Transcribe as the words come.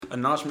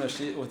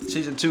announcement with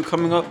season 2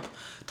 coming up.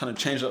 Time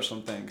to change up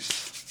some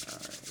things. All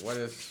right.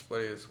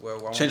 What is?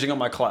 Well, Changing up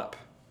my clap.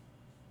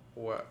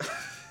 What?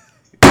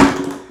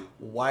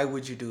 Why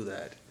would you do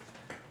that?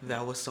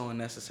 That was so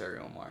unnecessary,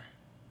 Omar.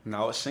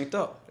 Now it's synced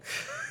up.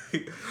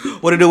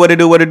 What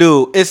it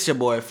do? It's your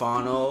boy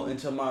Fano. And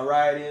to my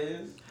right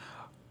is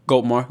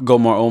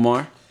Goatmar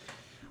Omar.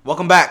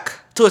 Welcome back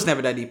to It's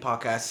Never That Deep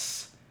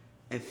podcast.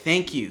 And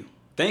thank you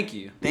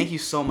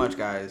so much,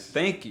 guys.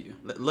 Thank you.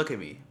 Look at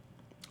me.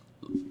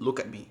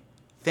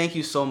 Thank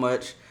you so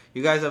much.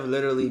 You guys have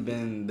literally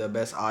been the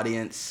best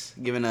audience,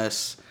 giving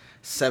us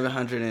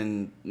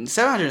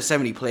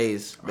 770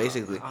 plays,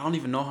 basically. I don't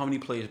even know how many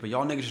plays, but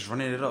y'all niggas just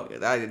running it up.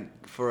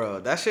 For real.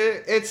 That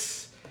shit,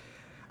 it's...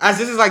 As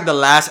this is like the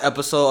last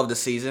episode of the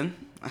season.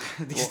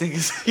 These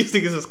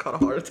niggas just caught a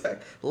heart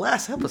attack.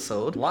 Last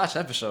episode? Last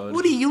episode.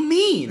 What do you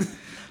mean?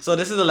 So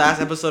this is the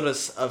last episode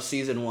of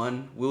season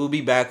 1. We will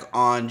be back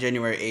on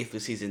January 8th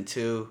with season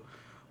 2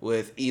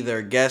 with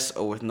either guests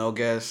or with no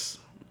guests.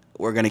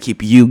 We're going to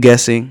keep you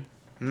guessing.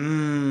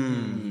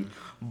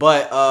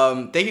 But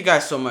thank you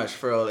guys so much,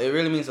 for real. It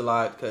really means a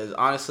lot because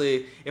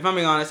honestly, if I'm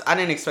being honest, I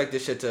didn't expect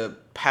this shit to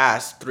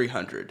pass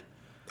 300.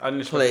 I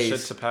didn't expect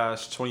this shit to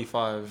pass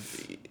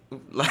 25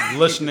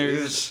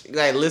 listeners.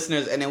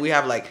 Listeners, and then we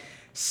have like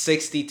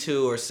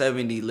 62 or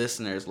 70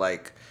 listeners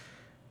like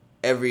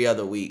every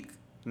other week.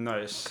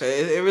 Nice. Cause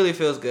it really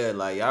feels good.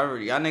 Like y'all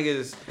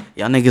niggas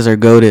are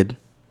goated.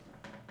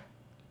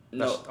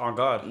 No, on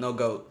God, no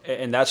goat,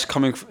 and that's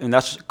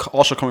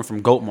also coming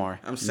from Goatmar.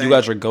 I'm saying you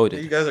guys are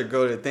goated. You guys are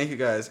goated. Thank you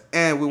guys,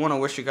 and we want to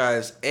wish you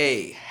guys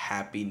a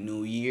happy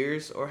New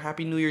Year's or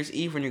happy New Year's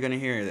Eve when you're gonna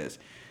hear this.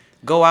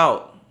 Go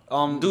out,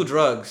 do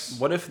drugs.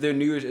 What if their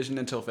New Year's isn't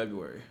until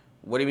February?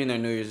 What do you mean their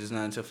New Year's is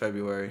not until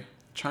February?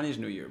 Chinese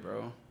New Year,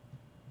 bro.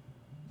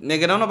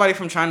 Nigga, don't nobody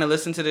from China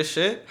listen to this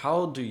shit.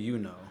 How do you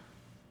know?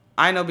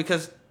 I know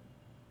because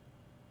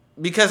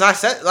I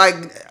said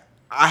like.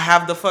 I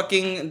have the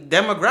fucking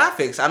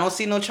demographics. I don't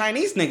see no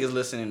Chinese niggas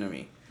listening to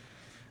me.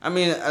 I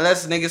mean,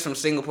 unless niggas from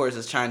Singapore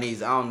is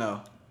Chinese. I don't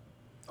know.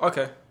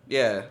 Okay.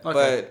 Yeah. Okay.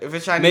 But if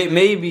it's Chinese...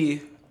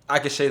 Maybe I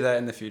could say that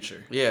in the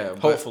future. Yeah.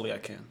 Hopefully I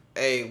can.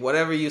 Hey,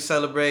 whatever you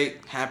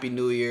celebrate, Happy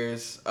New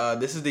Year's.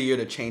 This is the year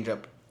to change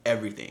up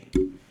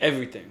everything.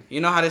 Everything.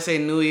 You know how they say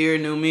New Year,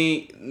 New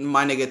Me?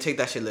 My nigga, take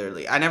that shit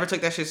literally. I never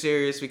took that shit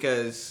serious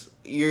because...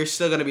 You're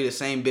still gonna be the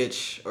same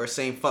bitch or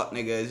same fuck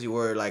nigga as you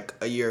were like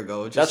a year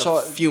ago. Just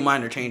a few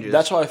minor changes.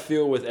 That's how I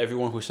feel with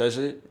everyone who says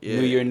it.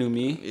 Yeah. New year, new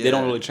me. Yeah. They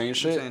don't really change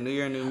shit. I'm saying New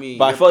Year, new me.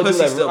 But I feel like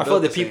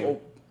the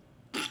people.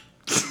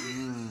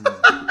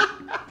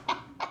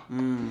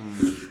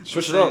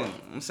 Switch it up.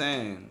 I'm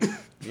saying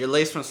your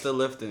lace front's still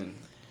lifting.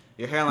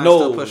 Your hairline's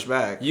still pushed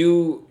back.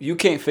 You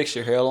can't fix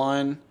your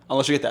hairline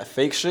unless you get that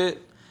fake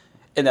shit.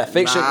 And that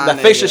fake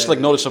shit's like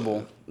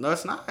noticeable. No,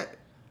 it's not.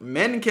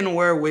 Men can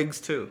wear wigs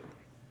too.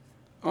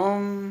 I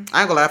ain't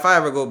gonna lie, if I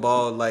ever go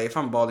bald, like if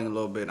I'm balding a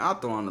little bit, I'll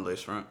throw on the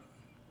lace front.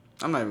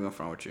 I'm not even gonna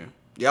front with you.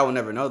 Y'all will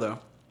never know though.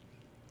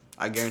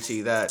 I guarantee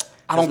you that.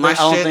 My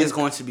shit is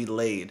going to be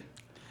laid.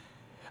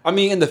 I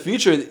mean, in the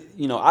future,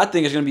 you know, I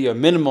think it's gonna be a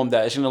minimum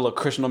that it's gonna look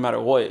Christian no matter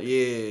what.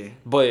 Yeah,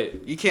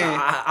 but you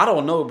can't. I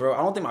don't know, bro. I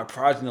don't think my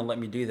pride's gonna let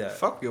me do that.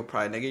 Fuck your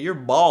pride, nigga. You're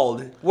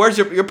bald. Where's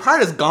your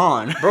pride is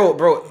gone,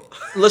 bro.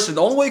 Listen,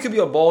 the only way you could be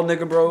a bald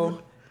nigga, bro,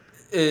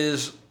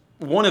 is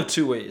one of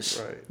two ways.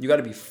 Right. You got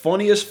to be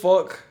funny as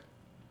fuck,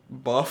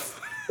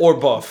 buff, or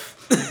buff.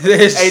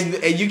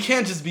 and you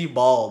can't just be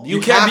bald.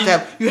 You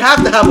have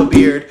to have a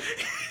beard.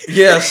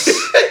 Yes.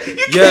 You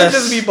can't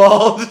just be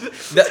bald.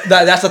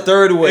 That's a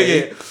third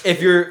way. Yeah.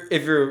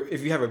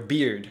 If you have a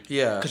beard.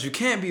 Yeah. Because you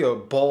can't be a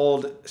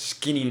bald,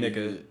 skinny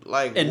nigga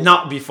and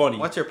not be funny.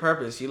 What's your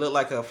purpose? You look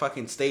like a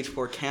fucking stage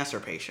 4 cancer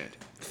patient.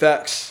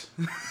 Facts.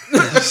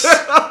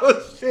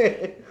 Oh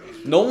shit.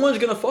 No one's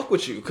gonna fuck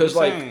with you because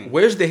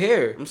where's the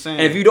hair? I'm saying,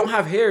 and if you don't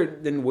have hair,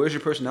 then where's your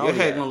personality?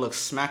 Your head gonna look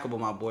smackable,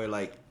 my boy.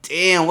 Like,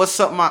 damn, what's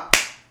up, I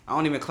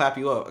don't even clap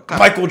you up.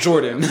 Michael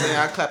Jordan.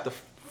 I clap the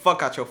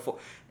fuck out your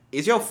forehead.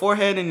 Is your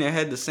forehead and your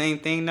head the same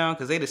thing now?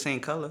 Cause they the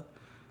same color.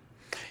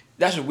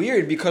 That's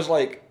weird because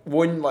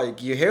when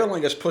your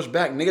hairline gets pushed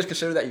back, niggas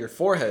consider that your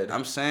forehead.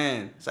 I'm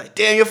saying it's like,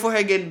 damn, your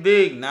forehead getting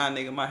big. Nah,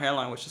 nigga, my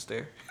hairline was just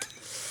there.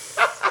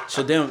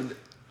 So damn.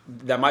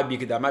 That might be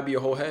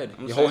your whole head.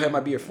 Whole head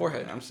might be your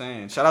forehead. I'm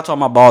saying. Shout out to all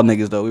my bald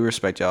niggas though. We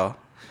respect y'all.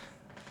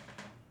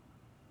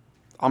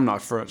 I'm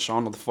not French, so I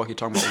don't know what the fuck you're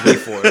talking about me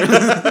for.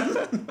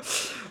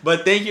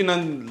 But thank you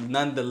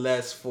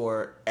nonetheless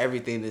for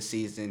everything this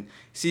season.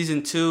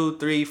 Season 2,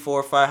 3,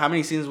 4, 5. How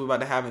many seasons we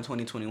about to have in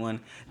 2021?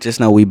 Just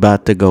know we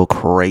about to go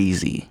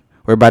crazy.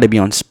 We're about to be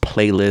on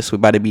playlists. We're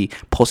about to be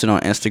posted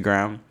on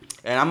Instagram.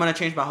 And I'm going to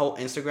change my whole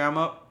Instagram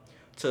up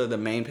to the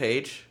main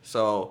page.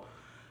 So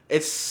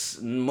it's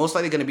most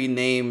likely going to be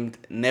named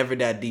Never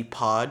That Deep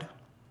Pod.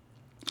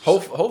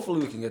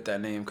 Hopefully we can get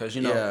that name because,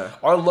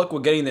 our luck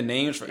with getting the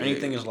names for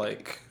anything is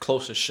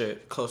close as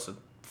shit. Close to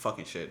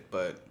fucking shit.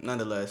 But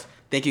nonetheless,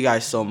 thank you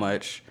guys so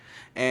much.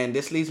 And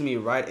this leads me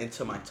right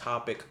into my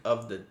topic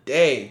of the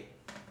day.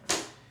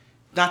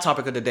 not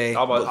topic of the day.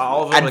 Advice.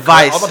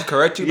 I was about to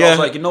correct you. But I was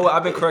like, you know what?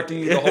 I've been correcting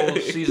you the whole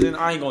season.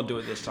 I ain't gonna do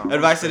it this time.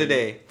 Advice of the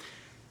day: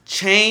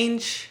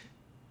 change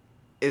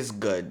is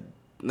good.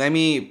 Let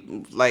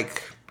me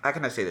how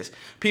can I say this?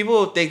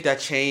 People think that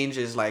change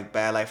is like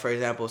bad. Like, for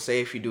example,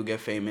 say if you do get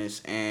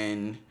famous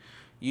and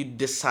you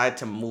decide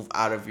to move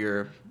out of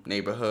your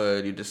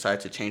neighborhood, you decide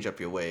to change up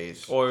your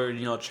ways, or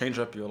change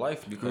up your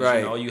life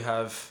because you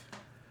have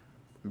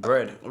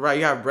bread. Right,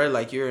 you have bread.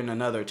 Like, you're in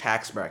another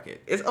tax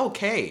bracket. It's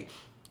okay.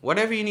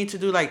 Whatever you need to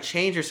do, like,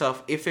 change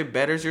yourself. If it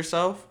betters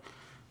yourself,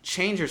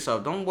 change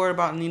yourself. Don't worry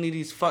about any of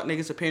these fuck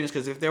niggas' opinions,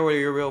 because if they were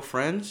your real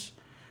friends,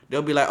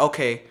 they'll be like,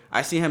 okay,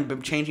 I see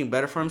him changing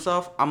better for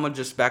himself. I'm going to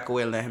just back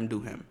away and let him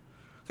do him.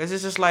 Because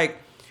it's just like,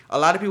 a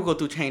lot of people go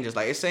through changes.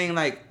 Like, it's saying,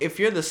 like, if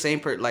you're the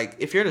same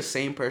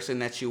person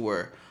that you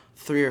were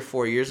 3 or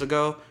 4 years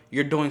ago,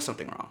 you're doing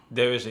something wrong.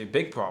 There is a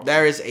big problem.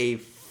 There is a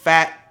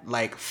fat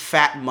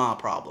ma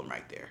problem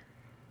right there.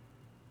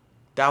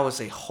 That was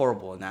a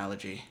horrible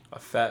analogy. A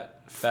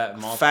fat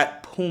ma.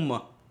 Fat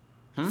puma.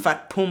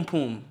 Fat pum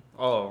pum.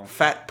 Oh.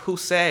 Fat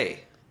pussy.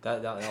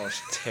 That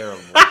was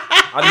terrible.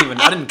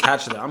 I didn't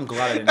catch that. I'm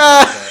glad I didn't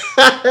catch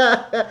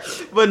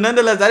that. But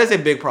nonetheless, that is a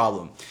big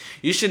problem.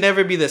 You should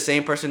never be the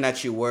same person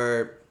that you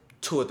were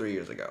 2 or 3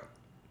 years ago.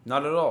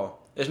 Not at all.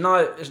 It's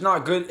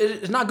not good.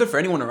 It's not good for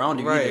anyone around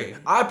you either.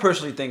 I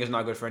personally think it's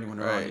not good for anyone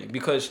around you,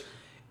 because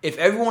if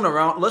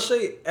let's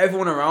say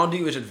everyone around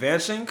you is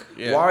advancing,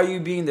 why are you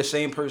being the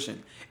same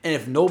person? And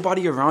if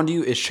nobody around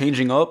you is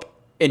changing up,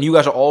 and you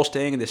guys are all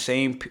staying in the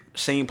same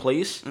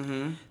place,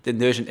 then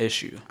there's an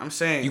issue. I'm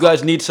saying you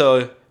guys need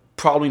to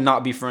probably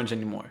not be friends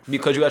anymore,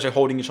 because you guys are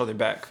holding each other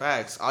back.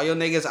 Facts. All your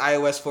niggas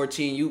iOS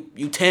 14,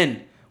 you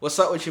 10. What's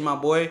up with you, my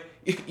boy?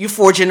 You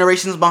 4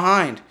 generations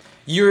behind.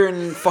 You're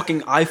in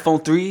fucking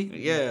iPhone 3?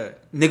 Yeah.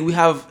 Nigga, we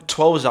have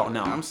 12s out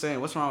now. I'm saying,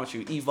 what's wrong with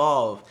you?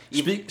 Evolve.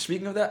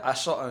 Speaking of that, I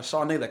saw a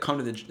nigga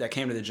that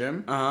came to the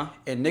gym.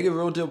 And nigga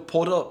real deal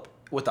pulled up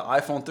with the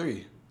iPhone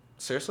 3.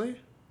 Seriously?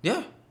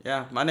 Yeah.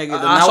 Yeah, my nigga.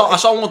 I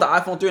saw one with the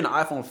iPhone 3 and the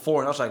iPhone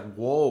 4, and I was like,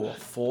 whoa, a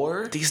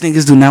 4? These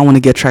niggas do not want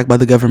to get tracked by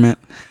the government.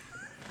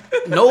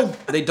 No,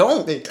 they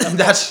don't.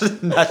 That's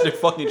their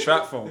fucking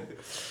trap phone.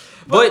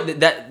 But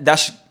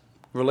that's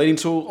relating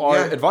to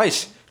our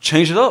advice.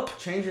 Change it up.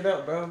 Change it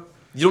up, bro.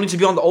 You don't need to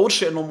be on the old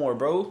shit no more,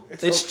 bro.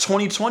 It's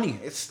 2020.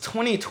 It's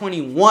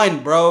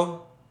 2021,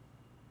 bro.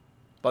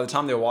 By the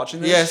time they're watching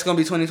this? Yeah, it's going to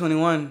be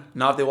 2021.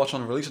 Not if they watch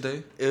on release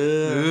day.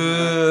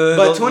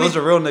 But those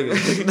are real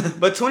niggas.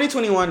 But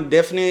 2021,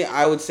 definitely,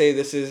 I would say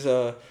this is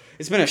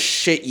it's been a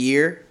shit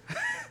year.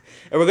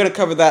 And we're going to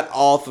cover that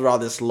all throughout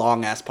this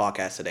long-ass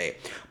podcast today.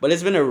 But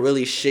it's been a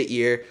really shit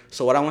year.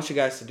 So what I want you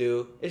guys to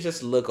do is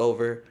just look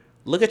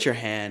at your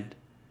hand,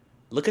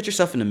 look at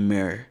yourself in the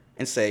mirror,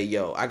 and say,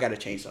 yo, I got to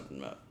change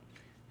something up.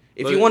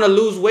 If you want to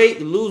lose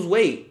weight, lose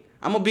weight.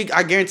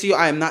 I guarantee you,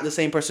 I am not the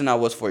same person I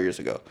was 4 years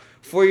ago.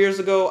 4 years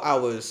ago, I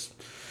was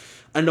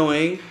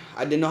annoying.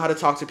 I didn't know how to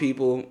talk to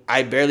people.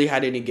 I barely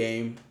had any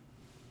game.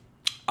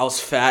 I was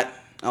fat.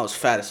 I was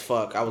fat as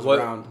fuck. I was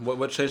around.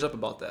 What changed up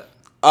about that?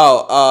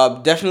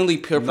 Oh, definitely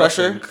peer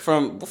pressure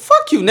from... Well,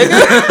 fuck you,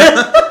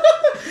 nigga.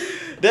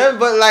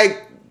 But,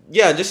 like,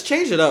 yeah, just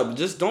change it up.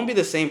 Just don't be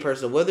the same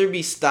person. Whether it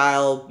be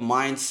style,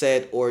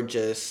 mindset, or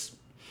just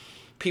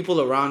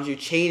people around you,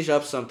 change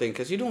up something.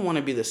 Because you don't want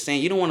to be the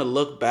same. You don't want to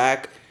look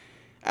back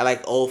at,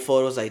 like, old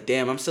photos like,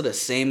 damn, I'm still the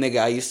same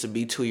nigga I used to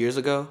be 2 years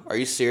ago. Are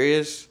you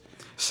serious?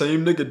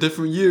 Same nigga,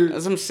 different year.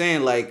 That's what I'm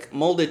saying. Like,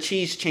 molded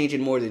cheese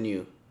changing more than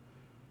you.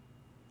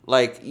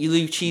 Like, you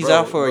leave cheese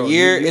out for a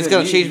year, it's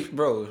going to change.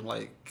 Bro,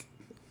 like,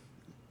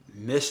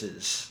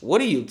 misses. What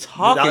are you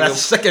talking about? That's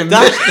the second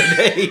miss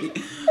today.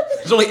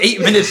 It's only 8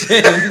 minutes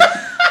in.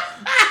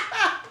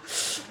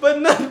 But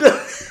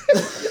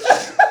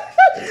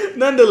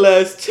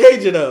nonetheless,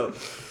 change it up.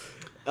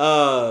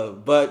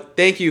 But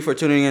thank you for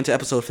tuning in to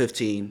episode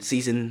 15,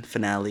 season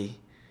finale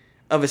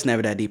of It's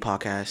Never That Deep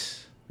podcast.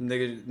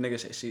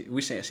 Niggas say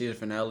we saying season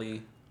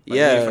finale. Like,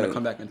 we're gonna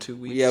come back in 2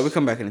 weeks. Yeah, we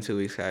come back in 2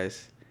 weeks,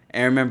 guys.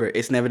 And remember,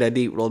 it's never that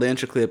deep. Roll the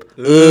intro clip.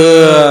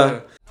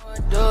 Gucci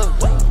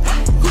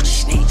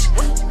sneaks,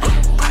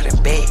 brought a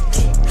bag,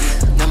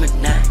 number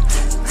 9,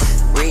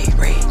 red.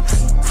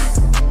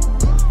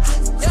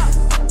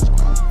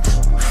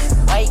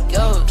 White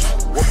gold,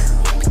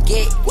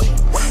 forget.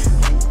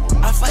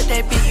 I fuck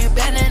that bitch, you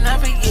better not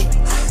forget.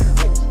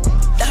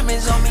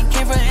 Diamonds on me,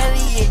 came from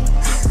Elliot.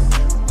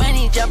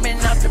 Money jumping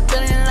off the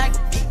building like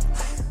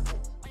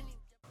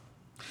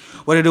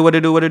What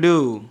it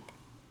do?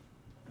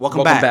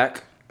 Welcome back.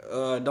 back.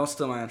 Don't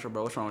steal my intro,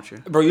 bro. What's wrong with you?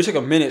 Bro, you took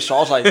a minute, so I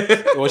was like,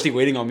 was he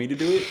waiting on me to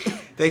do it?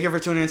 Thank you for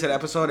tuning into the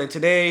episode. And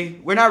today,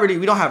 we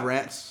don't have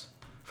rants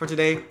for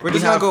today. We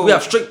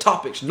have straight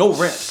topics, no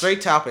rants. Straight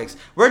topics.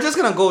 We're just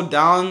going to go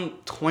down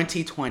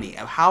 2020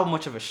 of how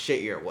much of a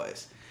shit year it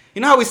was.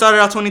 You know how we started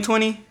out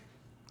 2020?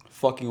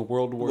 Fucking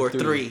World War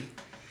III.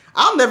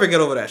 I'll never get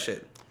over that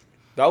shit.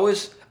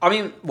 Was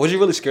you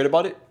really scared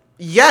about it?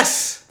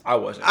 Yes. I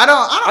wasn't.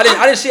 I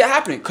didn't see it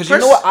happening. Because you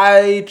know what?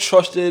 I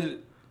trusted...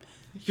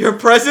 Your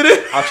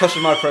president? I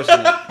trusted my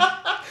president.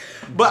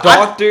 But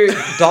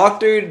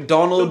Dr.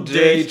 Donald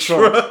J.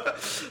 Trump.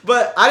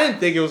 But I didn't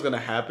think it was gonna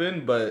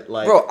happen. But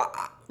like,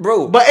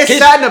 bro. But it's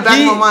sad in the back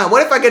of my mind.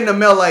 What if I get in the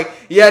mail like,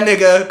 yeah,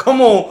 nigga,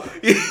 come on,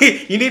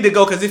 you need to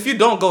go, because if you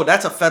don't go,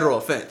 that's a federal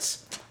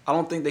offense. I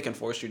don't think they can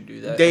force you to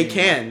do that. They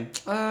can.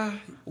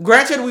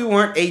 Granted, we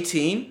weren't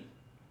 18.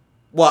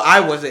 Well, I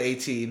wasn't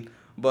 18,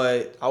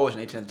 but I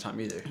wasn't 18 at the time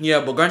either.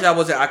 Yeah, but granted,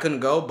 I couldn't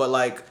go. But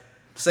like,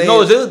 say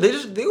no,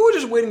 they were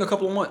just waiting a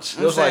couple of months.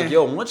 It was like,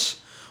 yo,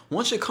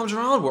 once it comes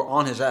around, we're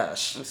on his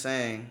ass. I'm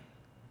saying,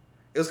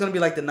 it was gonna be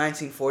like the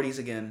 1940s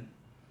again.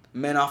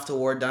 Men off to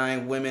war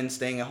dying, women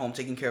staying at home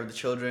taking care of the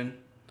children.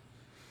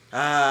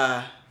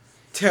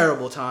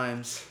 Terrible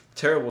times.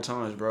 Terrible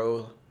times,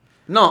 bro.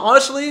 No,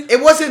 honestly,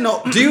 it wasn't.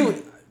 No. Do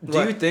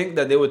you think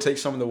that they would take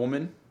some of the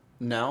women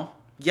now?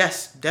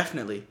 Yes,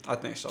 definitely. I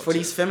think so. For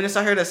these feminists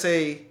out here that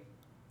say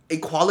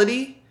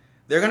equality,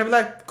 they're gonna be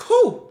like,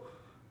 cool.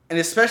 And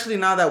especially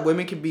now that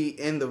women can be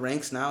in the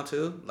ranks now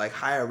too, like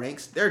higher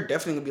ranks, they're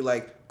definitely gonna be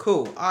like,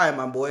 cool. All right,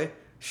 my boy,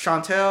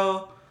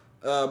 Chantel,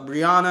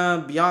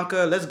 Brianna,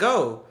 Bianca, let's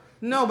go.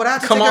 No, but I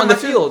have to come on the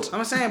field.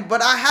 I'm saying,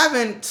 but I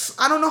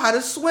don't know how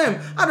to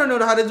swim. I don't know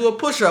how to do a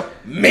push-up.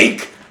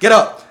 Mink, get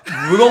up.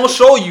 We're gonna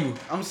show you.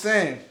 I'm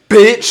saying,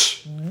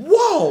 bitch.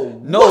 Whoa.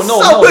 No,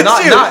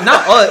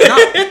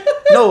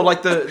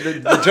 like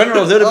the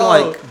generals, they'd have been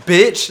like,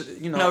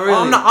 bitch. You know, no,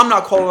 really. I'm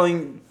not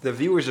calling the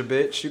viewers a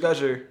bitch. You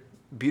guys are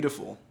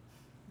beautiful.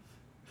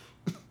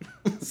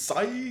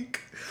 Psych.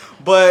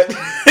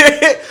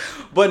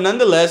 But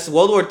nonetheless,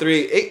 World War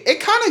III,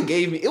 it kind of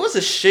gave me, it was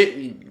a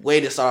shit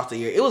way to start off the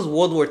year. It was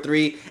World War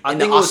III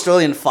and the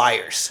Australian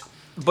fires.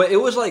 But it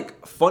was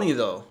like funny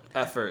though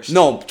at first.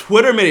 No,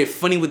 Twitter made it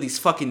funny with these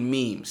fucking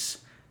memes.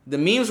 The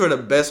memes were the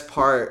best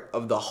part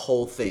of the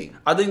whole thing.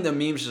 I think the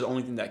memes is the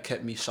only thing that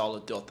kept me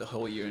solid throughout the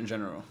whole year in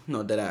general.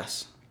 No,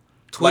 deadass.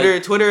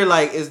 Twitter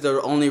like is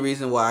the only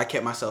reason why I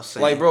kept myself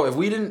sane. Like, bro,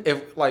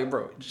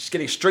 just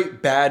getting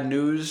straight bad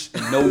news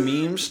and no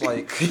memes,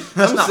 like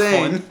that's not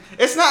fun.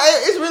 It's not.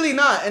 It's really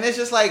not. And it's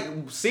just like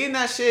seeing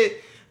that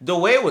shit, the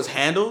way it was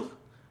handled.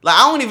 Like,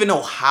 I don't even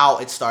know how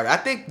it started. I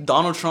think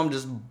Donald Trump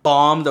just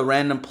bombed a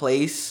random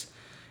place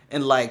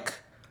in like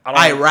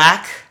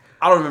Iraq.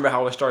 I don't remember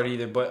how it started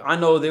either, but I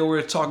know they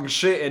were talking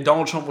shit, and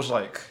Donald Trump was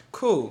like,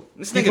 "Cool."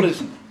 This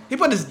nigga, he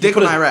put his dick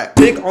on Iraq.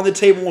 Dick on the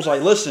table and was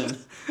like, "Listen,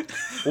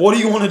 what do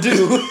you want to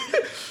do?"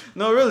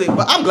 No, really.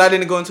 But I'm glad they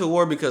didn't go into a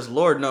war because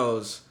Lord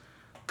knows.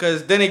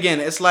 Because then again,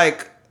 it's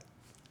like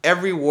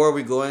every war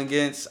we go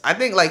against. I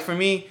think like for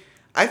me,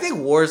 I think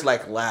wars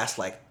like last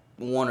like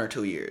 1 or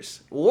 2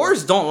 years.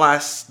 Wars don't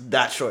last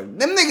that short.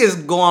 Them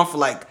niggas go on for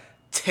like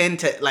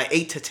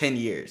 8 to 10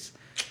 years.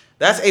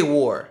 That's a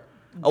war.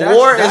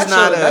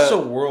 That's a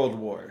world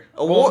war.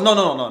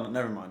 No,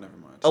 never mind.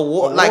 A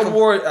war, world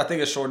war, I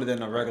think is shorter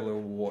than a regular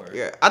war.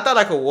 Yeah, I thought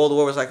like a world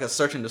war was like a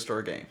search and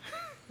destroy game.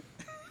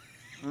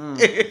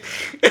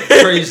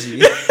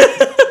 Crazy.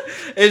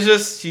 It's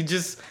just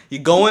you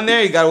go in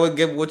there, you gotta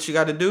get what you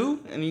gotta do,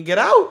 and you get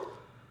out,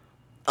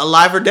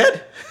 alive or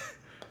dead.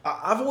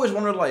 I've always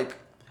wondered, like,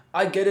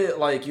 I get it,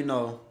 like, you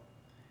know,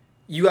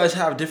 you guys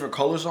have different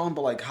colors on,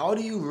 but like, how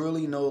do you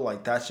really know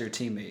like that's your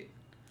teammate?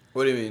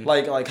 What do you mean?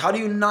 Like how do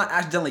you not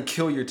accidentally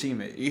kill your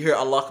teammate? You hear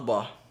Allah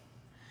Akbar.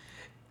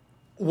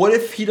 What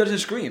if he doesn't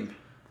scream?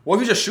 What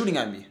if he's just shooting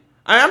at me?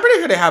 I'm pretty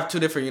sure they have 2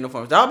 different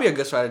uniforms. That would be a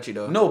good strategy,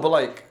 though. No, but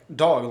like,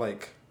 dog,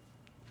 like,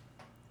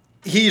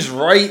 he's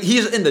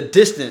in the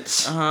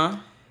distance.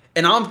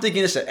 And I'm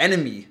thinking it's an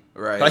enemy.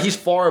 Right. Like, he's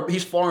far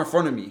in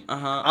front of me.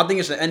 I think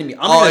it's an enemy.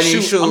 I'm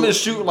gonna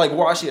shoot like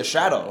where I see a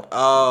shadow.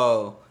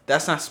 Oh,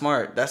 that's not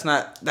smart. That's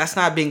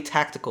not being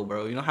tactical,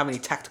 bro. You don't have any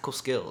tactical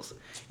skills.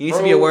 You need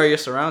to be aware of your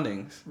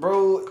surroundings.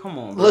 Bro, come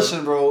on, bro.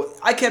 Listen, bro.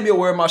 I can't be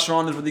aware of my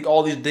surroundings with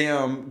all these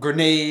damn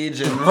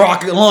grenades and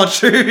rocket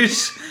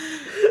launchers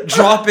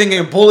dropping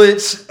and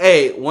bullets.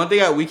 Hey, one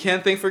thing we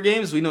can think for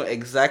games, we know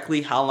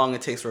exactly how long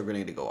it takes for a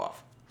grenade to go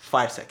off.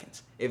 5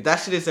 seconds. If that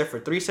shit is there for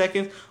 3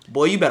 seconds,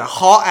 boy, you better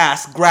haul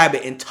ass, grab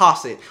it, and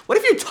toss it. What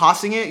if you're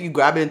tossing it, you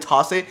grab it and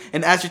toss it,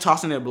 and as you're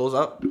tossing it, it blows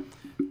up?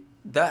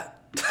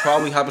 That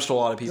probably happens to a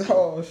lot of people.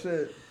 Oh,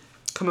 shit.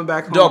 Coming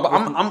back home. Dog, but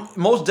I'm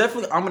most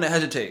definitely, I'm going to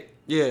hesitate.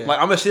 Yeah. Like,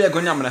 I'm going to see that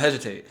grenade, I'm going to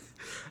hesitate.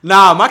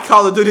 Nah, my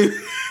Call of Duty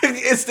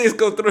instincts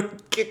go through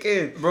and kick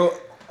in. Bro.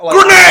 Like,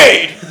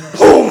 grenade!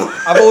 Boom!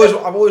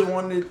 I've always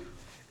wanted,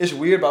 it's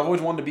weird, but I've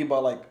always wanted to be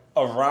about, like,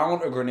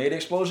 around a grenade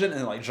explosion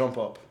and, like, jump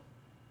up.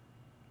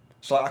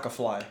 So I could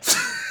fly.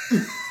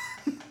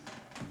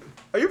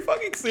 Are you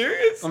fucking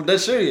serious? I'm dead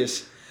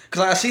serious.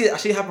 Because I see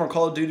it happen on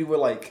Call of Duty where,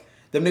 like,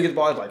 them niggas'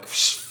 bodies, like,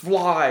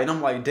 fly. And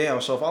I'm like, damn,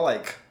 so if I,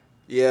 like,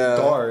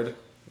 guard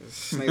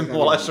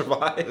while I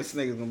survive. This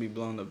nigga's gonna be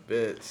blown to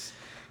bits.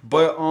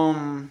 But,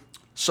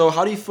 so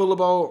how do you feel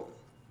about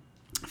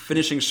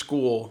finishing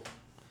school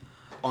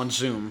on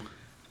Zoom?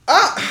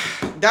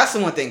 That's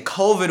the one thing.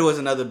 COVID was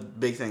another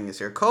big thing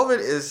this year. COVID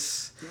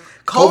was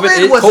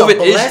a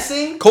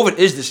blessing. COVID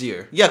is this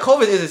year. Yeah,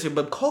 COVID is this year,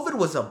 but COVID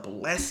was a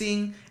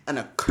blessing and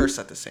a curse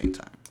at the same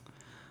time.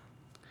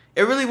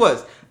 It really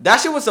was.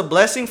 That shit was a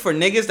blessing for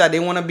niggas that they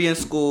want to be in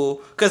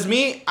school. Cause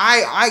me,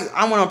 I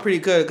went on pretty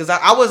good. Cause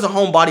I was a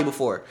homebody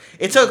before.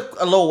 It took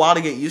a little while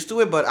to get used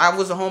to it, but I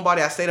was a homebody.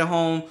 I stayed at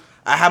home.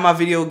 I had my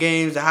video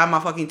games. I had my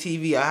fucking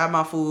TV. I had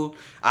my food.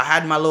 I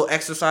had my little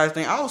exercise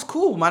thing. I was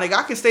cool, my nigga.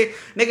 I can stay,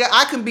 nigga.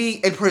 I can be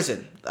in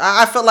prison.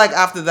 I felt like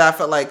after that, I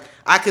felt like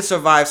I could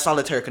survive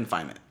solitary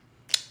confinement.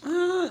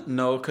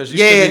 No, cause you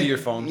still need your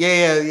phone.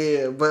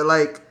 Yeah. But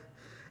like.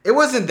 It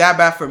wasn't that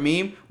bad for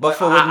me, but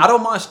for I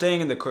don't mind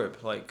staying in the crib.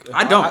 Like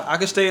I don't. I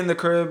can stay in the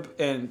crib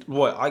and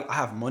what? I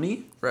have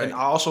money, right?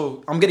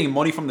 And I'm getting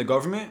money from the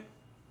government,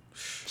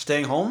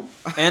 staying home,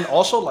 and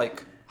also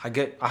like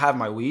I have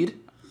my weed.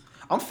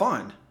 I'm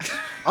fine.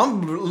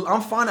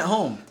 I'm fine at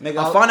home.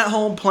 Nigga, I'm fine at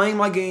home playing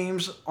my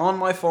games on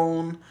my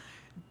phone,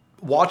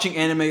 watching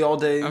anime all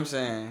day. I'm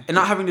saying, and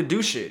not having to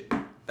do shit.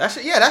 That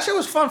shit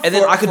was fun. And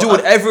then I could do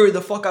whatever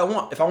the fuck I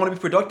want. If I want to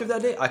be productive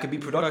that day, I could be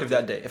productive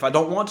that day. If I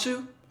don't want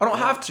to, I don't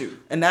have to.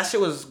 And that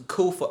shit was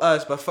cool for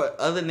us, but for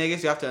other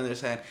niggas, you have to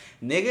understand.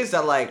 Niggas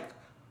that like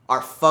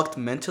are fucked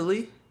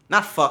mentally,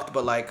 not fucked,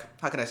 but like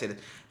how can I say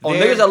this?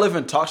 Niggas that live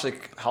in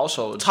toxic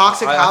households. I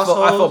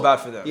feel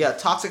bad for them. Yeah,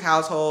 toxic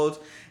households.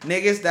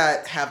 Niggas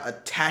that have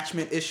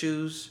attachment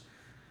issues.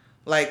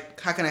 Like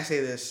how can I say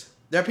this?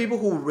 There are people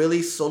who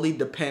really solely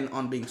depend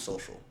on being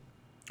social.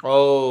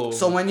 Oh.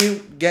 So when you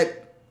get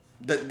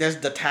there's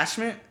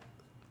detachment,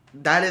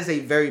 that is a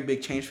very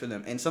big change for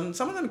them, and some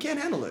of them can't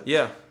handle it.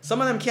 Yeah,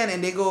 some of them can,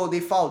 and they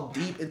fall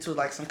deep into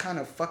like some kind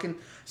of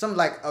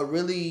like a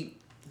really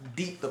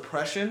deep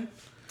depression.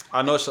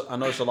 I noticed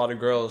a lot of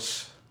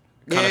girls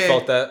kind of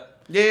felt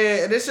that.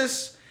 Yeah, and it's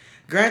just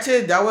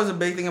granted that was a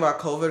big thing about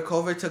COVID.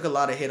 COVID took a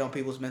lot of hit on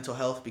people's mental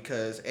health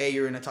because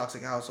you're in a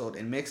toxic household,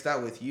 and mixed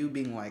that with you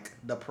being like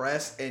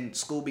depressed and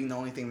school being the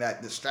only thing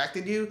that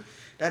distracted you.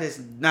 That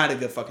is not a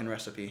good fucking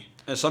recipe.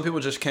 And some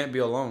people just can't be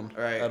alone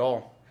at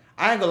all.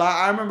 I ain't gonna lie.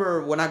 I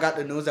remember when I got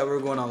the news that we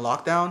were going on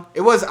lockdown.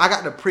 I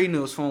got the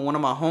pre-news from one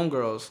of my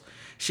homegirls.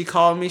 She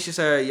called me. She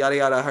said, yada,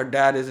 yada, her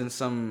dad is in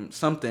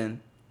something.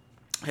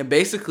 And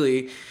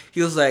basically,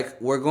 he was like,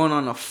 we're going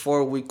on a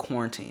 4-week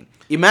quarantine.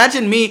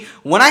 Imagine me,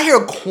 when I hear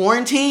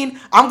quarantine,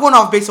 I'm going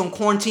off based on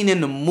quarantine in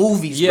the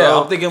movies, bro. Yeah,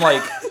 I'm thinking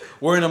like,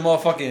 wearing a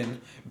motherfucking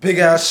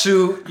big-ass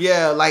suit.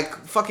 Yeah, like a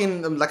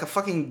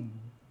fucking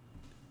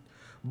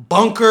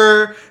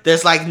bunker.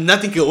 There's like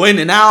nothing go in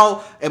and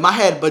out in my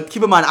head. But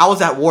keep in mind, I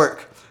was at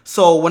work.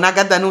 So when I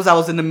got that news, I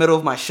was in the middle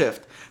of my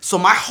shift. So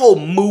my whole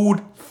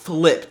mood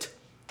flipped.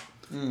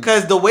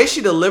 Because the way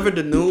she delivered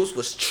the news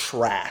was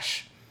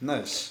trash.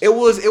 Nice. It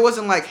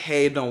wasn't like,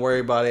 hey, don't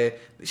worry about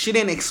it. She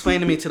didn't explain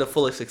to me to the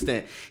fullest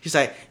extent. She's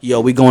like, yo,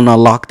 we going on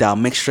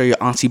lockdown. Make sure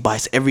your auntie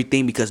buys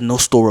everything because no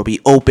store will be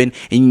open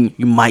and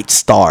you might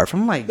starve.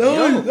 I'm like,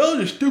 that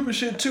was stupid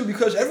shit too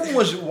because everyone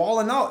was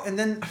walling out and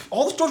then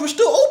all the stores were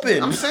still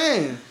open. I'm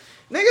saying,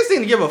 niggas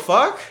didn't give a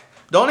fuck.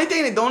 The only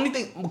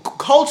thing,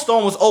 Cold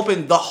Stone was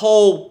open the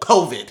whole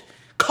COVID.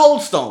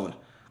 Cold Stone,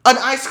 an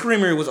ice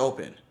creamery was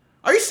open.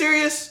 Are you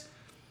serious?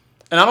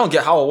 And I don't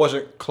get how it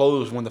wasn't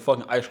closed when the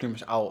fucking ice cream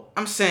was out.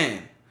 I'm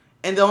saying.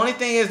 And the only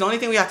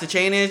thing we have to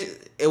change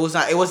is it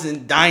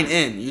wasn't dine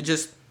in. You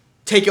just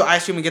take your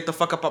ice cream and get the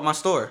fuck up at my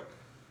store.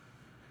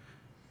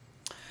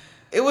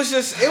 And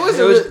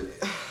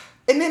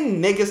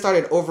then niggas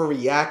started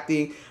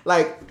overreacting.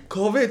 Like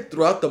COVID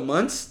throughout the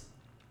months,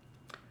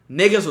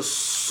 niggas was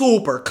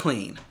super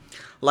clean.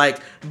 Like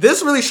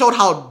this really showed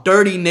how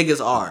dirty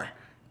niggas are.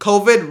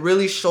 COVID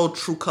really showed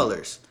true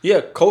colors.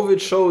 Yeah,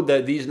 COVID showed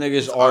that these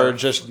niggas are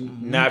just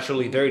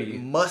naturally dirty.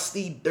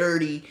 Musty,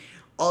 dirty,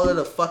 all of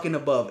the fucking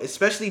above.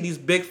 Especially these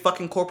big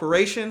fucking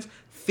corporations,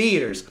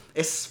 theaters.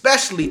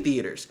 Especially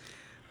theaters.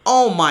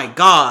 Oh my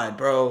god,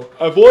 bro.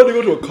 I've wanted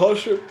to go to a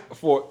concert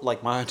for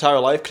like my entire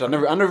life because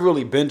I've never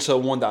really been to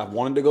one that I've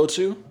wanted to go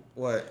to.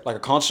 What? Like a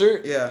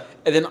concert? Yeah.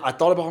 And then I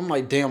thought about it, I'm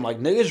like, damn, like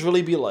niggas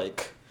really be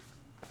like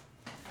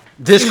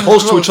this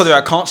close to each other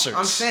at concerts.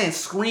 I'm saying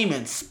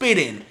screaming,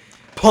 spitting.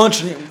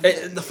 Punching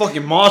the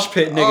fucking mosh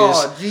pit niggas.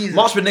 Oh, Jesus.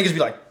 Mosh pit niggas be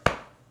like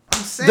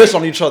saying, this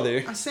on each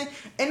other. I'm saying,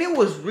 and it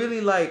was really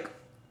like,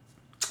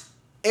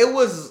 it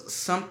was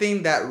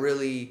something that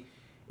really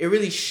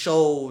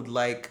showed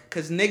like,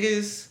 cause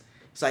niggas,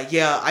 it's like,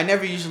 yeah, I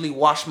never usually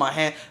wash my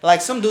hands.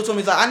 Like some dude told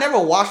me, he's like, I never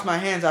wash my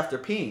hands after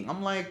peeing.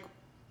 I'm like,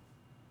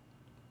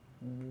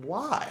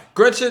 why?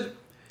 Granted,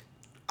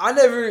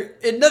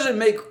 it doesn't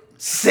make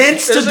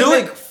sense to do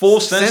it. Make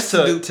full sense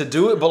to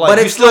do it, but like,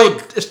 it's still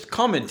like, it's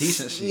common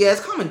decency. Yeah,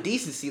 it's common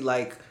decency.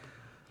 Like,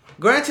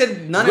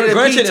 granted, none of the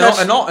pee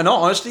touched. In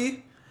all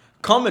honesty,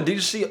 common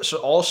decency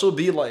should also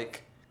be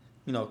like,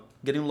 you know,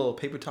 getting a little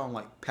paper towel and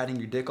like patting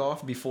your dick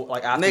off before,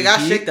 like after. Nigga,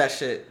 I shake that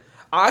shit.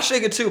 I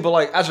shake it too, but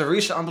like as a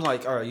recent, I'm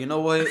like, all right, you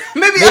know what?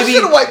 maybe I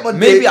should wipe my dick.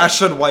 Maybe I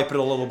should wipe it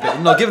a little bit.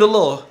 You know, give it a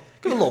little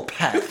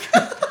pat.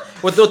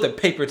 With the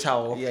paper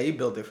towel. Yeah, you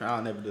built different.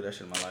 I'll never do that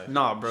shit in my life.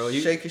 Nah, bro.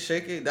 Shake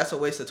it. That's a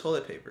waste of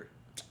toilet paper.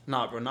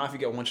 Nah, bro. Not if you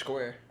get one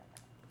square.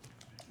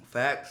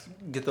 Facts.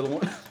 Get the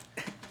one.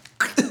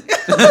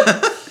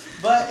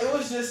 But it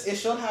was just, it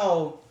showed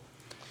how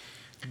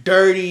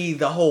dirty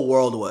the whole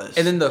world was.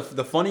 And then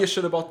the funniest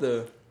shit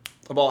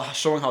about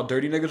showing how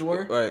dirty niggas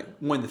were, right?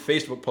 When the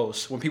Facebook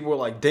posts, when people were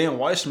like, "Damn,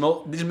 why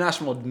these masks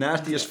smell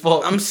nasty as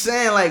fuck?" I'm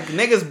saying like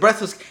niggas'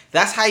 breath was.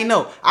 That's how you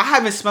know. I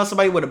haven't smelled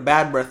somebody with a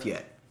bad breath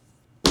yet.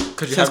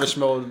 Because you haven't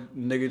smelled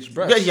niggas'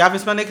 breath. Yeah, you haven't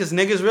smelled it because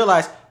niggas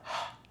realize,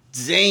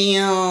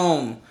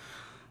 damn,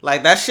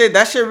 like that shit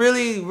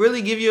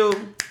really give you a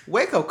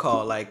wake up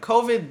call. Like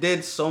COVID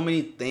did so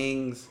many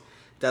things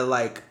that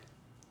like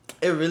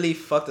it really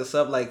fucked us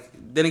up. Like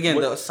then again,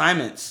 the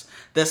assignments,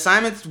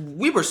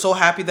 we were so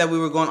happy that we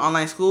were going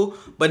online school,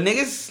 but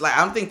niggas like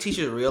I don't think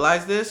teachers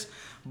realize this.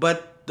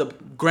 But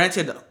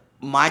granted,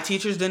 my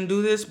teachers didn't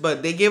do this,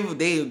 but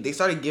they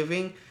started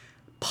giving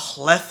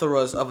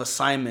plethoras of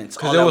assignments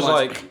because it was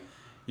like.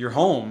 You're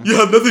home. You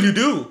have nothing to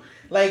do.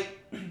 Like,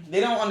 they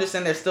don't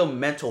understand there's still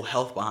mental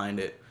health behind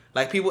it.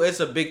 Like, people, it's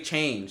a big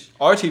change.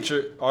 Our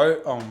teacher, I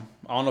don't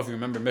know if you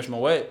remember Miss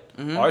Moet.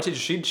 Mm-hmm. Our teacher,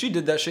 she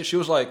did that shit. She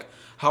was like,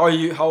 how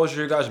was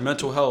your guys'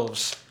 mental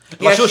health?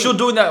 Like, yeah, she was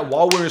doing that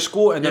while we were in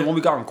school, and then when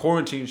we got in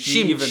quarantine,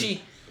 she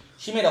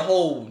made a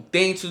whole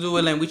thing to do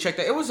it, and we checked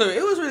that. It was a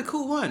really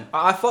cool one.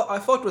 I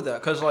fucked with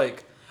that, because,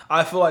 like,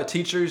 I feel like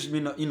teachers,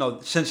 you know,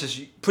 since it's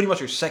pretty much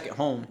your second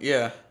home,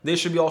 they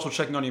should be also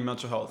checking on your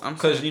mental health.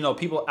 Because, you know,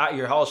 people at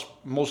your house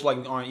most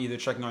likely aren't either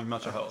checking on your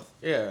mental health.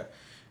 Yeah.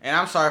 And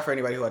I'm sorry for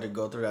anybody who had to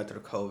go through that through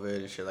COVID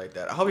and shit like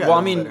that. I hope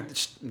y'all better.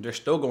 They're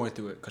still going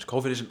through it because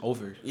COVID isn't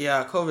over.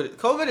 Yeah,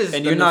 COVID is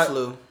the new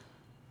flu.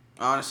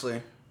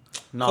 Honestly.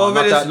 No,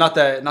 not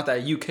that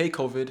UK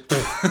COVID.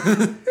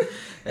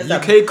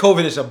 UK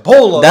COVID is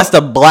Ebola. That's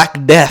the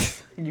Black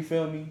Death. You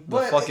feel me? The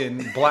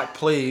fucking Black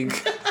Plague.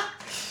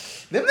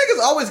 Them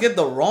niggas always get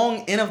the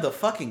wrong end of the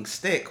fucking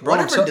stick. Bro,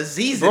 whatever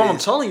disease it is. Bro, I'm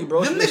telling you,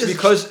 bro.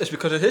 It's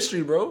because of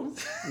history, bro.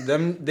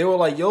 They were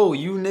like, yo,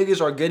 you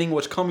niggas are getting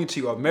what's coming to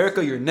you.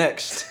 America, you're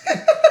next.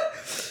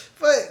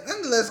 But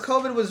nonetheless,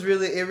 COVID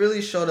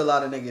really showed a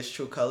lot of niggas'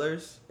 true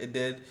colors. It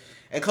did.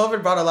 And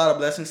COVID brought a lot of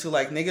blessings to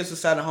like niggas who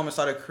sat at home and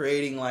started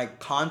creating like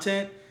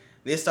content.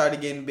 They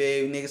started getting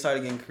big. Niggas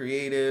started getting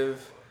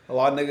creative. A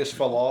lot of niggas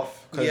fell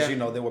off because, you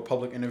know, they were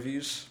public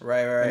interviews.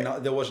 Right.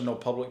 And there wasn't no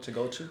public to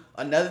go to.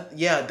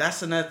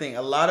 That's another thing.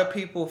 A lot of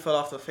people fell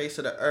off the face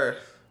of the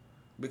earth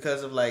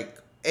because of, they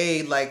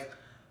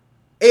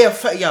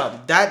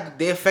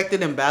affected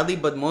them badly,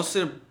 but most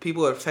of the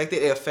people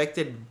it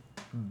affected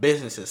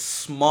businesses,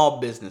 small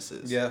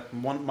businesses. Yeah.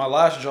 My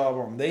last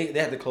job, they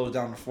had to close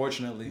down,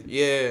 unfortunately.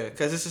 Yeah,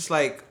 because it's just,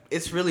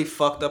 it's really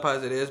fucked up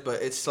as it is,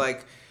 but it's,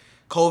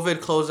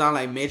 COVID closed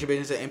down major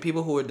businesses and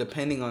people who were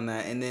depending on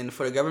that, and then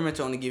for the government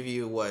to only give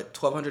you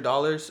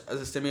 $1,200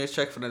 as a stimulus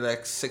check for the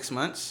next 6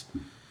 months,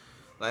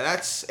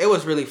 it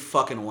was really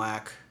fucking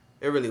whack.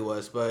 It really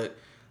was. But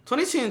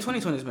 2020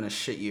 has been a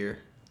shit year.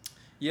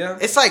 Yeah,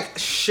 it's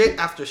shit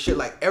after shit.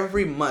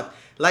 Every month,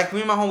 me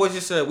and my homeboys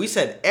just said, we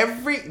said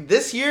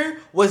this year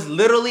was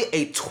literally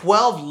a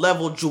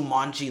 12-level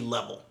Jumanji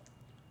level.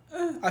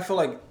 I feel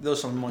like there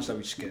was some months that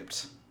we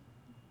skipped.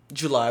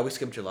 We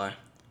skipped July.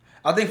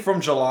 I think from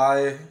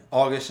July,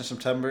 August, and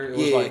September, it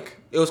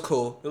was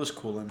cool. It was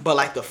cool.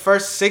 But the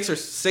first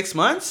 6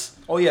 months?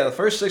 Oh yeah, the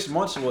first 6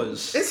 months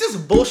was... It's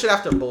just bullshit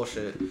after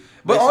bullshit.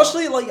 But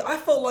honestly, I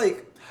felt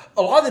like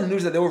a lot of the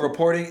news that they were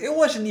reporting, it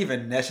wasn't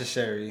even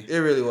necessary. It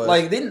really was.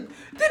 They didn't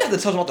have to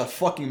tell us about the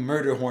fucking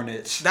murder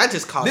hornets. That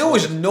just caused... There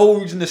was no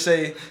reason to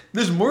say,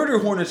 there's murder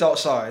hornets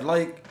outside. No,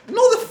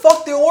 the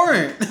fuck there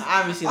weren't.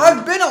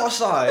 I've been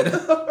outside.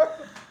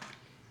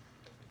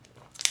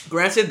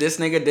 Granted, this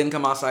nigga didn't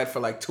come outside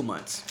for 2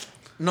 months.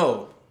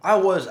 No, I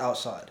was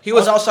outside. I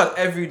was outside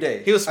every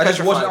day. I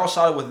just wasn't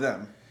outside with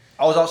them.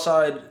 I was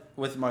outside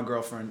with my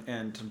girlfriend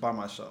and by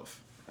myself.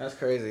 That's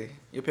crazy.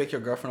 You pick your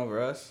girlfriend over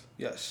us?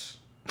 Yes.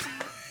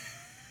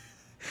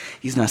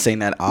 He's not saying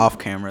that off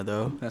camera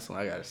though. That's what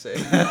I gotta say.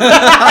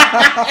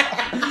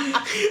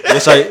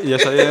 Yes,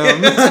 I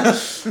am.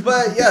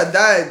 But yeah,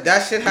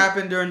 that shit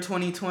happened during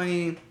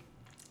 2020.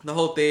 The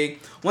whole thing.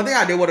 One thing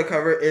I did want to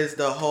cover is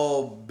the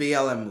whole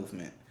BLM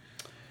movement.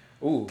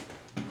 Ooh,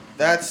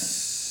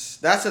 that's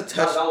a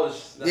touch.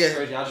 That's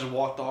crazy. I just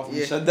walked off when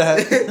you said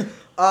that.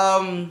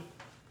 How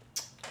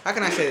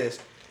can I say this?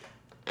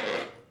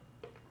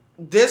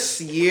 This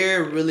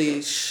year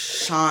really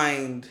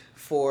shined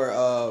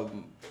for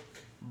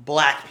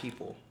black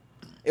people.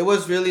 It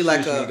was really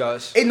this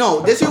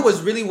year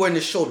was really when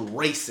it showed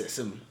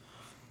racism.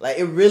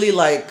 It really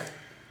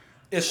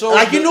it showed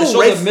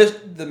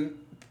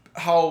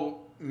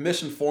how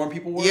misinformed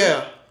people were.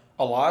 Yeah,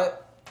 a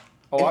lot.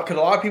 Because a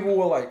lot of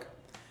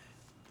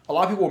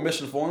people were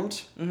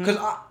misinformed. Because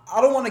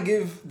I don't want to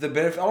give the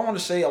benefit. I don't want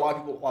to say a lot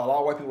of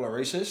white people are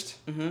racist.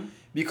 Mm-hmm.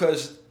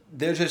 Because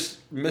they're just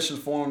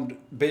misinformed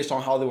based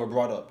on how they were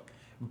brought up.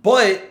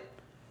 But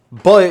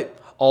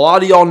a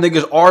lot of y'all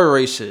niggas are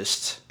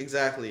racist.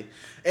 Exactly.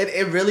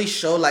 It really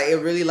showed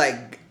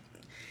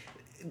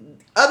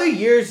other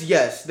years,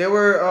 yes, there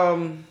were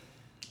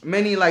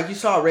many you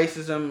saw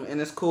racism and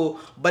it's cool,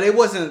 but it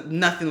wasn't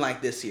nothing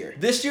like this year.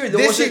 There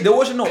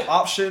wasn't no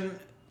option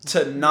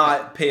to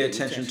not pay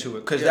attention to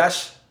it because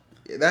that's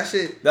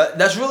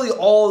really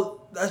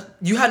all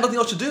you had nothing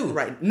else to do.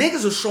 Right.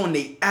 Niggas was showing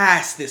they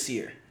ass this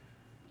year.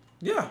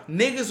 Yeah.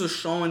 Niggas was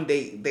showing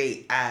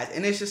they ass.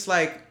 And it's just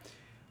like,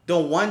 the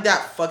one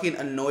that fucking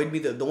annoyed me,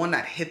 the one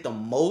that hit the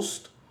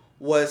most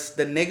was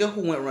the nigga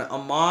who went run,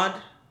 Ahmad.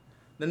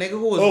 The nigga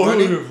who was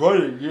running. Who was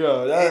running,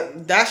 yeah.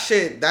 That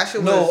shit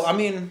was... No, I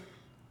mean,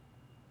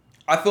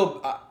 I feel...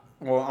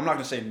 well, I'm not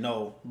going to say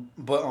no,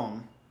 but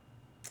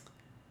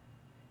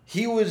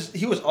he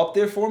was up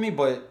there for me,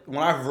 but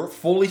when I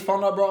fully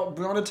found out about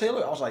Breonna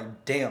Taylor, I was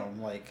like,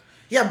 damn, like...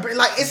 Yeah,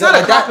 like, it's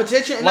not a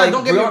competition. And like,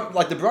 don't get me...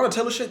 Like, the Breonna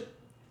Taylor shit,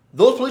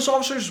 those police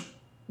officers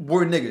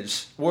were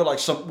niggas. Were like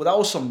that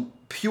was some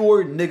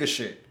pure nigga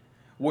shit.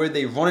 Where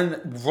they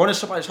running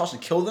somebody's house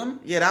and kill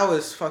them. Yeah, that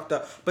was fucked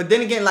up. But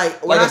then again, like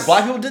if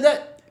black people did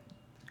that,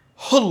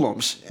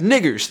 hoodlums,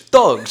 niggers,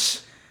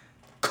 thugs,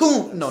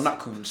 coon. No, not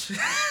coons.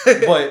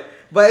 but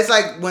it's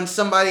like when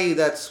somebody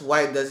that's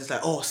white does, it's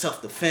like, oh,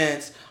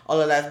 self-defense, all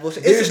of that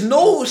bullshit. There's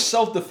no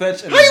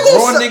self-defense in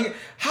running.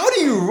 How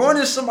do you run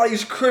in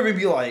somebody's crib and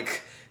be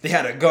like, they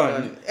had a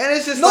gun? And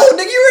it's just no, nigga,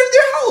 you're in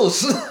their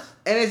house.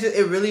 And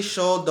it really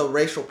showed the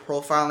racial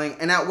profiling.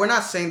 And we're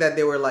not saying that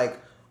they were like,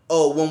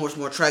 oh, one was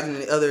more attractive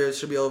than the other, it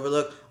should be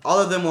overlooked. All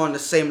of them were on the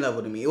same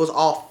level to me. It was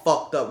all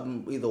fucked up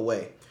either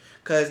way.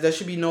 Because there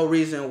should be no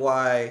reason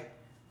why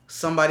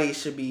somebody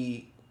should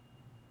be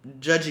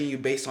judging you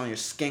based on your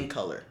skin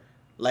color.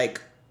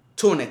 Like,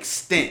 to an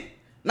extent.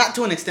 Not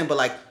to an extent, but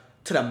like,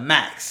 to the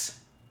max.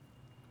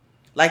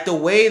 Like, the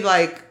way,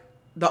 like,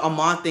 the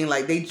Ahmad thing,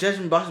 like, they judged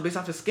him based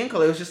off his skin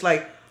color. It was just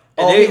like,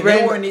 oh,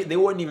 they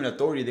weren't even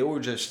authority. They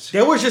were just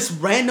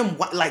random,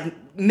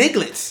 like,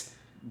 nigglets.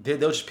 They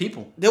were just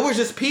people. They were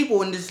just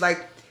people, and just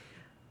like,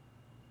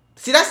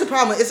 see, that's the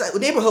problem. It's like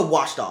neighborhood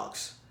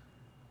watchdogs.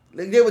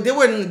 Like they were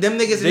them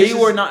niggas. They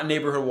were not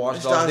neighborhood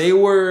watchdogs. They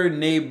were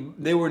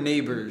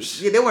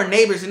neighbors. Yeah, they were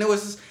neighbors, and it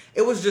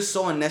was just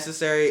so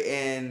unnecessary,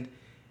 and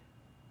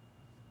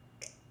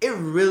it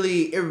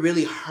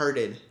really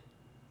hurted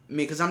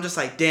me because I'm just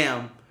like,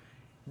 damn,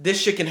 this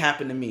shit can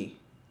happen to me.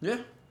 Yeah.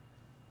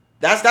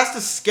 That's the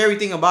scary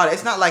thing about it.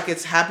 It's not like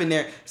it's happened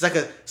there. It's like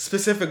a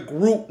specific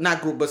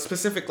but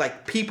specific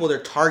like people they're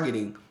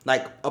targeting.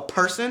 Like a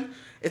person.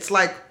 It's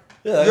like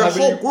your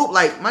whole group.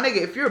 Like, my nigga,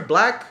 if you're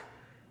black,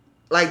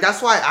 like,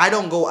 that's why I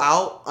don't go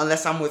out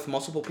unless I'm with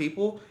multiple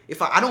people.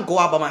 If I don't go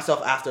out by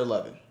myself after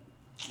 11.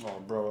 Oh,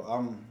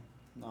 bro,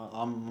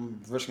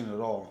 I'm risking it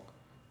all.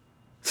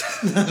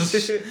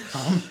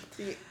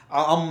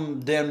 I'm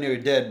damn near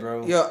dead,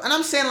 bro. Yo, and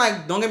I'm saying,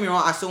 like, don't get me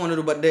wrong, I still want to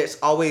do, but there's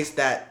always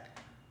that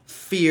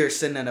fear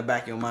sitting in the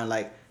back of your mind,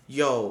 like,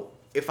 yo,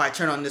 if I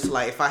turn on this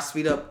light, if I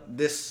speed up to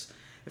this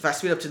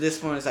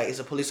point, it's like, is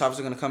a police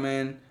officer gonna come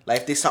in?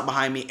 Like, if they stop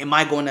behind me, am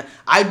I going to?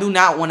 I do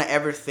not want to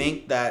ever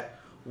think that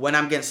when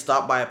I'm getting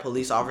stopped by a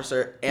police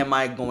officer, am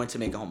I going to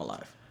make it home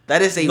alive?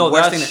 That is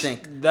worst thing to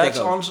think. That's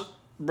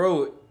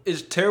bro.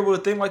 It's terrible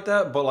to think like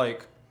that, but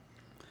like,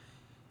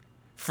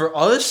 for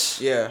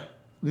us, yeah,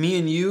 me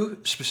and you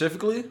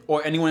specifically,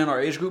 or anyone in our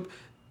age group,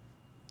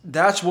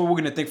 that's what we're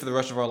gonna think for the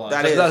rest of our lives.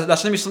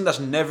 That's gonna be something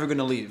that's never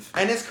gonna leave.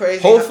 And it's crazy.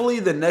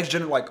 Hopefully, the next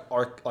gen, like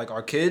our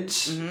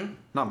kids, mm-hmm.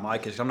 not my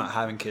kids. I'm not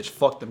having kids.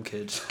 Fuck them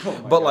kids. Oh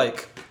but God.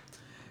 Like,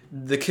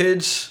 the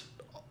kids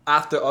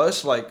after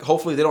us, like,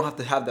 hopefully they don't have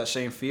to have that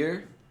same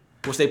fear,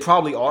 which they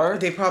probably are.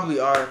 They probably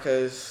are,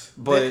 because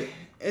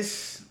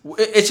it's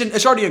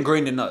already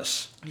ingrained in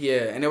us.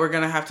 Yeah, and then we're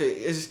gonna have to.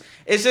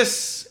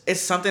 It's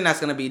something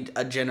that's gonna be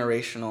a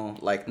generational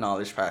like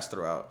knowledge passed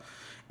throughout,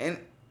 and.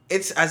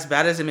 It's as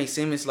bad as it may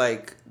seem. It's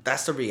like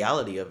that's the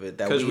reality of it.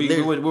 Because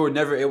we were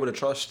never able to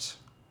trust.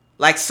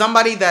 Like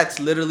somebody that's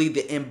literally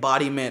the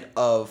embodiment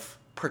of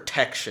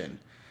protection.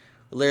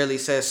 Literally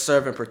says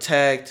serve and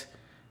protect.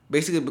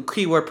 Basically, the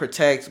keyword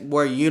protect.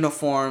 Wear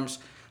uniforms.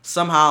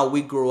 Somehow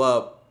we grew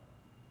up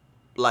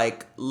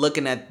like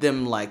looking at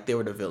them like they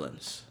were the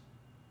villains.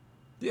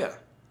 Yeah.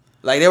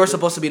 Like they were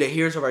supposed to be the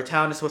heroes of our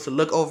town. They're supposed to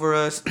look over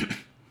us.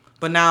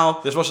 But now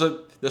they're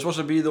supposed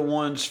to be the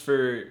ones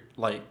for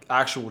like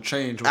actual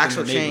change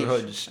within the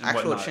neighborhoods and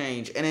actual whatnot.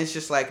 change. And it's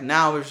just like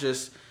now it's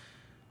just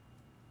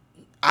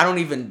I don't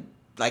even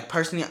like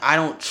personally I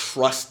don't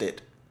trust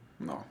it.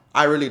 No.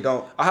 I really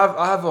don't. I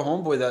have a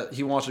homeboy that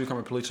he wants to become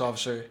a police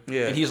officer.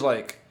 Yeah. And he's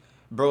like,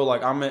 bro,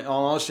 like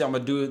honestly I'm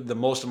gonna do the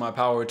most of my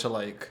power to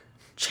like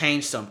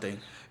change something.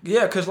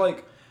 Yeah, cause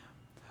like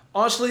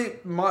honestly,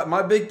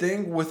 my big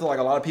thing with like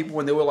a lot of people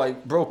when they were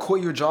like, bro,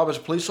 quit your job as a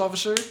police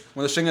officer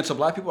when they're saying it to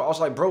black people, I was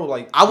like, bro,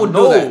 like I wouldn't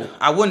do that.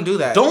 I wouldn't do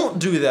that. Don't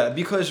do that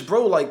because,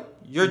 bro, like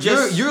you're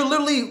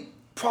literally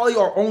probably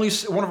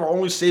one of our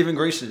only saving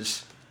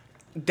graces.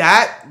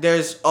 That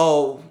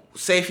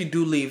say if you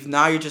do leave,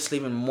 now you're just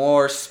leaving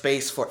more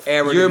space for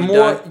error to be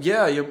done.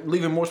 Yeah, you're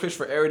leaving more space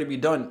for error to be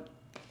done.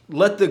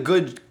 Let the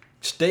good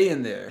stay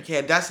in there.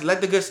 Yeah,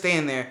 let the good stay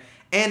in there.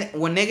 And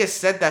when niggas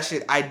said that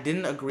shit, I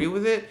didn't agree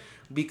with it.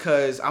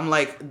 Because I'm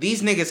like,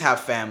 these niggas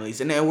have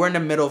families, and we're in the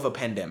middle of a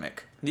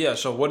pandemic. Yeah,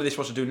 so what are they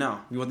supposed to do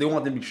now? They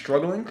want them to be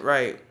struggling?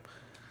 Right.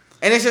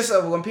 And it's just,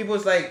 when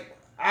people's like,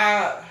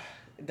 that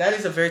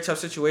is a very tough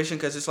situation,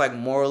 because it's like,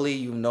 morally,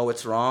 you know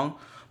it's wrong.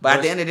 But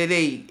at the end of the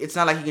day, it's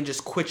not like you can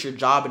just quit your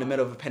job in the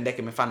middle of a pandemic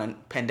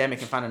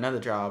and find another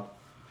job.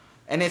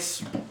 And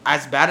it's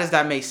as bad as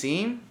that may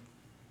seem,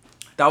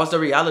 that was the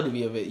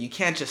reality of it. You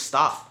can't just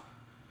stop.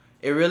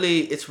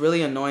 It's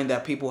really annoying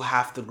that people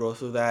have to go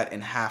through that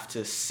and have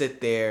to sit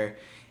there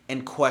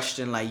and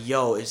question like,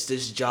 yo, is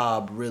this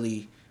job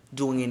really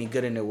doing any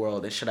good in the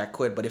world? And should I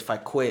quit? But if I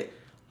quit,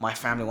 my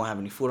family won't have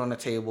any food on the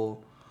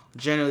table.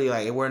 Generally,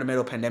 like, we're in the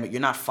middle of a pandemic.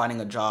 You're not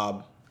finding a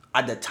job.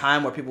 At the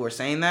time where people were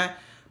saying that,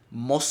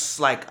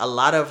 a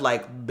lot of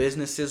like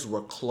businesses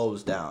were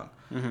closed down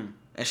and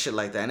shit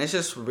like that. And it's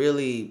just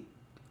really,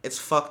 it's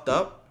fucked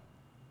up.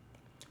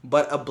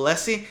 But a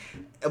blessing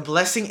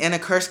and a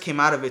curse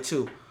came out of it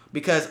too,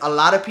 because a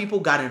lot of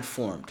people got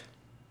informed.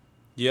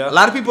 Yeah, a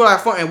lot of people are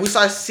informed, and we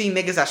started seeing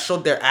niggas that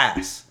showed their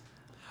ass.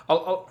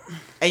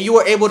 And you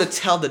were able to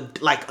tell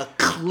a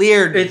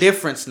clear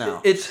difference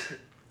now. It's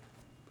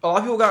a lot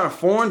of people got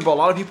informed,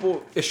 but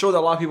it showed that a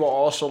lot of people are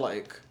also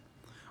like,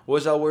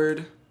 what's that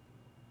word?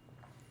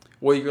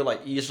 Where you're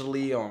like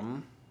easily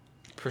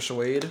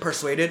persuaded.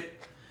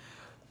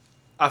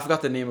 I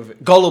forgot the name of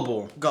it.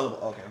 Gullible.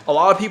 Okay. A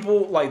lot of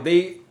people like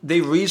they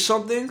read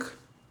something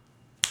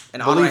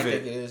and believe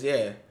it. Think it is,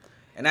 yeah.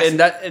 And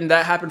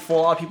that happened for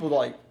a lot of people.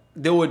 Like,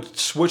 they would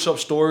switch up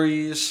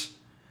stories,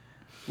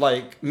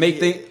 like make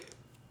things.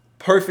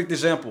 Perfect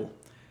example.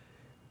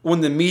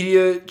 When the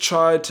media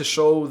tried to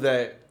show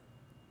that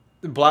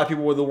black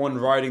people were the one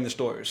writing the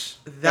stories.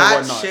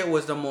 That shit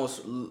was the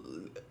most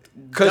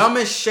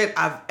dumbest shit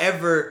I've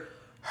ever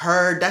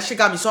heard. That shit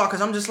got me sore,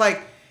 because I'm just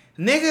like,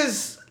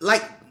 niggas,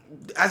 like,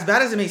 as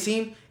bad as it may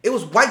seem, it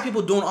was white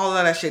people doing all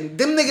of that shit.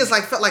 Them niggas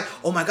like felt like,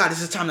 oh my god,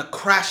 this is time to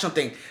crash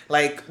something,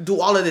 like do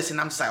all of this, and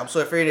I'm just like, I'm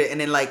so afraid of it.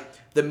 And then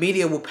like the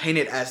media will paint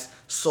it as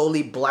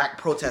solely black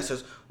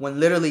protesters, when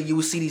literally you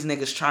will see these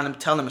niggas trying to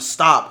tell them to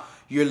stop.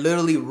 You're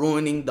literally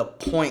ruining the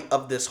point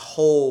of this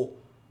whole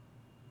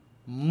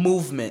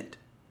movement.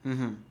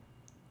 Mm-hmm.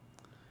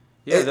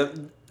 Yeah,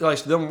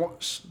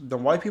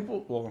 them white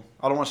people. Well,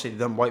 I don't want to say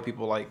them white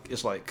people. Like,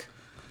 it's like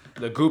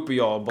the group of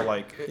y'all, but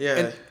like,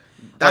 yeah,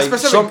 that like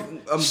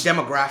specific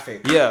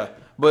demographic. Yeah,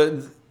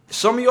 but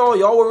some of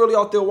y'all were really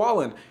out there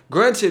wilding.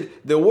 Granted,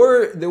 there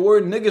were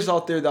niggas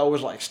out there that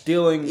was like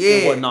stealing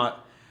and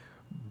whatnot,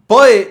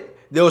 but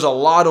there was a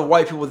lot of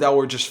white people that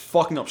were just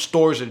fucking up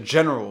stores in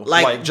general.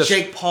 Like just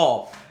Jake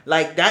Paul.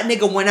 Like, that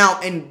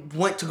nigga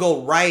went to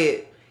go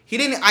riot. He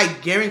didn't, I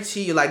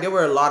guarantee you, like, there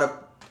were a lot of,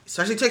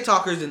 especially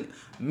TikTokers and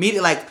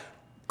media, like,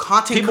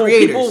 content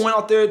creators. People went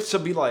out there to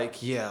be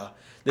like, yeah,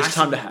 it's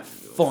time to have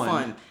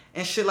fun.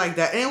 And shit like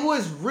that. And it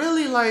was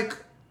really like,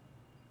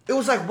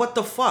 what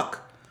the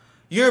fuck?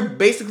 You're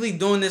basically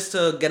doing this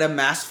to get a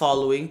mass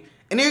following,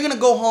 and then you're gonna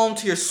go home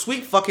to your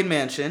sweet fucking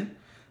mansion,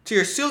 to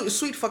your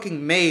sweet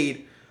fucking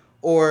maid,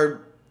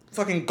 or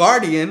fucking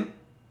guardian,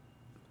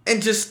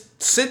 and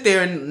just sit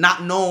there and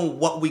not know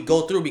what we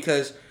go through,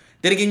 because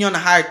then again, you're on a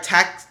higher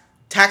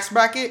tax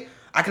bracket.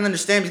 I can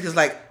understand, because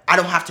like, I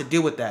don't have to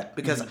deal with that,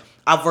 because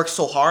I've worked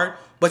so hard.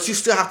 But you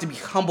still have to be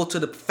humble to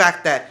the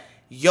fact that,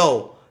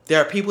 yo,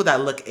 there are people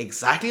that look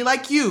exactly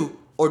like you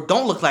or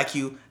don't look like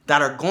you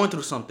that are going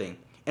through something.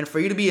 And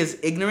for you to be as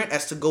ignorant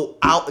as to go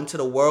out into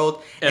the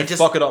world and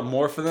just fuck it up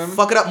more for them.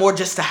 Fuck it up more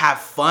just to have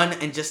fun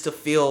and just to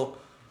feel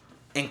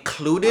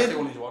included.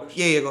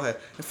 Yeah, go ahead.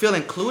 And feel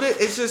included.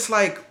 It's just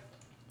like,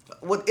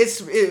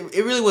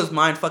 it really was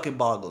mind fucking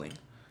boggling.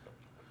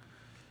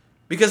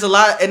 Because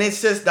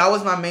that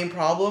was my main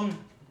problem.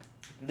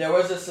 There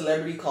was a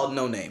celebrity called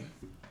No Name.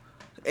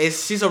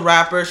 She's a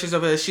rapper.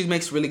 She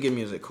makes really good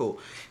music. Cool.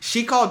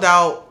 She called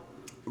out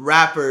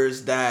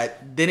rappers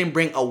that didn't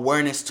bring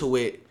awareness to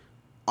it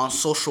on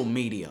social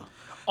media.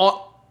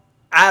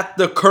 At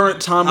the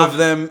current time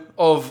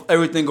of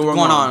everything going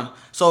on.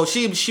 So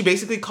she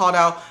basically called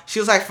out, she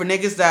was like, for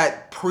niggas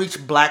that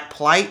preach black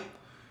plight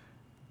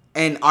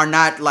and are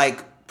not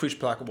like, preach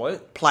black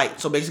what? Plight.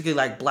 So basically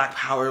like black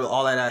power,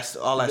 all that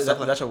stuff.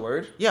 That's a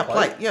word? Yeah,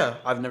 plight. Yeah.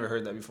 I've never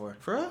heard that before.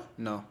 For real?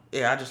 No.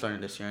 Yeah, I just learned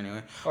it this year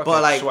anyway. Okay,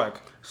 but like, swag.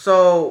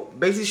 So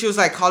basically she was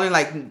like calling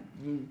like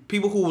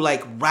people who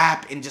like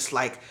rap and just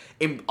like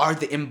are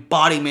the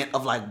embodiment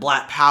of like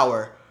black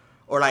power,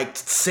 or like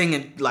sing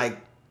and like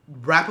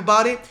rap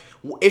about it.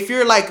 If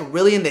you're like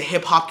really in the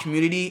hip hop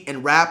community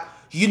and rap,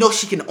 you know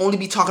she can only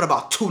be talking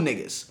about two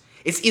niggas.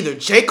 It's either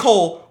J.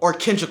 Cole or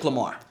Kendrick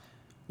Lamar.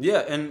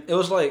 Yeah, and it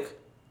was like,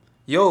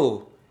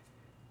 yo,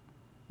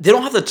 they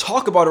don't have to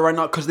talk about it right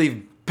now because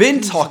they've been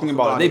talking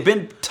about it. They've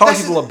been telling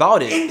people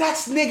about it. And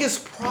that's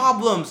niggas'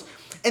 problems.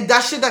 And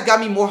that shit that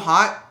got me more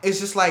hot is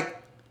just like,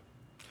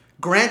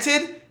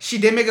 granted, she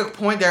did make a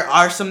point. There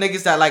are some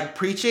niggas that like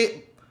preach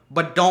it,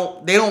 but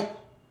they don't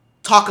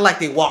talk it like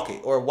they walk it,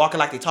 or walk it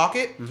like they talk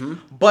it. Mm-hmm.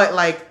 But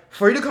like,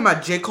 for you to come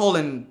at J. Cole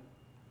and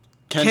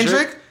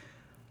Kendrick,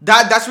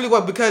 that's really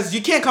what, because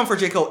you can't come for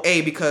J. Cole,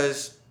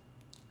 because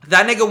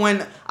that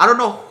nigga I don't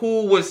know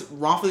who was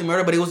wrongfully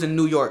murdered, but it was in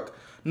New York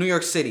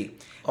City.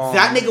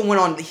 That nigga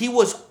went on, he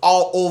was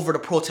all over the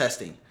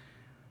protesting.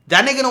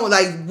 That nigga don't,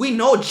 like, we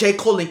know J.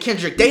 Cole and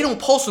Kendrick, they don't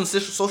post on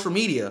social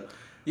media.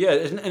 Yeah,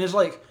 and it's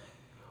like,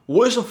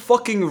 What is a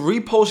fucking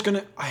repost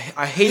gonna?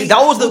 I hate it.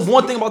 That was the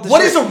one thing about this.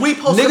 What is a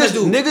repost gonna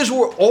do? Niggas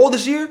were all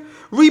this year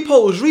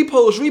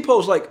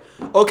repost. Like,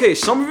 okay,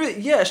 some of it,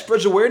 yeah,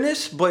 spreads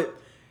awareness, but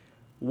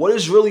what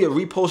is really a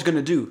repost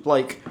gonna do?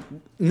 Like,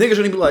 niggas are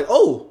gonna be like,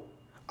 oh,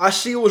 I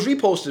see it was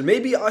reposted.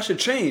 Maybe I should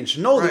change.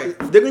 No, right.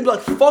 they're gonna be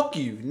like, fuck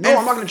you. No,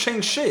 I'm not gonna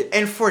change shit.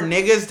 And for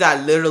niggas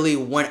that literally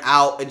went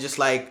out and just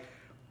like,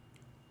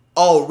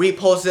 oh,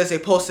 repost this, they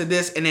posted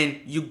this, and then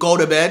you go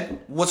to bed,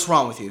 what's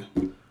wrong with you?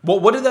 Well,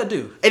 what did that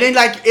do? And then,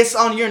 like, it's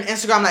on your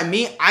Instagram. Like,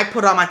 me, I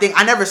put out my thing.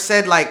 I never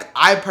said, like,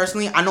 I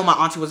know my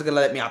auntie wasn't going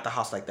to let me out the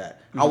house like that.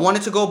 Mm-hmm. I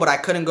wanted to go, but I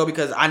couldn't go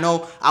because I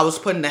know I was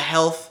putting the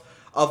health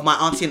of my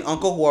auntie and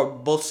uncle, who are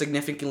both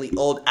significantly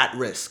old, at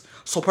risk.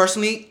 So,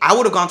 personally, I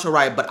would have gone to a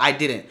riot, but I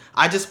didn't.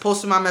 I just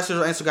posted my message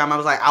on Instagram. I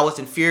was like, I was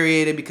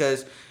infuriated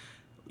because,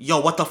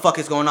 yo, what the fuck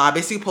is going on? I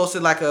basically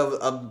posted, like,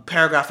 a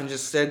paragraph and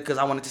just said because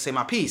I wanted to say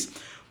my piece.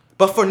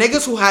 But for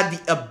niggas who had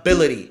the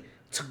ability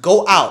to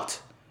go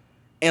out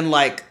and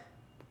like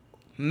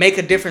make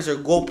a difference or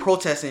go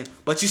protesting,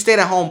 but you stayed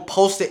at home,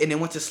 posted, and then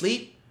went to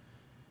sleep.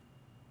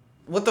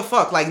 What the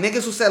fuck? Like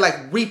niggas who said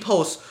like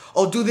repost,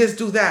 oh do this,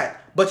 do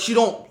that, but you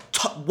don't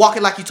walk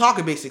it like you talk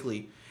it.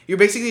 Basically, you're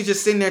basically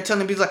just sitting there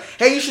telling people like,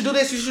 hey, you should do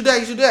this, you should do that,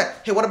 you should do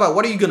that. Hey, what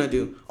are you gonna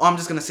do? Oh, I'm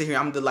just gonna sit here.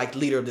 I'm the like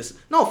leader of this.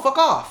 No, fuck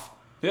off.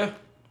 Yeah.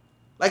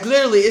 Like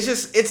literally,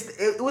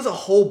 it was a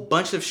whole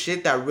bunch of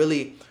shit that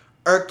really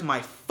irked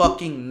my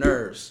fucking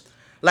nerves.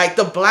 Like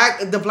the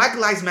Black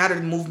Lives Matter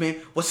movement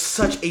was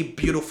such a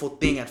beautiful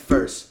thing at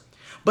first,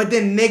 but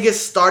then niggas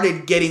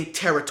started getting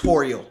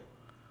territorial.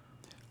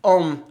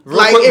 Real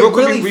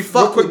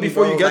quick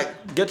before you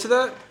get to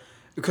that,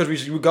 because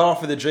we got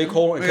off of the J.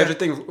 Cole and Kendrick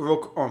thing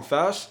real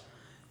fast.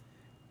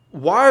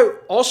 Why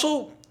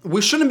also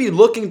we shouldn't be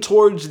looking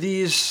towards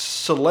these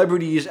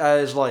celebrities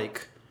as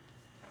like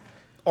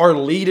our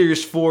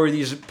leaders for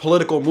these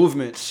political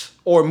movements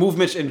or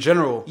movements in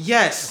general.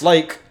 Yes,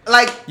 like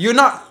you're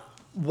not.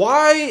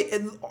 Why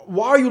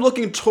are you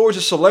looking towards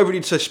a celebrity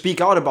to speak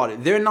out about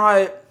it? They're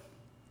not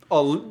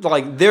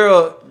they're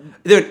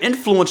an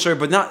influencer,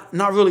 but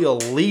not really a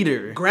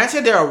leader.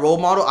 Granted, they're a role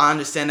model. I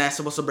understand that's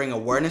supposed to bring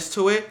awareness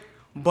to it,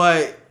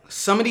 but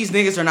some of these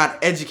niggas are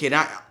not educated.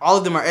 Not all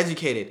of them are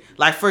educated.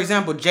 Like for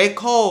example, J.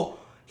 Cole,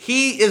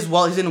 he's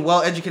a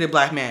well-educated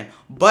black man,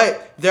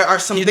 but there are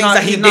some things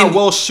that he's not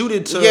well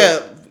suited to.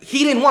 Yeah,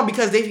 he didn't want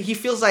because he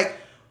feels like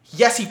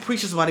yes, he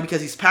preaches about it because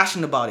he's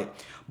passionate about it,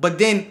 but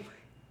then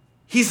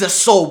he's the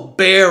sole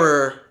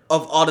bearer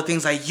of all the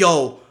things like,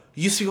 yo,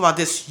 you speak about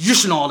this, you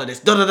should know all of this.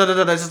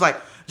 It's just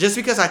like, just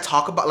because I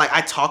talk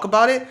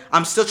about it,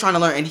 I'm still trying to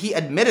learn. And he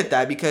admitted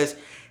that because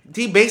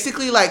he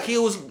basically like,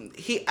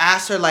 he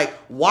asked her like,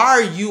 why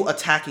are you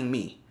attacking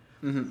me?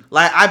 Mm-hmm.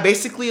 Like, I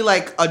basically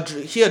like,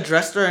 he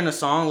addressed her in a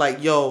song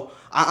like, yo,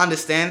 I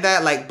understand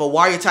that, like, but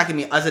why are you attacking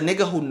me? As a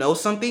nigga who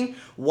knows something,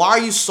 why are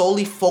you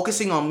solely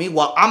focusing on me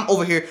while I'm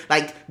over here?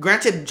 Like,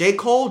 granted, J.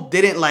 Cole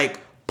didn't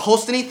like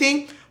post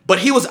anything, but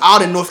he was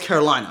out in North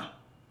Carolina.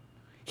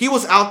 He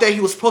was out there.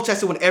 He was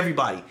protesting with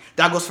everybody.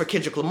 That goes for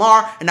Kendrick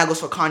Lamar, and that goes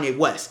for Kanye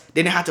West.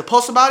 They didn't have to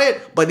post about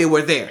it, but they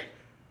were there.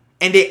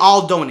 And they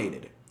all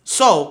donated.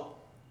 So,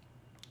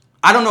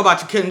 I don't know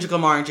about Kendrick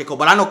Lamar and J. Cole,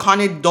 but I know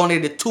Kanye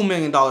donated $2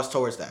 million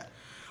towards that.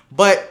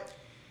 But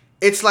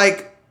it's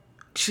like,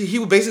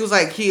 he basically was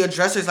like, he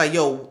addressed it like,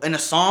 yo, in a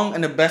song,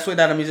 and the best way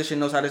that a musician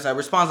knows how to say,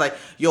 responds like,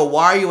 yo,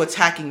 why are you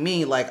attacking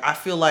me? Like, I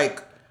feel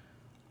like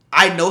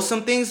I know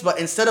some things, but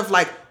instead of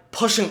like,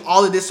 pushing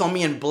all of this on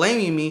me and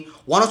blaming me,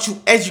 why don't you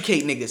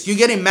educate niggas? You're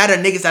getting mad at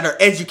niggas that are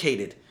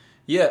educated.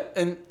 Yeah,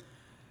 and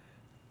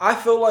I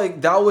feel like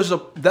that was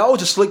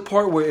a slick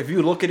part where if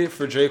you look at it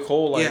for J.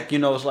 Cole, like, you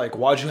know, it's like,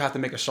 why'd you have to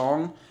make a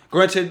song?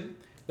 Granted,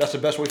 that's the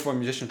best way for a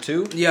musician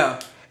too. Yeah.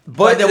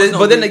 But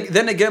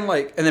then again,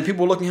 like, and then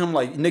people looking at him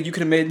like, Nick, you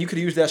could have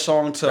used that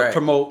song to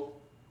promote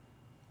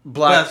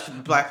Black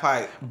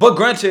Pride. But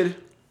granted,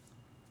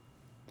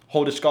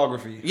 whole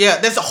discography.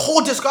 Yeah, there's a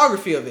whole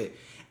discography of it.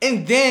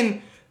 And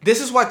then this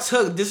is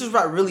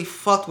what really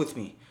fucked with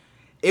me.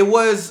 It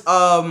was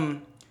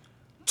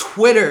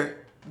Twitter,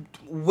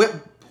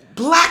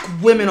 black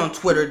women on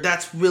Twitter.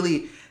 That's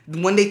really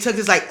when they took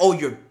this like, oh,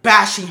 you're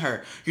bashing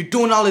her, you're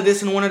doing all of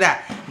this and one of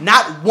that.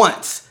 Not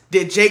once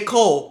did J.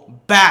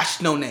 Cole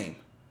bash No Name.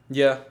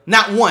 Yeah.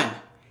 Not one.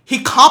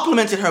 He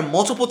complimented her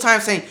multiple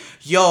times, saying,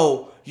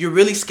 "Yo, you're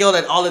really skilled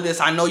at all of this.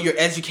 I know you're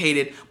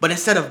educated, but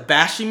instead of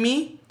bashing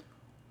me,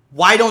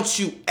 why don't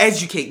you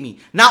educate me?"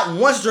 Not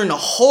once during the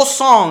whole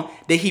song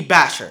did he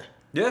bash her.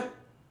 Yeah.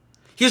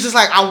 He was just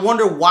like, I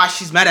wonder why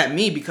she's mad at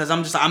me because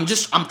I'm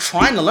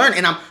trying to learn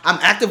and I'm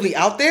actively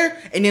out there,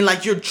 and then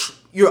like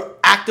you're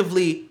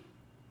actively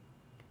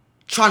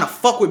trying to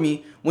fuck with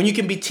me when you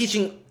can be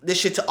teaching this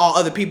shit to all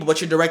other people,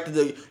 but you're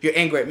directed your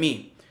anger at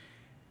me.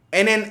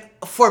 And then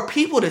for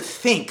people to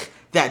think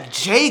that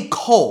J.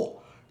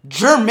 Cole,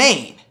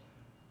 Jermaine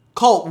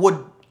Cole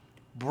would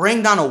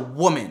bring down a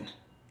woman.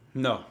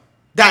 No.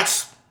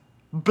 That's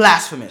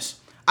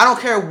blasphemous. I don't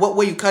care what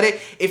way you cut it.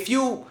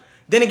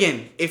 Then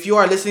again, if you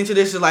are listening to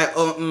this, it's like,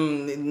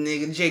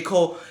 nigga, J.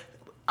 Cole,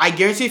 I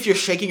guarantee if you're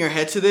shaking your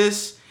head to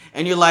this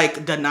and you're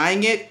like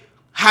denying it,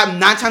 9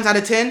 times out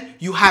of 10,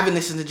 you haven't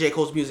listened to J.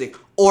 Cole's music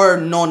or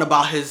known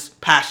about his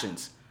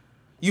passions.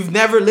 You've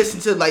never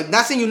listened to, like,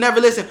 not saying you never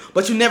listened,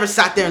 but you never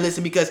sat there and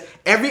listened, because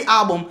every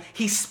album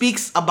he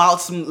speaks about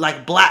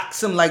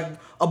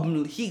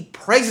he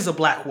praises a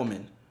black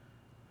woman.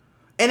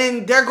 And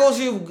then there goes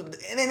you,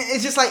 and then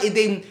it's just like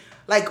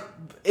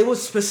it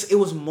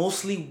was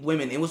mostly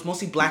women. It was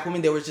mostly black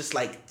women. They were just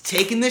like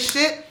taking this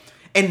shit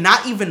and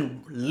not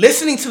even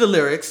listening to the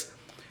lyrics.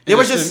 They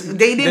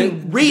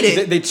didn't read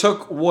it. They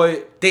took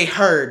what they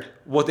heard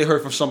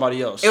from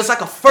somebody else. It was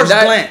like a first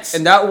glance.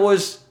 And that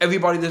was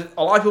everybody.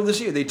 A lot of people this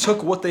year, they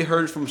took what they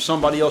heard from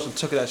somebody else and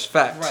took it as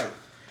fact. Right.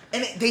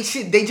 And they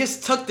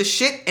just took the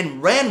shit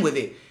and ran with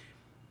it.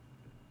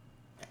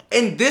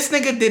 And this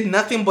nigga did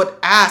nothing but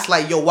ask,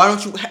 like, yo, why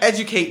don't you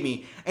educate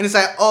me? And it's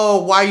like,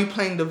 oh, why are you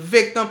playing the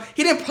victim?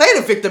 He didn't play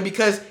the victim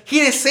because he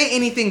didn't say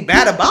anything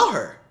bad about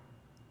her.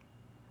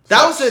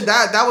 That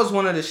was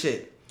one of the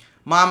shit.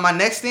 My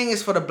next thing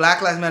is for the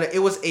Black Lives Matter. It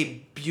was a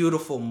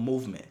beautiful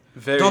movement.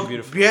 Very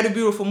beautiful. Very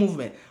beautiful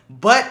movement.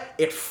 But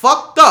it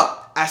fucked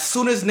up as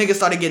soon as niggas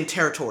started getting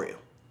territorial.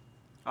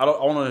 I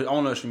don't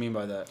know what you mean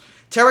by that.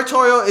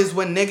 Territorial is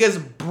when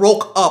niggas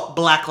broke up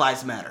Black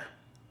Lives Matter.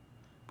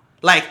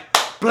 Like,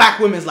 black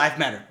women's life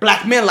matter,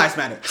 black men lives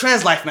matter,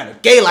 trans life matter,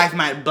 gay life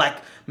matter,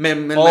 black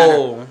men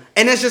matter.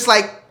 And it's just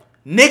like,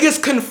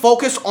 niggas couldn't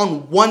focus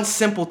on one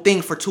simple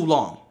thing for too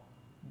long.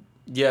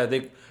 Yeah,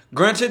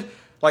 granted,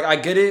 like, I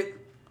get it.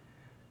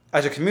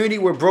 As a community,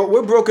 we're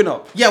broken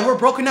up. Yeah, we're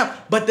broken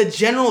up. But the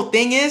general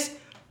thing is,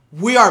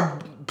 we are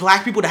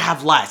black people that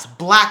have lives,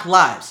 black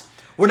lives.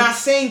 We're not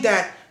saying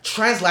that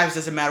trans lives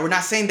doesn't matter. We're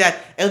not saying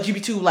that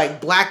LGBT,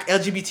 like black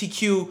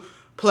LGBTQ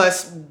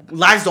plus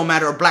lives don't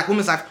matter, or black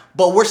women's lives.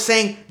 But we're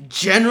saying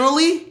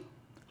generally,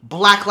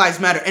 black lives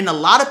matter. And a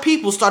lot of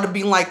people started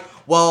being like,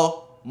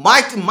 well,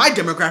 my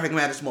demographic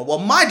matters more. Well,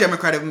 my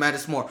demographic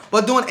matters more.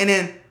 And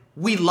then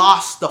we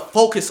lost the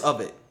focus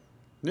of it.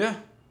 Yeah.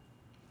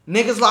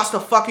 Niggas lost the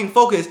fucking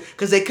focus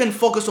because they couldn't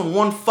focus on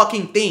one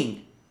fucking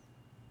thing.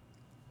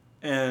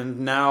 And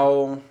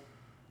now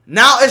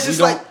it's just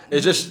like...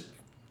 It's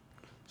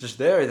just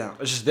there now.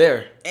 It's just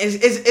there.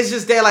 It's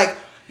just there, like...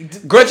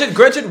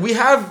 Granted, we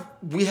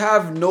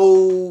have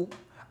no...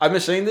 I've been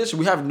saying this.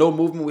 We have no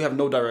movement. We have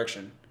no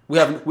direction.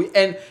 I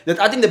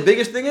think the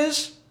biggest thing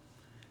is...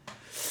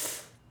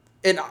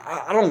 And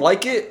I don't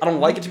like it. I don't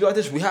like it to be like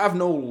this. We have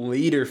no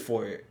leader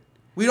for it.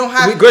 We don't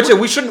have... Granted,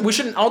 we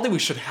shouldn't... I don't think we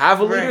should have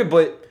a leader,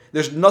 but...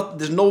 There's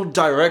no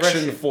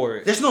direction for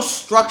it. There's no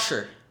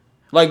structure.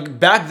 Like,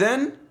 back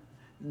then,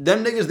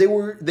 them niggas,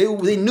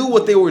 they knew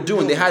what they were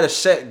doing. They had a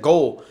set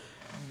goal.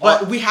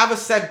 But we have a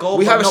set goal.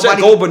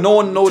 But no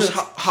one knows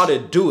how to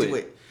do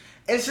it.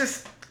 It's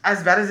just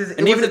as bad as it is.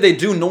 And even if they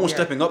do, no one's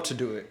stepping up to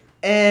do it.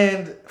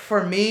 And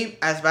for me,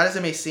 as bad as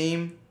it may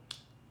seem,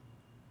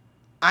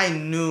 I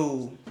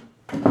knew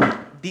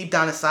deep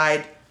down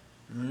inside,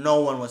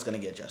 no one was gonna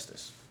get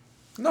justice.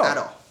 No. At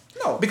all.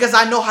 No. Because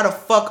I know how the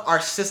fuck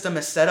our system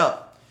is set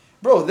up.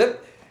 Bro, them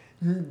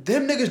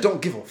niggas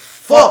don't give a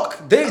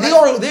fuck. They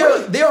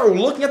are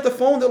looking at the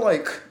phone, they're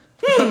like,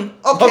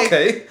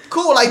 okay.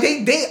 Cool. Like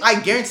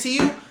I guarantee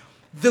you,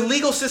 the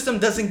legal system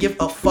doesn't give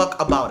a fuck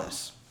about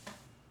us.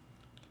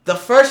 The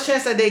first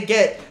chance that they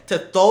get to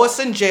throw us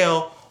in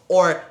jail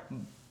or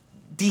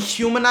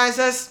dehumanize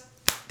us,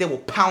 they will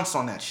pounce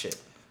on that shit.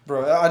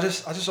 Bro, I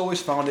just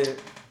always found it.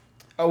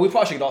 We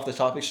probably should get off this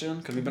topic soon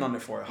because we've been on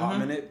it for a hot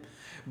minute.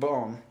 But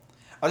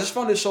I just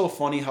found it so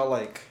funny how,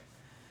 like,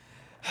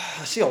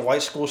 I see a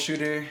white school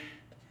shooter,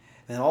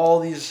 and all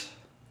these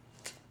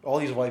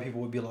white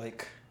people would be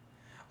like,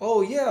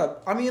 oh yeah,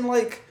 I mean,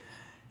 like,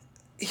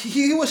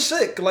 he was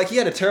sick, like he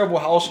had a terrible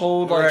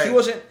household, like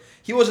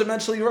he wasn't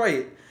mentally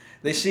right.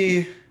 They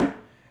see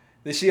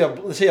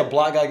a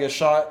black guy get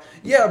shot,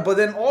 yeah, but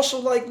then also,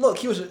 like, look,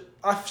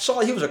 I saw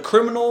he was a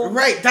criminal,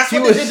 right? That's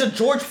what they did to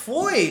George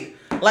Floyd.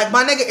 Like,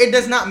 my nigga, it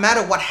does not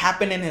matter what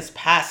happened in his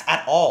past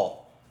at all.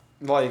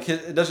 Like,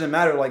 it doesn't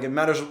matter. Like, it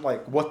matters,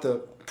 like, what the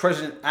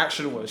present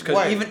action was.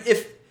 Because even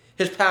if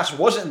his past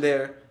wasn't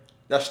there,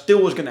 that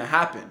still was going to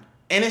happen.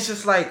 And it's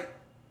just like...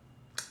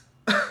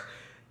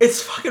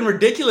 it's fucking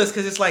ridiculous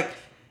because it's like...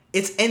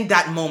 It's in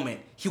that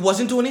moment. He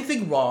wasn't doing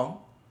anything wrong.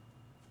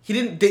 He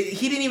didn't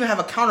even have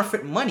a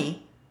counterfeit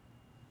money.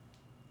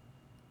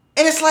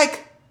 And it's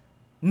like...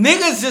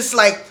 Niggas just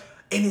like...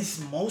 And it's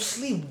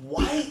mostly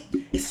white,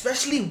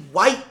 especially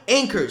white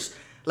anchors.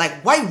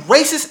 Like, white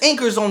racist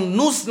anchors on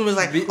news. It was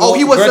like, he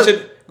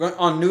was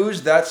on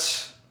news,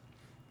 that's...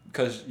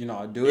 Because,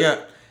 I do it.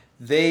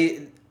 Yeah.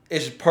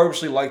 It's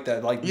purposely like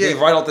that. Like, they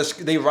write out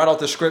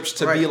the scripts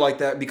to be like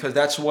that because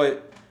that's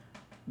what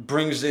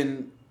brings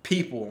in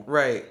people.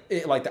 Right.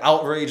 Like, the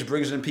outrage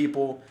brings in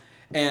people.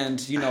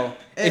 And,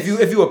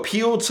 if you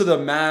appeal to the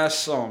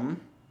mass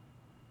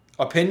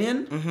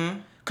opinion... Mm-hmm.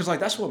 Because,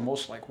 like, that's what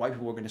most, like, white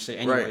people are going to say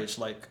anyway. Right. It's,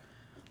 like,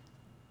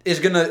 it's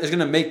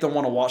gonna make them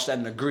want to watch that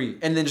and agree.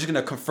 And then just going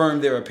to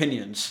confirm their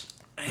opinions.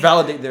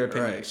 Validate their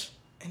opinions.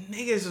 Right. And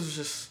niggas was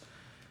just...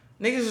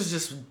 Niggas was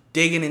just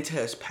digging into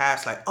his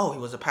past, like, oh, he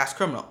was a past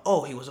criminal.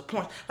 Oh, he was a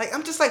porn. Like,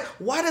 I'm just like,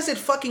 why does it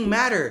fucking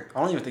matter? I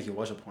don't even think he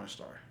was a porn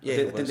star. Yeah,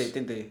 I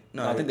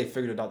think they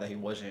figured it out that he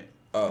wasn't.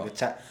 Oh.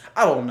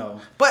 I don't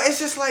know. But it's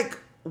just like,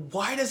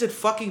 why does it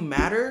fucking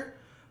matter?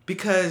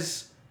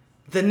 Because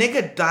the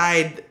nigga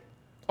died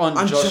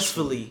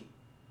unjustly.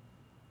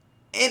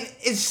 And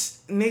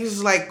it's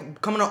niggas like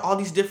coming up all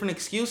these different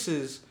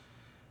excuses.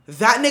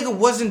 That nigga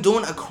wasn't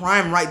doing a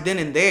crime right then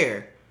and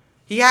there.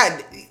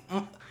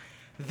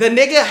 The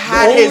nigga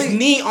had his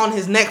knee on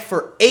his neck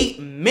for 8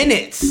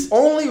 minutes.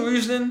 Only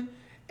reason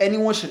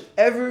anyone should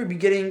ever be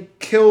getting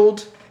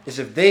killed is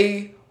if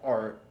they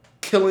are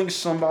killing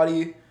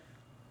somebody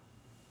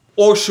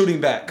or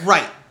shooting back.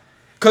 Right.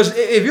 Because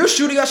if you're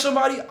shooting at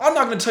somebody, I'm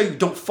not going to tell you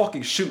don't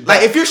fucking shoot back.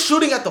 Like, if you're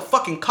shooting at the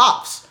fucking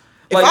cops,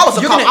 if like, I was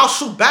a cop, I'll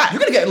shoot back. You're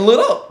going to get lit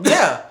up.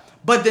 Yeah.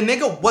 But the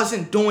nigga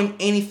wasn't doing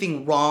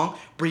anything wrong.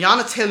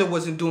 Breonna Taylor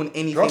wasn't doing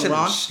anything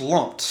wrong.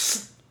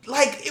 Slumped.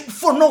 Like,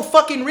 for no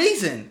fucking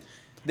reason.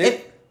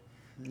 It's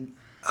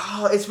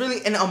really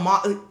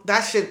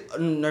that shit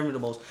unnerved me the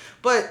most.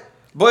 But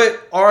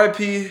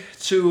R.I.P.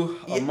 to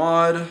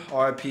Ahmaud,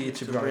 R.I.P.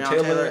 to Breonna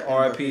Taylor,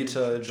 R.I.P.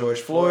 to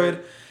George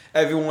Floyd,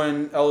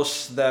 everyone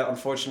else that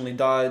unfortunately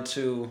died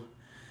to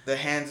the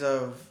hands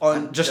of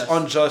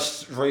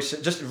unjust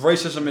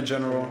racism in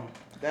general.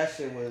 That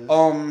shit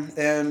was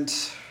and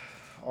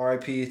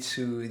R.I.P.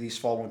 to these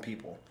following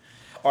people.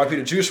 R.I.P.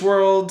 to Juice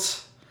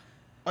WRLD.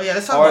 Oh yeah,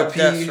 let's talk about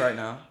deaths right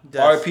now.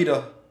 R.I.P.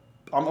 to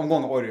I'm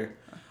going in order.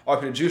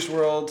 R.I.P. to Juice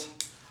WRLD.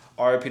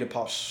 R.I.P. to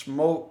Pop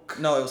Smoke.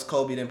 No, it was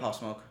Kobe, then Pop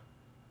Smoke.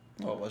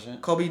 No, it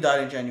wasn't. Kobe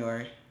died in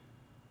January.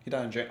 He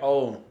died in January.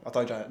 Oh, I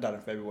thought he died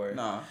in February.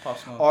 Nah, Pop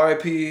Smoke.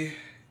 R.I.P.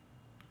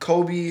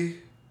 Kobe.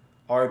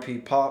 R.I.P.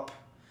 Pop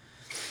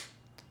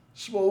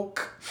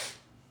Smoke.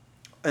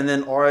 And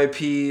then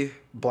R.I.P.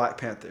 Black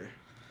Panther.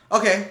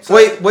 Okay. So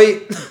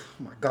wait. Oh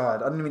my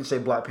God, I didn't even say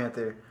Black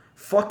Panther.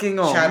 Fucking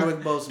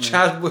Chadwick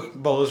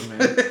Boseman.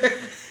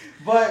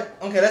 But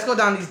okay, let's go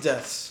down these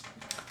deaths.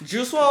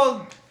 Juice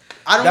WRLD.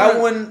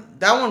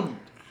 That one.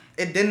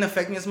 It didn't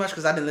affect me as much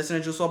because I didn't listen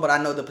to Juice WRLD, but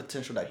I know the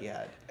potential that he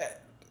had.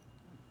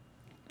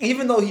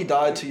 Even though he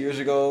died 2 years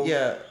ago.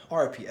 Yeah.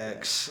 R.I.P.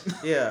 X.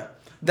 Yeah.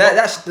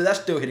 That's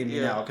still hitting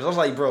me now because I was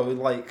like, bro,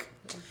 like,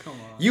 come on.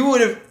 You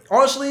would have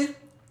honestly.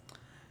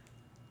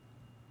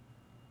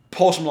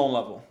 Post Malone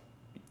level.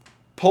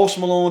 Post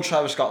Malone,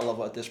 Travis Scott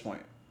level at this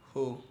point.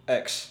 Who?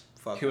 X.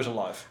 Fuck. He was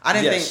alive. I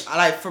didn't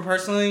think. For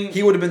personally.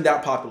 He would have been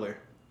that popular.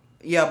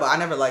 Yeah, but I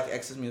never liked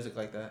X's music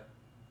like that.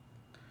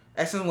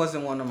 X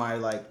wasn't one of my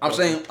like. I'm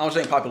saying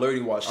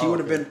popularity wise. He would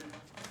have been.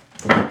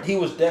 He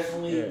was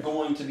definitely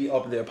going to be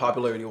up there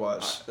popularity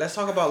wise. Let's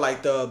talk about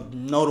like the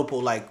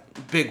notable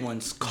like big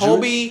ones.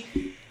 Kobe.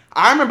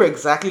 I remember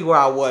exactly where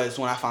I was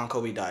when I found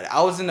Kobe died.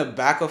 I was in the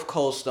back of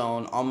Cold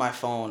Stone on my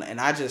phone,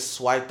 and I just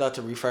swiped up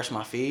to refresh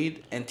my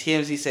feed, and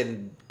TMZ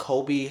said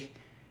Kobe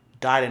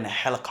died in a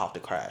helicopter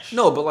crash.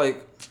 No, but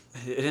like,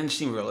 it didn't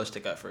seem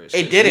realistic at first.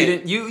 It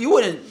didn't. You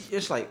wouldn't.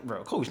 It's like,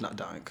 bro, Kobe's not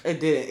dying. It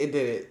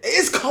didn't.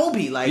 It's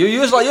Kobe. Like you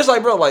was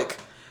like, bro, like,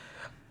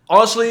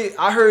 honestly,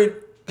 I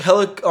heard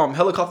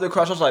helicopter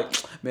crash. I was like,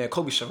 man,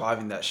 Kobe's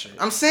surviving that shit.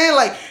 I'm saying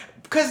like.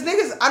 Because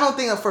niggas, I don't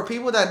think for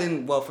people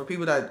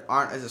that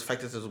aren't as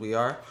affected as we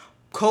are,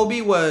 Kobe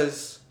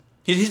was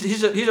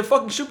he's a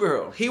fucking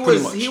superhero. He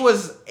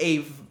was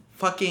a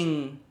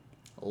fucking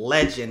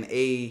legend,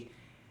 a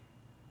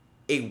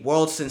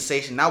world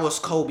sensation. That was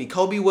Kobe.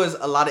 Kobe was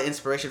a lot of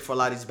inspiration for a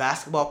lot of these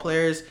basketball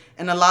players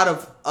and a lot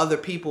of other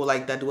people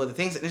like that do other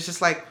things. And it's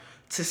just like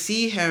to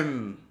hear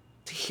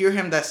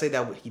him that say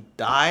that he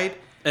died,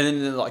 and then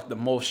in like the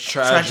most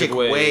tragic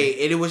way.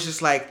 It was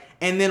just like.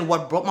 And then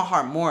what broke my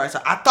heart more is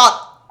I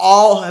thought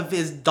all of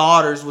his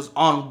daughters was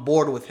on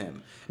board with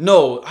him.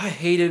 No, I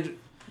hated.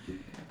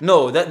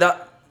 No,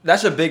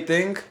 that's a big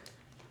thing.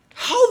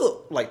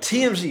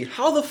 TMZ?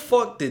 How the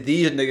fuck did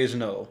these niggas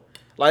know?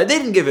 Like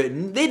they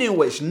didn't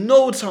waste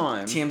no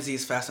time. TMZ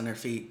is fast on their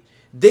feet.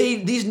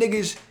 These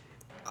niggas,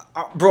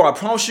 bro. I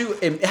promise you,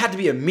 it had to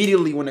be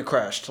immediately when it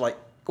crashed. Like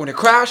when it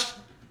crashed,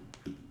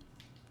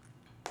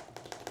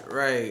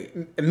 right?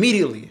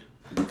 Immediately.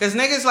 Because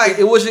niggas like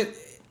it wasn't.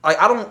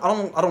 I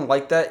don't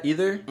like that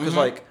either. Because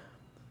like,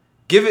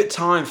 give it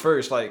time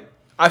first. Like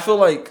I feel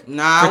like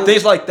for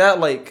things like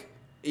that, like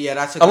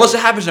that's unless it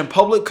happens in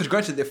public. Because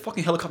granted, the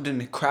fucking helicopter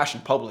didn't crash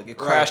in public. It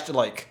crashed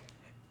like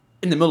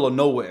in the middle of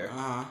nowhere.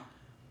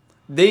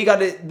 They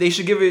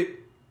should give it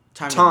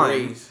time.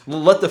 To breathe.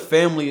 Let the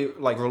family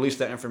like release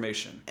that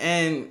information.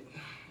 And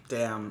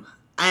damn,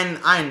 and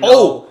I know.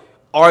 Oh,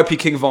 R.I.P.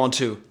 King Von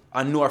too.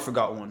 I knew I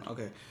forgot one.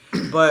 Okay,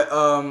 but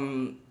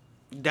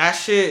that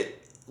shit.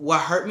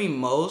 What hurt me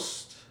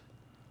most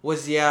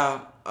was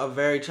a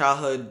very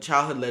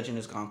childhood legend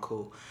is gone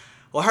cool.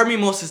 What hurt me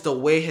most is the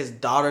way his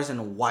daughters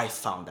and wife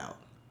found out.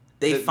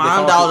 They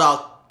found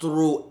out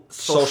through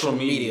social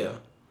media.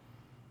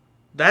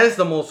 That is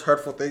the most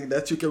hurtful thing,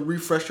 that you can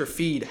refresh your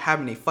feed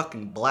having a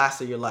fucking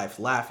blast of your life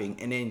laughing,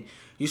 and then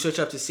you switch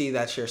up to see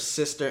that your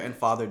sister and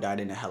father died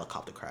in a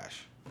helicopter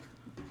crash.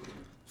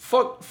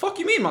 Fuck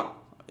you mean,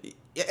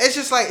 it's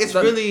just like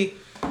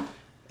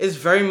it's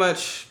very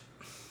much.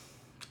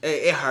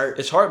 It hurt.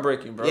 It's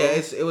heartbreaking, bro. Yeah,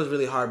 it was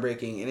really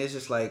heartbreaking, and it's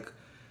just like,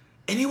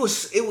 and it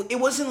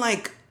wasn't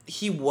like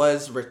he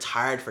was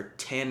retired for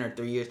 10 or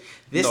 3 years.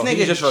 This nigga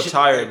he just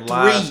retired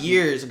 3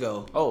 years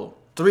ago. Oh,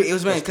 3. It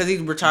was because he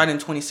retired in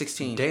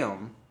 2016.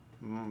 Damn,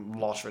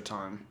 lost for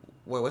time.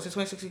 Wait, was it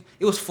 2016?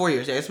 It was 4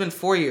 years. Yeah, it's been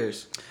 4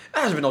 years. It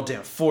hasn't been no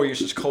damn 4 years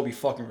since Kobe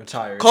fucking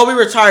retired. Kobe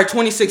retired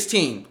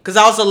 2016 because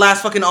that was the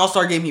last fucking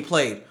All-Star game he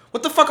played.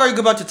 What the fuck are you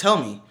about to tell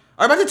me?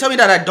 Are you about to tell me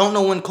that I don't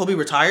know when Kobe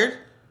retired?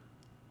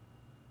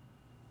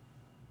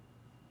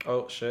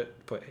 Oh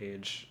shit! Put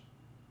age.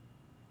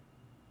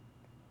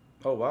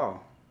 Oh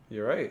wow,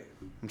 you're right.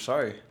 I'm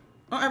sorry.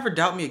 Don't ever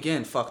doubt me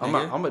again, fuck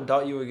nigga. I'm gonna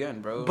doubt you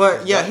again, bro.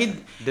 But yeah, he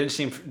didn't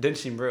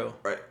seem real.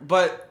 Right.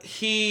 But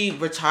he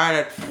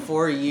retired at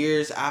 4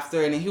 years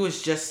after, and he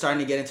was just starting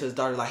to get into his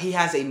daughter. Like he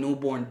has a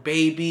newborn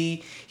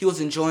baby. He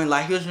was enjoying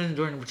life. He was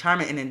enjoying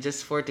retirement, and then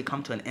just for it to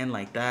come to an end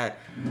like that,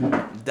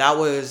 that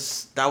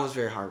was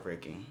very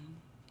heartbreaking.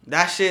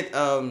 That shit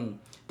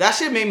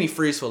made me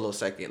freeze for a little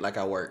second, like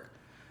at work.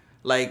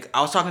 Like, I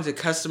was talking to a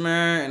customer,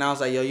 and I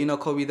was like, yo, you know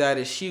Kobe that?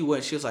 And she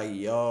was like,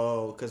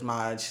 yo, because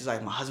she's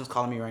like, my husband's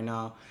calling me right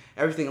now.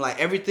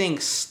 Everything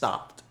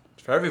stopped.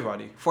 For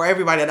everybody.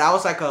 That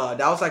was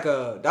like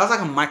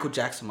a Michael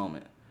Jackson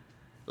moment.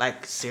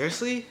 Like,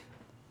 seriously?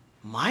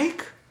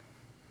 Mike?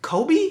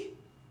 Kobe?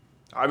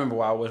 I remember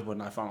where I was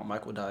when I found out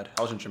Michael died.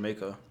 I was in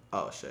Jamaica.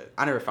 Oh, shit.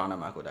 I never found out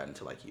Michael died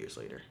until, like, years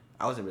later.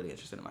 I wasn't really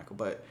interested in Michael,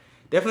 but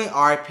definitely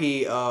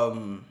R.I.P.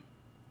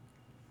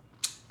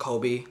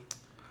 Kobe.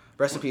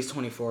 Rest in peace,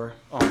 24.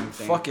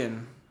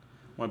 Fucking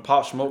when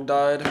Pop Smoke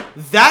died.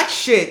 That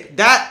shit.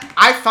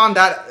 I found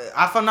out.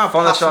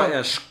 That shot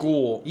in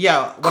school.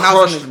 Yeah, when I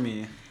was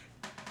me.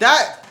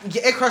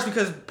 It crushed me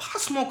because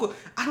Pop Smoke.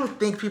 I don't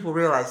think people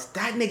realize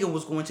that nigga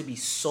was going to be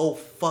so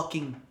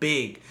fucking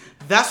big.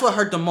 That's what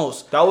hurt the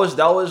most. That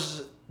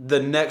was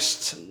the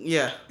next.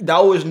 Yeah.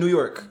 That was New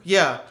York.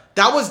 Yeah.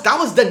 That was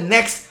the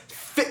next.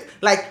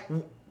 Like.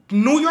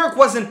 New York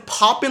wasn't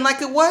popping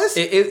like it was.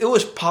 It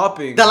was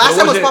popping. The last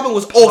time it was popping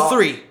was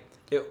 03.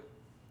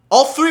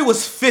 03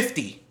 was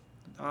 50.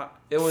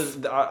 It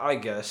was, I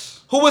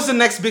guess. Who was the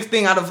next big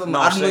thing out of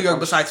New York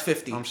besides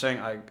 50? I'm saying,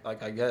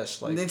 I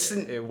guess. Like,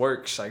 it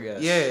works, I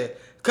guess. Yeah.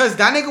 Because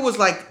that nigga was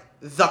like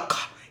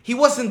he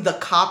wasn't the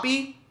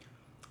copy,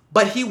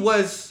 but he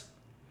was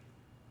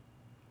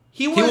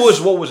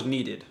what was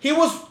needed. He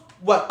was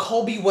what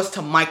Kobe was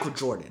to Michael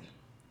Jordan.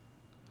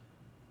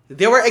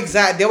 They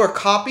were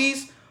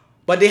copies,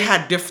 but they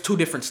had two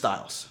different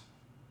styles.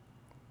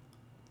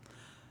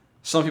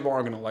 Some people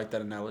aren't gonna like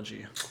that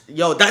analogy.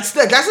 Yo,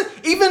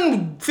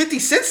 even 50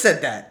 Cent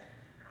said that.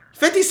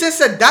 50 Cent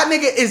said that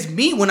nigga is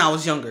me when I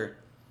was younger.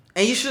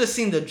 And you should have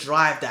seen the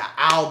drive, the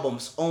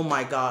albums. Oh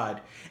my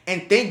God.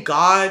 And thank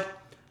God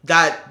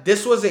that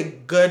this was a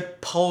good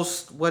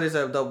post, what is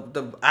it,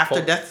 the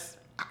After Death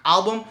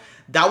album.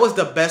 That was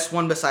the best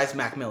one besides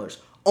Mac Miller's.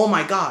 Oh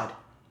my God.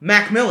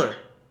 Mac Miller.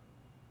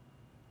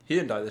 He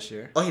didn't die this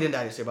year. Oh, he didn't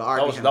die this year, but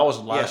that was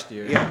last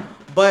year. Yeah.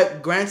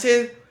 But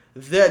granted,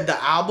 the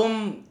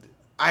album,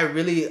 I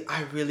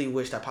really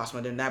wish that Pop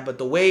Smoke didn't die. But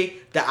the way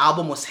the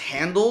album was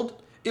handled,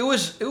 it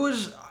was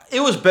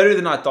better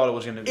than I thought it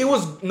was gonna be. That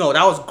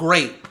was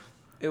great.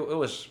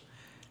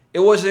 It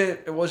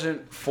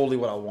wasn't fully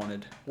what I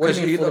wanted. Because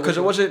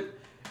it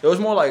was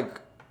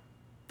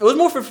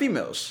more for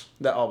females,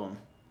 that album.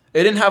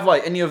 It didn't have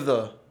like any of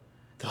the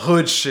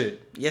hood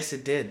shit. Yes,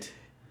 it did.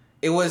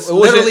 It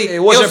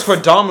wasn't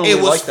predominantly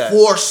like that. It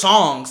was 4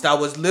 songs that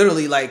was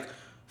literally like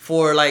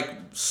for like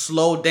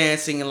slow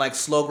dancing and like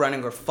slow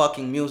grinding or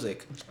fucking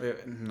music.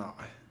 No,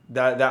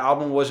 that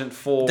album wasn't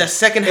full. The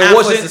second half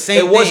was the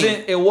same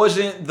thing. It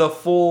wasn't the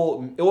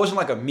full. It wasn't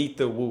like a Meet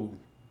the Woo.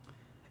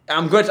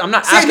 I'm not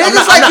asking.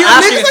 Niggas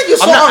like you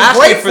so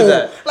ungrateful. For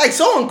that. Like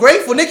so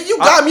ungrateful, nigga. You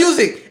got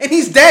music and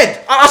he's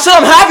dead. I said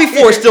I'm happy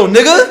for it still,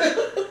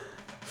 nigga.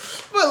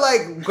 But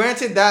like,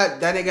 granted,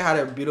 that nigga had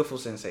a beautiful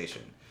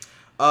sensation.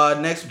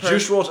 Next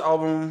Juice WRLD's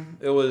album,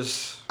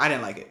 I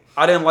didn't like it.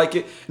 I didn't like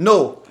it.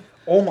 No.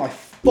 Oh my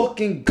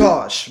fucking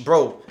gosh,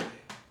 bro.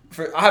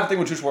 I have a thing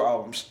with Juice WRLD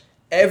albums.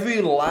 Every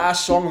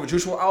last song of a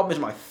Juice WRLD album is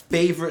my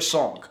favorite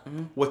song.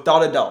 Mm-hmm.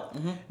 Without a doubt.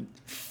 Mm-hmm.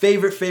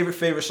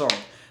 Favorite song.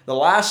 The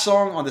last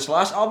song on this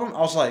last album,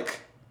 I was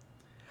like,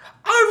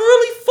 I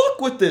really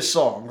fuck with this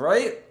song,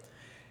 right?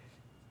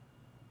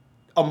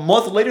 A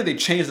month later, they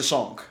changed the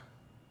song.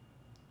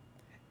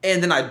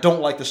 And then I don't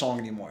like the song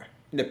anymore.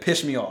 And it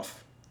pissed me off.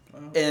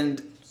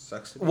 And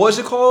what's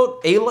it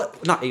called?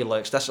 Not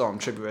Alex. That's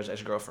Trippie Redd's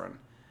ex-girlfriend.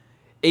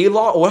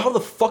 Ayla, or how the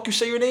fuck you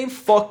say your name?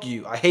 Fuck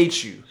you. I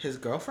hate you. His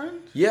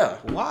girlfriend? Yeah.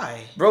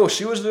 Why? Bro,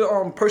 she was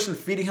the person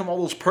feeding him all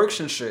those perks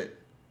and shit.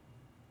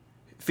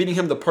 Feeding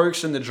him the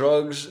perks and the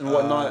drugs and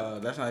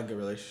whatnot. That's not a good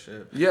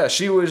relationship. Yeah,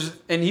 she was,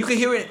 and you can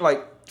hear it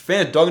like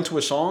fans dug into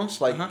his songs.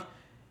 Like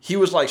he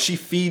was like, she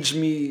feeds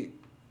me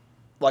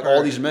like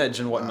all these meds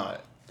and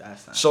whatnot.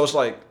 That's not. So it's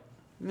like,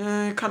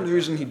 kind of the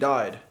reason he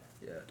died.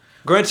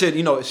 Granted,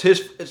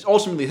 it's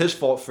ultimately his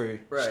fault for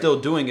still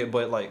doing it,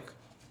 but like,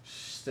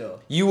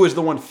 Still, you was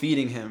the one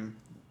feeding him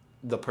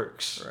the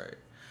perks. Right.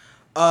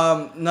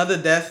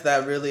 Another death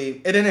that really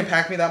it didn't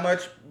impact me that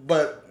much,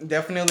 but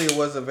definitely it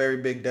was a very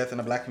big death in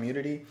the black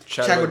community.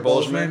 Chadwick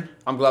Boseman.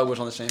 I'm glad we was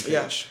on the same page.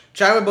 Yeah.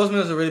 Chadwick Boseman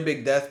was a really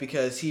big death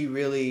because he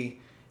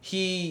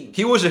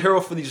was a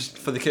hero for the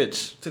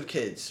kids. To the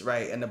kids,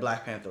 right, and the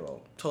Black Panther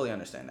role. Totally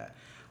understand that.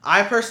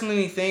 I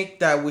personally think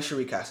that we should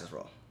recast his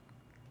role.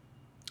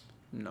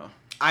 No.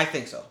 I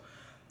think so.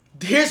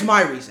 Here's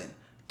my reason.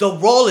 The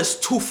role is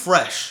too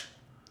fresh.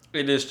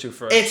 It is too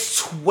fresh.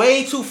 It's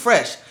way too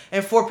fresh.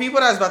 And for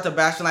people that's about to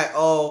bash, like,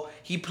 oh,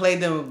 he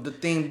played the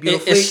thing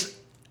beautifully.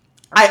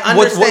 I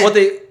understand. What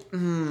they...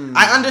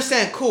 I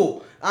understand.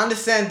 Cool. I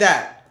understand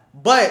that.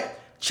 But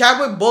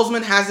Chadwick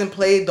Boseman hasn't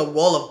played the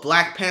role of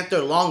Black Panther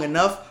long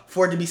enough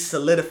for it to be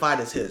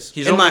solidified as his.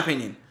 In my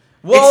opinion.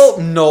 Well,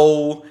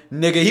 no,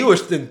 nigga, he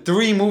was in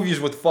 3 movies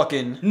with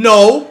fucking...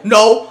 No.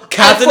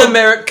 Captain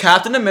America.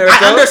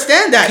 I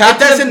understand that. It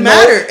doesn't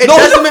matter. It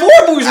doesn't matter.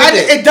 4 movies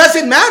with it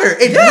doesn't matter.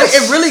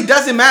 It really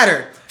doesn't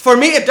matter. For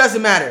me, it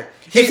doesn't matter.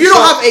 If you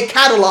don't have a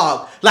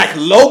catalog like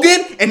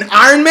Logan and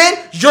Iron Man,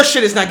 your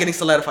shit is not getting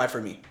solidified for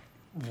me.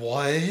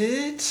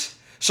 What?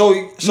 So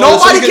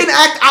nobody can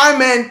act Iron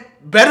Man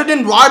better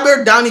than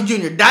Robert Downey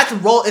Jr. That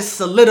role is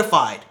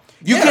solidified.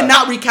 You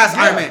cannot recast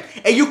Iron Man,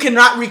 and you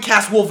cannot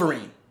recast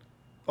Wolverine.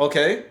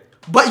 Okay.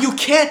 But you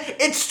can't.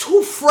 It's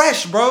too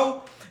fresh,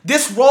 bro.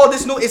 This role,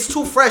 it's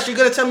too fresh. You're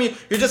gonna tell me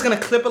you're just gonna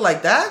clip it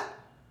like that?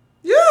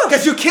 Yeah.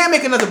 Because you can't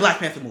make another Black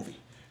Panther movie.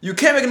 You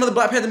can't make another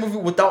Black Panther movie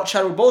without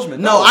Chadwick Boseman.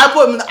 No, I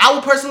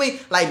would personally,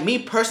 like me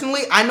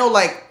personally, I know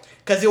like,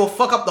 because it will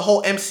fuck up the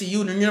whole MCU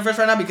universe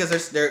right now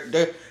because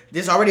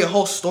there's already a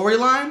whole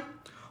storyline.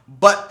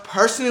 But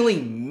personally,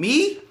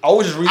 me, I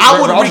would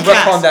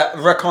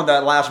retcon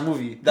that last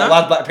movie,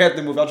 last Black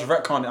Panther movie. I'll just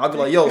retcon it. I'll be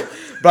like, yo,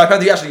 Black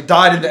Panther actually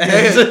died in the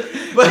end.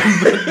 But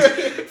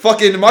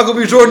fucking Michael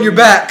B. Jordan, you're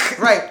back.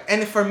 Right,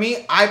 and for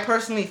me, I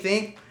personally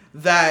think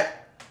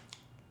that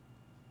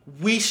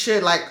we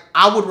should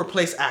I would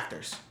replace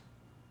actors.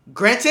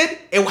 Granted,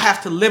 it will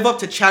have to live up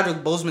to Chadwick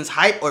Boseman's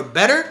hype or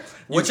better,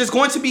 which is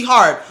going to be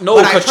hard. No,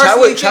 because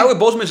Chadwick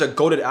Boseman is a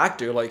goated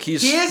actor. Like he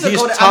is a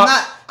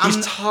goated.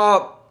 He's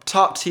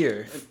top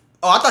tier.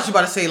 Oh, I thought you were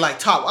about to say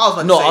top. I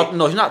was about to say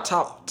no, he's not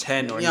top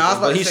 10 or anything. Yeah, I was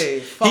about to say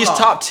he's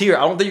top tier.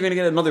 I don't think you're gonna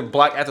get another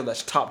black actor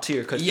that's top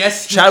tier. Because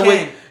yes,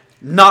 Chadwick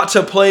not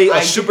to play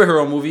a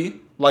superhero movie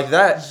like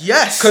that.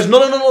 Yes. Because no.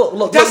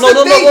 Look, that's no.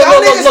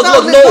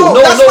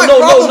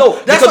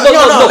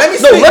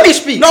 Let me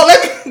speak. No,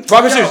 let me.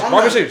 Robert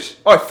Sears.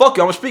 All right, fuck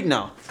you. I'm gonna speak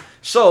now.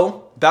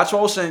 So that's what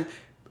I was saying.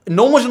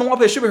 No one's gonna want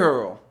to play a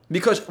superhero role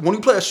because when you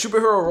play a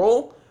superhero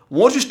role,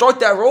 once you start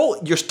that role,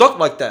 you're stuck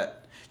like that.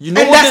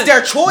 That's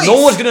their choice.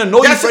 No one's gonna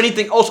know you for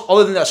anything else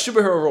other than that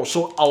superhero role.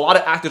 So a lot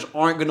of actors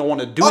aren't gonna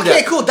want to do that.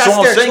 Okay, cool. That's their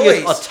choice. So what I'm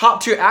saying is a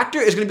top tier actor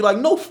is gonna be like,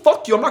 no,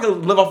 fuck you. I'm not gonna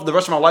live off the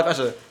rest of my life as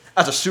a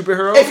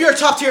superhero. If you're a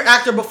top tier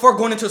actor before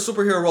going into a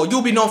superhero role,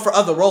 you'll be known for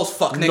other roles.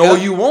 Fuck, nigga. No,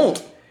 you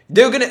won't.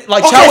 They're gonna no.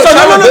 Okay,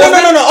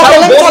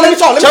 let me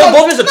talk.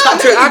 Chadwick Boseman is a top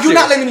tier actor. You're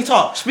not letting me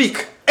talk.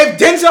 Speak. If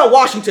Denzel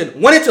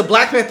Washington went into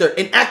Black Panther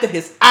and acted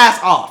his ass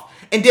off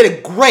and did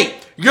it great,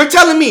 you're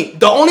telling me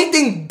the only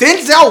thing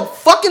Denzel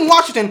fucking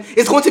Washington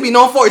is going to be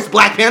known for is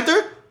Black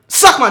Panther?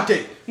 Suck my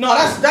dick. No,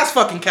 that's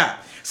fucking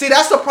cap. See,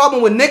 that's the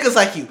problem with niggas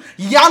like you.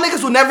 Y'all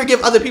niggas will never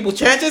give other people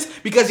chances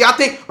because y'all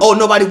think, oh,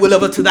 nobody will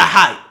live up to that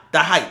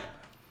hype.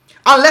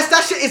 Unless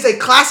that shit is a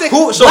classic.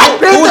 Black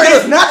Panther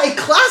is not a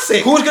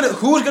classic. Who's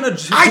gonna?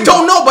 I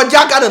don't know, but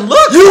y'all gotta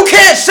look. You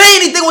can't say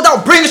anything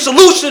without bringing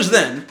solutions.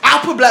 Then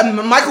I'll put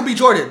Michael B.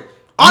 Jordan.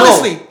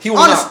 Honestly, no, he will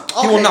not.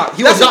 Okay. He will not.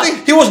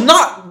 He was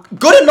not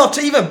good enough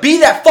to even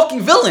be that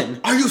fucking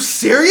villain. Are you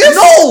serious?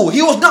 No,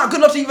 he was not good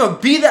enough to even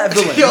be that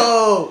villain.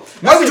 Yo,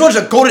 Michael B.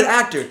 Jordan's a goated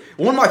actor.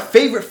 One of my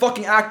favorite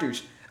fucking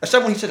actors.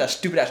 Except when he said that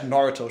stupid ass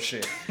Naruto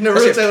shit.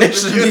 Naruto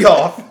pisses me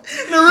off.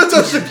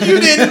 Naruto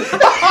Shippuden.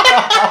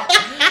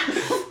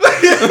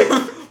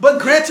 But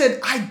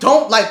granted, I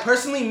don't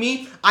personally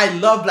me. I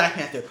love Black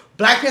Panther.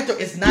 Black Panther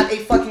is not a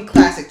fucking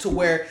classic to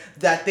where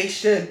that they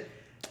should.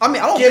 I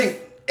mean, I don't think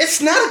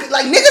it's not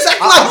niggas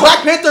acting like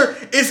Black Panther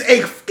is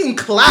a fucking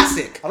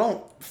classic. I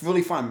don't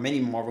really find many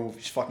Marvel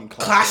movies fucking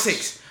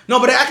classics. No,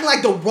 but they're acting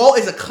like the role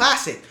is a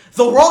classic.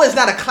 The role is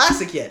not a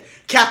classic yet.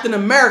 Captain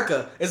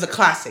America is a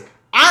classic.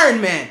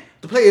 Iron Man,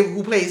 the player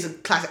who plays a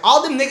classic.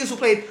 All them niggas who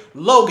played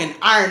Logan,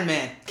 Iron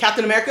Man,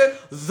 Captain America,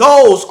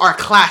 those are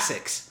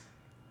classics.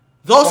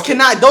 Those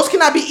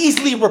cannot be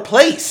easily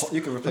replaced.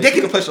 You can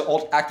replace the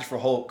old actors for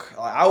Hulk.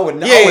 I would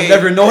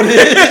never know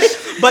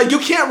this. But you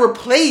can't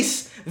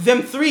replace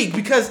them three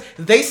because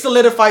they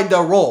solidified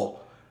their role.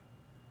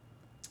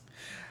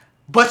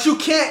 But you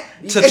can't.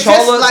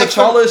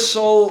 T'Challa is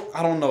so,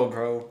 I don't know,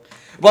 bro.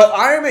 But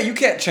Iron Man, you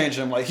can't change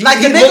him. He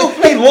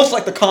looks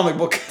like the comic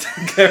book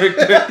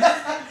character.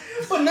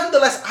 But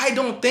nonetheless, I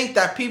don't think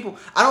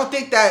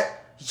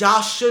that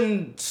y'all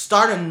shouldn't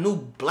start a new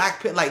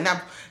Black Panther.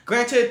 Now,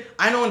 granted,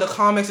 I know in the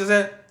comics is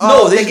that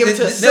they give it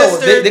to a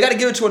sister. They got to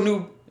give it to a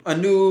new A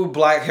new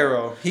black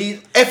hero.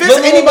 If it's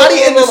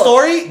anybody in the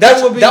story,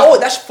 that's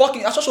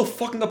also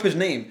fucking up his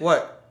name.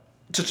 What?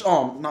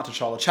 Not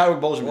T'Challa. Chadwick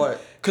Boseman.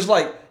 What? Cause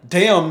like,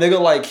 damn, nigga,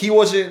 like he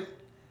wasn't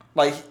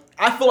like.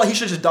 I feel like he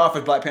should just die off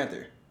as Black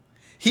Panther.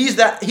 He's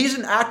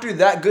an actor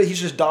that good. He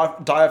should just die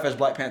off as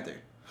Black Panther.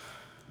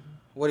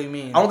 What do you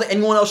mean? I don't think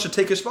anyone else should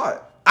take his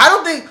spot. I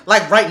don't think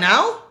like right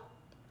now.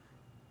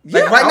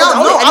 Yeah, like right now,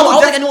 I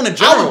don't think anyone in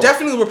general. I would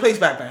definitely replace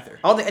Black Panther.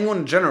 I don't think anyone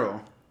in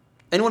general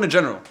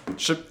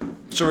should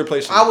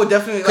replace him. I would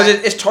definitely because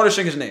it's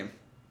tarnishing his name.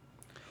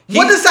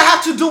 What does that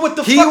have to do with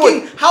the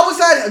fucking? How does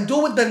that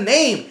do with the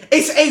name?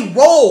 It's a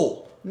role.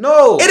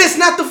 No, it is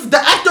not the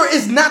actor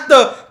is not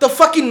the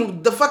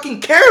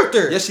fucking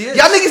character. Yes, he is.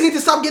 Y'all niggas need to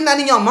stop getting that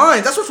in your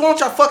minds. That's what's wrong with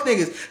y'all fuck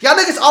niggas. Y'all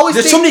niggas always.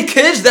 There's so many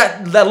kids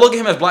that look at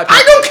him as Black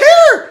Panther. I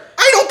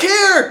don't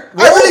care.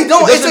 I really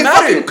don't. It's a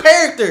fucking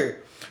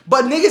character.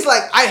 But niggas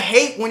like I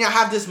hate when y'all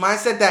have this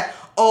mindset that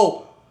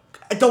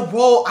the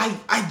role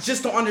I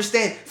just don't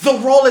understand. The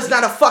role is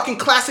not a fucking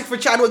classic for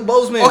Chadwick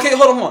Boseman. Okay,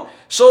 hold on.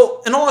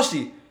 So in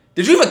honesty,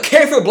 did you even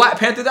care for Black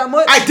Panther that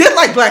much? I did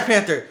like Black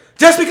Panther.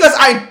 Just because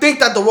I think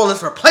that the role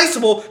is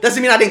replaceable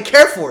doesn't mean I didn't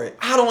care for it.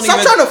 I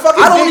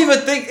don't even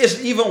think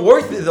it's even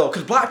worth it though,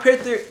 because Black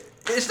Panther,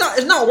 it's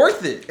not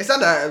worth it.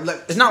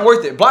 It's not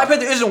worth it. Black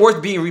Panther isn't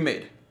worth being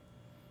remade.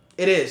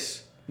 It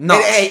is. No,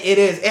 it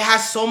is. It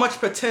has so much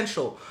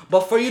potential,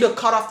 but for you to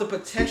cut off the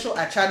potential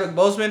at Chadwick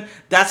Boseman,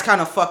 that's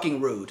kind of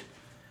fucking rude.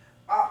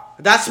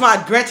 That's my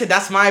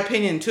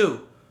opinion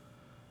too.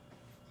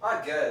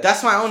 I guess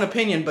that's my own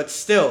opinion, but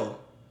still,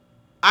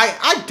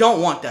 I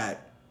don't want that.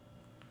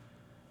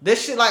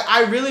 This shit, like,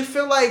 I really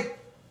feel like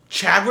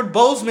Chadwick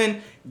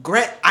Boseman,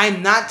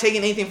 I'm not taking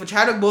anything for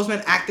Chadwick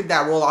Boseman, acted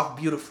that role off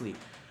beautifully.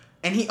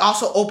 And he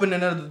also opened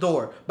another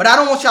door. But I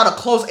don't want y'all to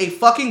close a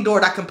fucking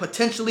door that can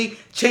potentially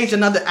change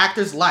another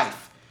actor's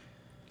life.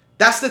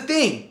 That's the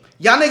thing.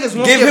 Y'all niggas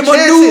won't give him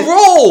chances. A new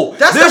role.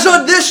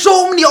 There's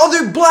so many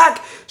other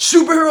black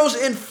superheroes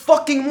in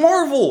fucking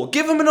Marvel.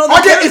 Give him another.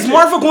 Is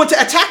Marvel going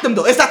to attack them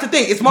though? It's not the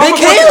thing. It's Marvel.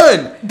 They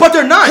can, but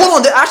they're not. Hold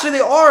on. They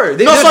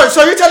are.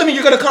 So you're telling me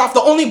you're gonna cut off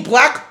the only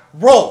black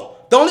role,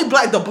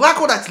 the black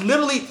role that's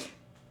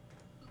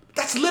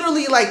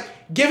literally like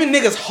giving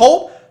niggas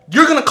hope.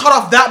 You're gonna cut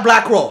off that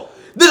black role.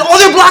 There's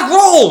other black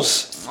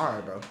roles. All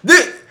right, bro.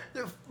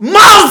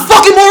 Miles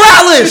fucking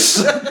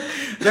Morales.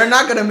 They're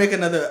not gonna make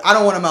another. I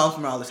don't want a Miles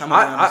Morales.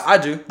 I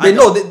do.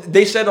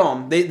 They said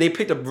they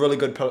picked a really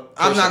good person.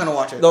 I'm not gonna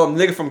watch it. The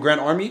nigga from Grand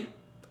Army.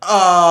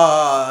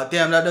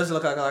 Damn, that doesn't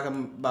look like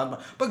a.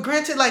 But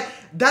granted, like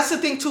that's the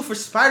thing too for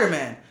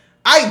Spider-Man.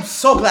 I'm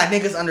so glad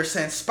niggas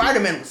understand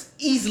Spider-Man was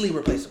easily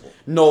replaceable.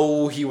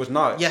 No, he was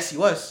not. Yes, he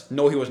was.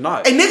 No, he was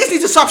not. And niggas need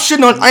to stop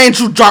shitting on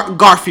Andrew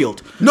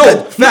Garfield.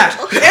 No, facts.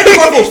 Andrew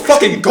Garfield's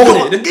fucking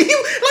goated.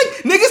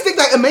 Like, niggas think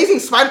that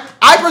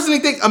I personally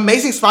think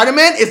Amazing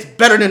Spider-Man is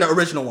better than the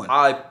original one.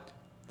 I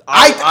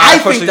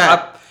think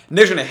that.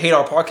 Niggas gonna hate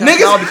our podcast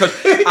now because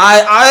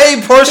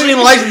I personally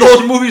like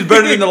those movies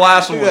better than the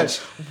last ones.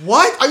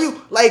 What? Are you,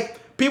 like...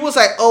 People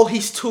say, "Oh,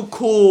 he's too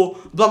cool."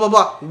 Blah blah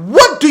blah.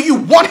 What do you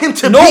want him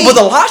to be? No, but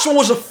the last one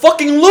was a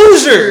fucking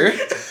loser.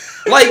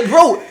 Like,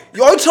 bro,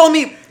 you're telling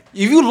me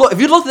if you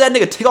looked at that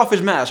nigga take off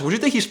his mask, would you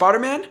think he's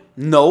Spider-Man?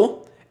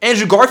 No.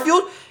 Andrew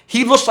Garfield,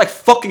 he looks like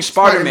fucking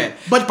Spider-Man.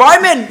 But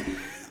Spider-Man,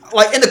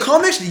 like in the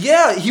comics,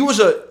 yeah, he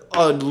was a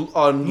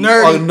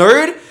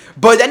nerd.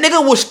 But that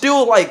nigga was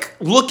still, like,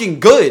 looking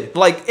good.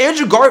 Like,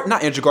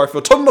 not Andrew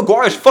Garfield. Tobey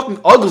Maguire is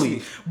fucking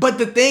ugly. But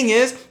the thing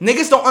is,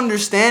 niggas don't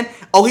understand,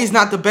 he's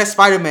not the best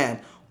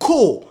Spider-Man.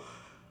 Cool.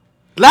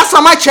 Last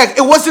time I checked,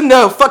 it wasn't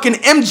the fucking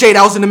MJ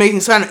that was in Amazing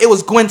Spider-Man. It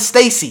was Gwen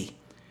Stacy.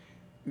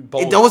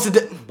 Both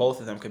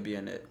of them could be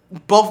in it.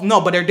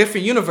 No, but they're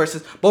different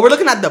universes. But we're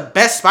looking at the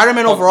best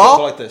Spider-Man overall.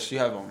 Go like this. You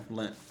have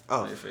lint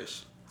on your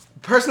face.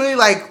 Personally,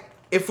 like,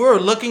 if we're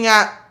looking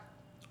at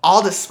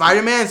all the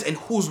Spider-Mans and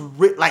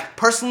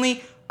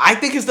personally, I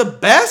think is the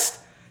best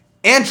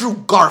Andrew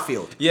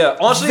Garfield. Yeah,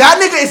 honestly,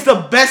 that nigga is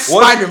the best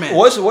Spider-Man.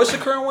 What's the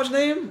current one's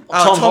name?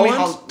 Tom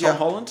Holland. Tom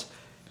Holland.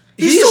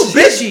 He's so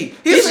bitchy.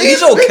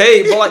 He's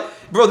okay, but like,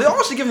 bro, they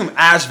honestly give him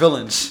ass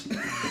villains.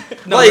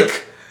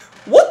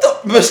 What the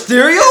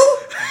Mysterio?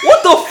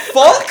 What the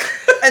fuck?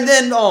 And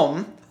then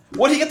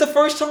what did he get the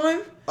first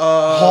time?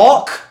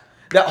 Hawk.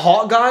 That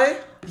Hawk guy.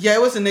 Yeah,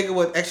 it was a nigga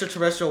with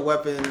extraterrestrial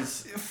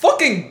weapons.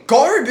 Fucking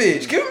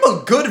garbage. Give him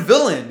a good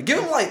villain. Give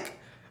him like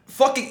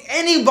fucking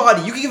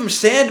anybody. You can give him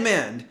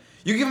Sandman.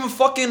 You give him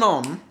fucking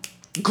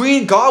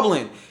Green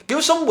Goblin. Give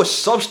him someone with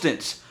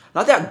substance.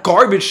 Not that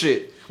garbage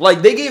shit.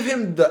 Like they gave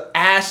him the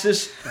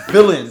assest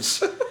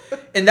villains.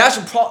 And that's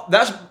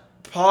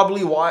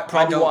probably why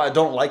I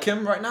don't like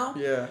him right now.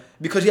 Yeah.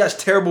 Because he has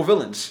terrible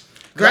villains.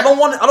 I don't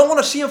want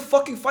to see him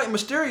fucking fight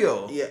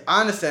Mysterio. Yeah,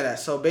 I understand that.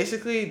 So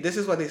basically, this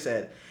is what they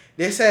said.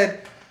 They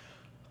said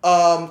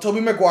Tobey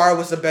Maguire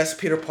was the best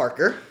Peter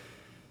Parker.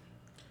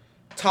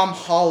 Tom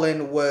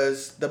Holland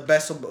was the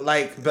best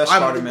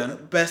Spider-Man.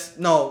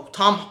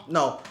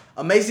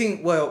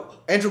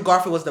 Andrew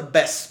Garfield was the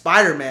best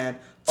Spider-Man.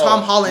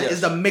 Tom Holland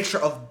is the mixture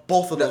of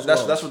both of those.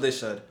 That's what they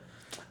said.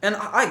 And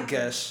I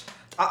guess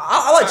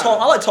I like Tom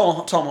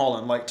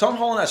Holland. Like Tom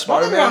Holland as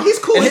Spider-Man. No, he's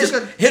cool. And his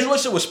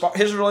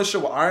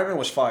relationship with Iron Man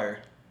was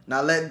fire.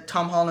 Now let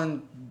Tom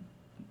Holland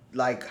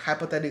like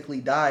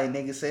hypothetically die and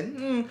niggas say,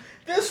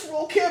 this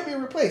role can't be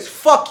replaced.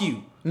 Fuck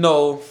you.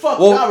 No. Fuck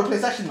you. I'll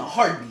replace that shit in a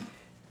heartbeat.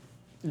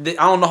 I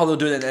don't know how they'll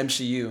do it in the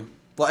MCU.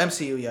 Well,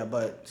 MCU, yeah,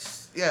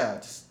 but yeah,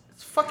 it's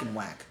fucking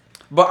whack.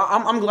 But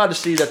I'm glad to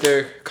see that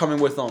they're coming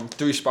with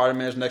 3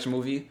 Spider-Man's next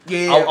movie.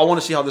 Yeah. I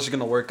want to see how this is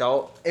gonna work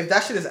out. If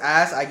that shit is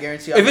ass, I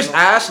guarantee. If it's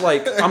ass,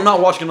 like I'm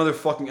not watching another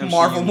fucking MCU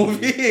Marvel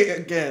movie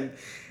again.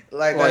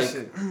 Like that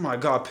shit. Oh my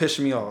god, piss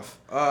me off.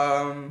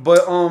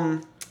 But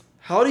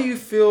how do you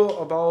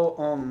feel about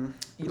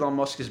Elon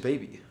Musk's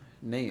baby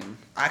name?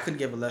 I could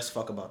give a less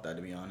fuck about that,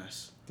 to be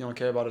honest. You don't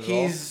care about it at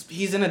all?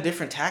 He's in a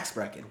different tax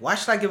bracket. Why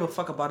should I give a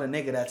fuck about a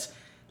nigga that's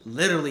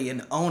literally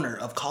an owner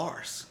of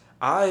cars?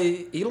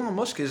 Elon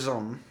Musk is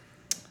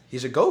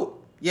he's a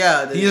goat.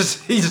 Yeah,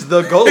 he's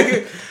the goat.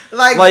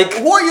 like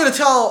who are you to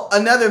tell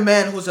another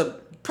man who's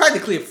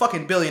practically a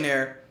fucking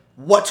billionaire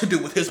what to do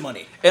with his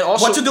money? And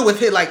also what to do with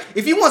his, like,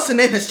 if he wants to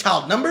name his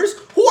child numbers,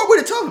 who are we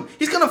to tell him?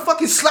 He's gonna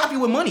fucking slap you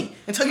with money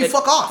and tell you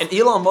fuck off. And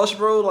Elon Musk,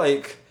 bro,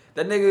 like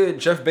that nigga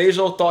Jeff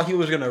Bezos thought he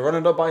was gonna run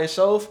it up by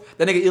himself.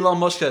 That nigga Elon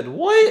Musk said,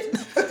 "What?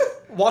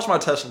 Watch my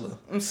Tesla."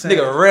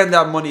 Nigga ran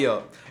that money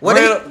up. What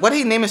did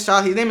he name his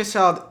child? He named his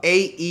child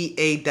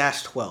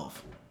AEA-12.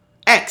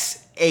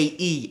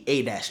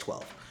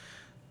 XAEA-12.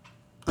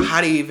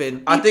 How do you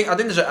even? I think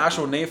there's an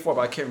actual name for it,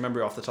 but I can't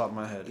remember off the top of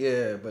my head.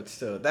 Yeah, but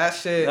still, that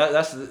shit.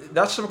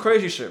 That's some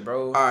crazy shit,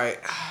 bro. All right,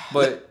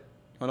 but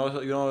you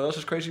know what else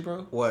is crazy,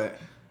 bro? What?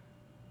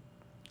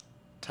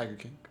 Tiger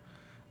King.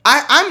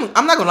 I'm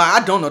not gonna lie.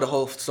 I don't know the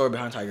whole story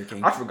behind Tiger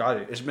King. I forgot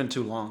it. It's been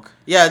too long.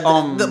 Yeah.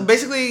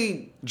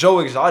 Basically, Joe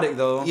Exotic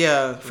though.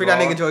 Yeah, free that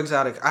nigga Joe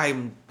Exotic.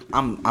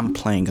 I'm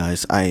playing,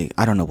 guys. I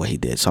don't know what he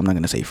did, so I'm not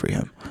gonna say free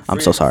him. I'm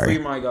so sorry.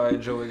 Free my guy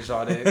Joe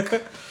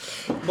Exotic.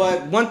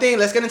 But one thing,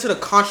 let's get into the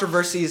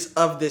controversies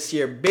of this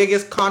year.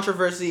 Biggest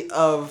controversy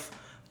of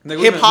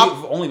hip hop.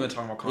 We've only been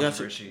talking about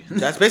controversy. Yeah,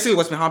 that's basically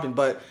what's been happening.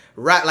 But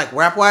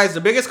rap wise,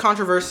 the biggest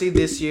controversy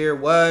this year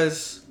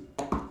was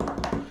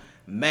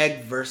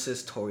Meg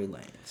versus Tory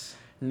Lanez.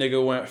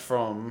 Nigga went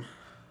from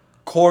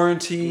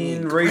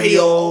quarantine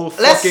radio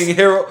fucking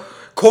hero,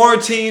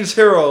 quarantine's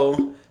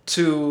hero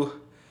to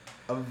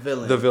a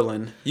villain. The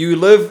villain. You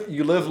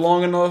live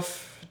long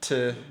enough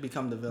to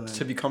become the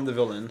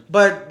villain.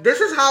 But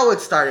this is how it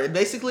started.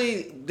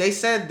 Basically, they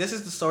said this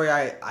is the story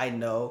I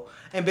know,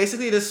 and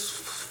basically this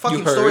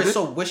fucking story is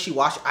so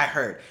wishy-washy. I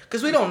heard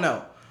because we don't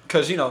know.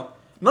 Because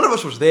none of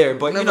us was there,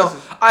 but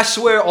I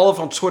swear all of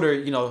on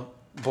Twitter,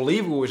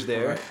 believe we was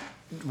there,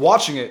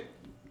 watching it,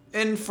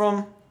 and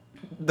from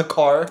the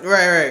car.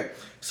 Right.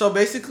 So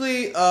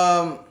basically,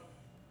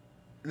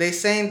 they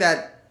saying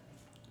that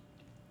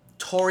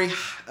Tory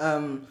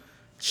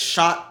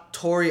shot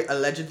Tory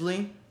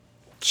allegedly.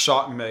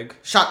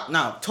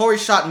 Tory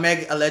shot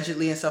Meg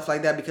allegedly and stuff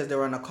like that because they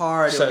were in a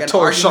car. They were getting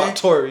Tory an argument.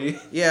 shot Tory.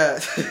 Yeah.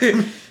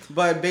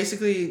 But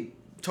basically,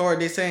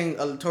 they're saying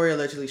Tory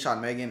allegedly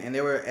shot Megan, and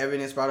there were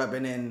evidence brought up,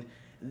 and then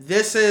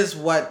this is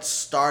what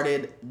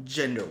started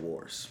gender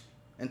wars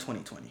in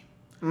 2020.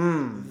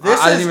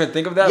 I didn't even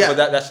think of that,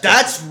 but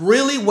that's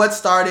really what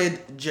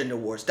started gender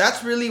wars.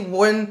 That's really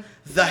when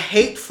the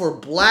hate for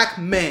black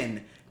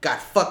men got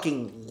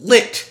fucking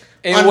lit.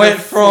 It went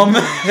from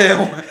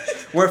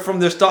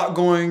the stock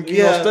going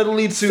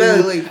steadily to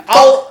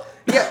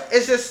yeah,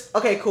 it's just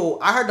okay, cool.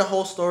 I heard the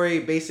whole story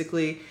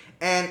basically,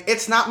 and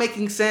it's not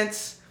making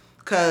sense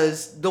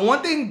because the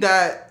one thing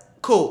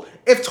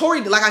if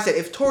Tory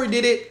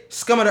did it,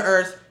 scum of the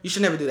earth, you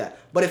should never do that.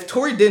 But if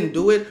Tory didn't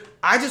do it,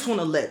 I just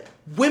want to let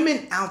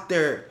women out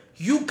there,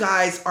 you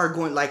guys are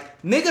going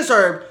like niggas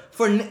are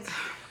for.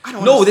 I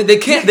don't. No, they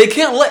can't. They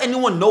can't let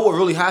anyone know what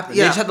really happened.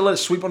 Yeah. They just have to let it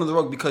sweep under the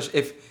rug because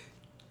if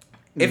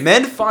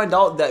men find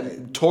out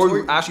that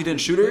Tory actually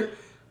didn't shoot her,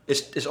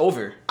 it's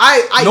over.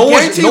 No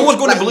one's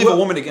going to believe a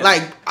woman again.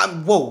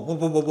 Whoa.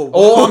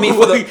 Oh, I mean,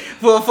 for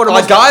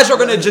the guys are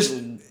going to just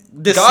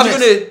guys are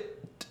going to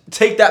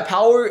take that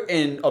power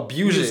and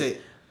abuse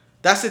it.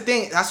 That's the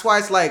thing. That's why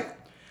it's like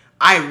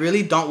I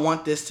really don't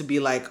want this to be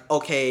like,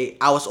 okay,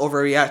 I was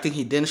overreacting.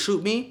 He didn't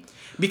shoot me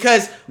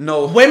because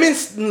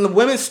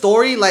women's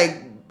story,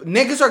 like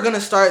niggas are going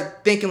to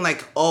start thinking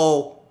like,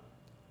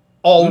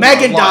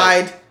 Megan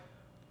died.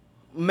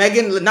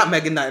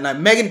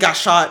 Megan got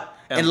shot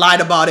and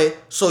lied about it,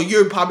 so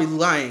you're probably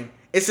lying.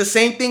 It's the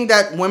same thing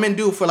that women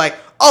do for like,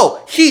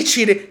 he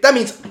cheated. That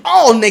means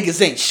all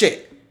niggas ain't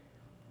shit.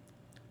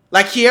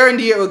 Like Ken and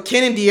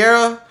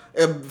De'Ara,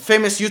 a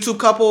famous YouTube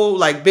couple,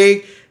 like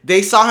big.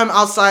 They saw him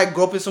outside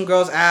groping some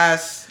girl's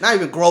ass. Not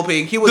even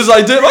groping. He was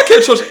like, damn, I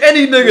can't trust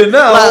any nigga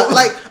now.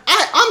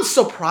 I'm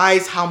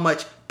surprised how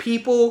much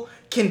people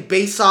can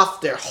base off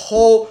their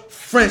whole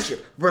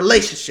friendship,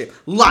 relationship,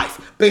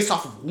 life based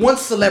off of one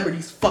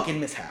celebrity's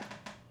fucking mishap.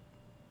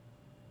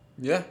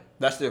 Yeah,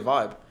 that's their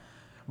vibe.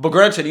 But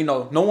granted,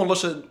 no one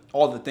looks at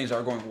all the things that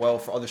are going well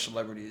for other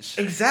celebrities.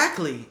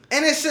 Exactly.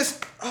 And it's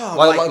just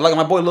like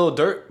my boy Lil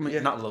Durk.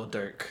 Not Lil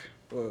Durk.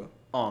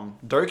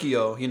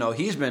 Durkio, you know,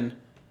 he's been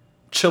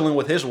chilling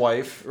with his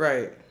wife.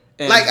 Right.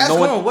 And like that's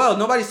going well.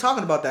 Nobody's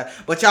talking about that.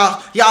 But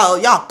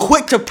y'all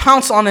quick to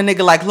pounce on a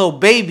nigga like Lil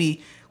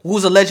Baby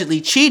who's allegedly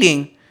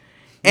cheating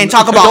and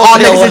talk about all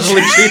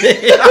niggas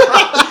cheating.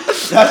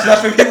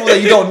 That's for people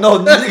that you don't know.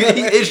 Nigga,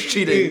 he is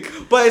cheating.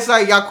 But it's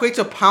like y'all quick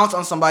to pounce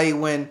on somebody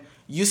when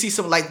you see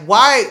some like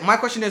why? My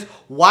question is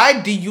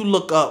why do you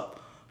look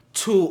up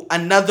to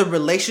another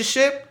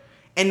relationship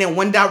and then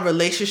when that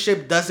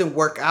relationship doesn't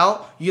work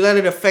out, you let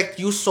it affect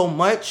you so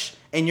much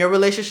in your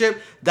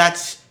relationship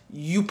that's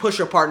you push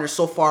your partner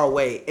so far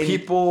away. And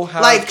people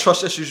have like,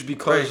 trust issues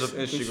because of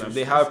Instagram.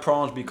 They have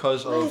problems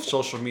because of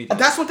social media.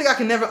 That's one thing I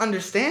can never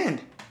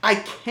understand. I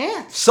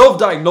can't.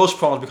 Self-diagnosed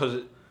problems because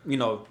of, you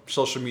know,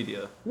 social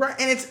media. Right,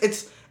 and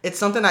it's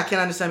something I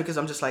can't understand because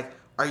I'm just like,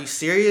 are you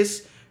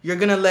serious? You're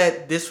gonna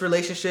let this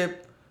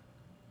relationship,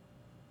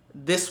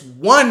 this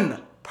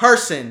one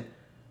person,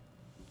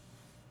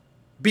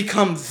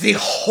 become the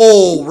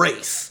whole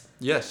race?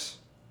 Yes,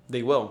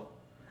 they will.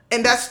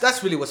 And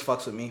that's really what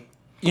fucks with me.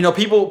 You know,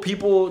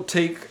 people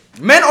take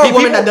men or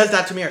women that does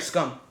that to me are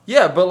scum.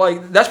 Yeah, but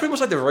like that's pretty much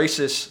like the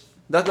racist.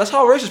 That's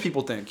how racist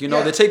people think. You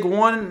know, they take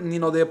one and you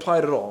know they apply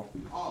it all.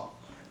 Oh.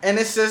 And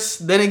it's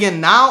just then again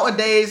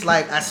nowadays,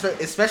 like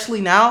especially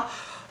now,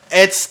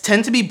 it's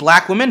tend to be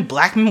black women.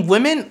 Black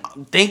women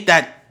think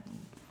that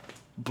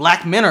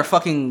black men are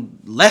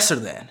fucking lesser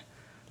than.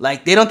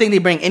 Like they don't think they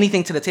bring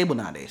anything to the table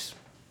nowadays.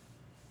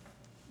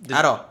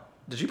 At all.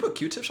 Did you put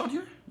Q-tips on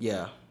here?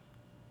 Yeah.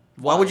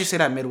 Why would you say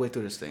that midway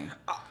through this thing?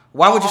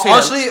 Why would you say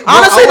honestly, that?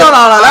 Honestly, no.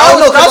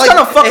 That was kind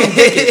of fucking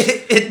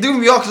dickish. It threw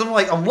me off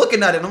because I'm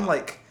looking at it and I'm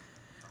like,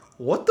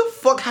 what the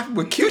fuck happened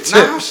with Q-tips?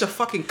 Now I should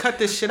fucking cut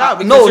this shit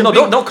out. No,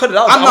 don't cut it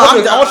out. I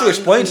want you to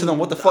explain to them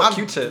what the fuck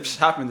Q-tips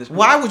happened this week.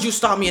 Why would you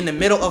stop me in the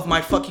middle of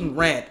my fucking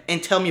rant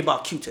and tell me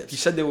about Q-tips? You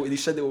said there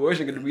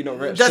wasn't going to be no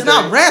rants. That's today.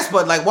 Not rants,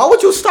 but like, why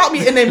would you stop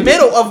me in the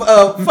middle of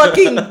a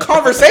fucking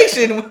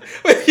conversation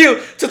with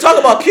you to talk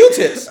about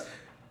Q-tips?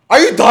 Are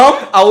you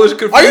dumb? I was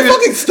confused. Are you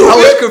fucking stupid? I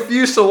was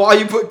confused. So why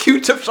you put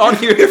Q-tips on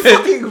here? You're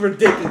fucking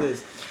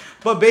ridiculous.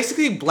 But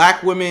basically,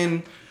 black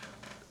women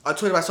are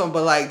tweeted by someone.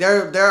 But like,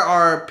 there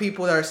are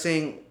people that are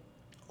saying,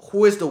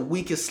 who is the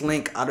weakest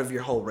link out of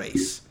your whole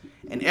race?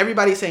 And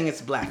everybody's saying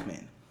it's black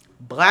men.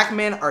 Black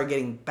men are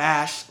getting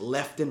bashed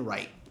left and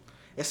right,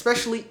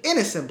 especially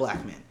innocent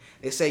black men.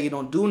 They say you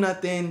don't do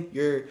nothing.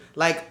 You're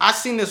like, I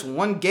seen this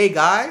one gay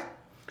guy.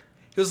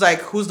 He was like,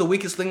 who's the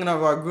weakest link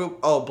of our group?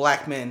 Oh,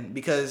 black men.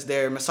 Because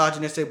they're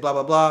misogynistic, blah,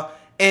 blah, blah.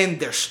 And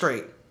they're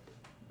straight.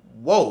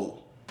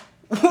 Whoa.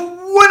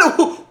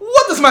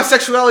 What does my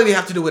sexuality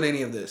have to do with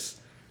any of this?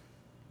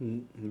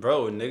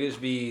 Bro, niggas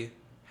be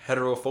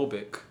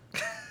heterophobic.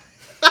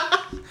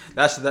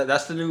 That's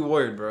the new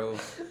word, bro.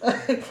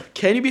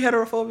 Can you be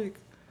heterophobic?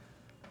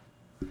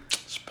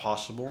 It's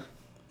possible.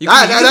 You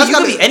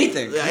can be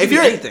anything. If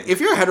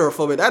you're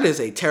heterophobic, that is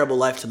a terrible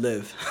life to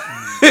live.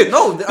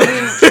 No, I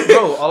mean,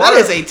 bro, that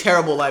is a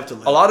terrible life to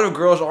live. A lot of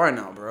girls are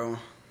now, bro.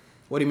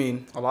 What do you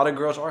mean? A lot of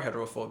girls are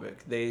heterophobic.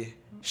 They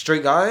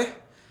straight guy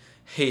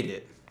hate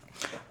it.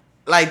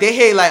 Like they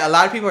hate. Like a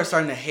lot of people are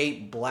starting to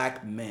hate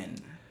black men.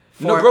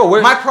 No,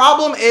 bro. My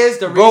problem is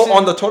the bro reason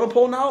on the totem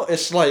pole now.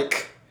 It's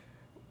like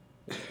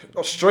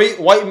straight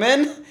white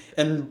men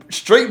and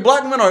straight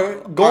black men are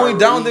going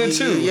down there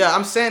too. Yeah,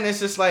 I'm saying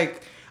it's just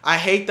like I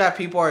hate that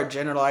people are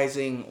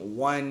generalizing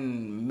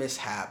one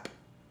mishap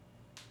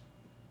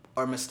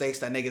or mistakes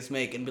that niggas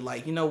make and be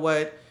like, you know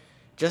what?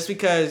 Just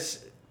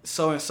because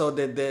so and so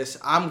did this,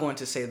 I'm going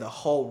to say the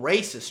whole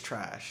race is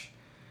trash.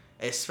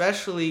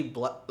 Especially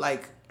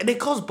like, and it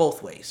goes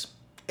both ways.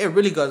 It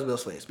really goes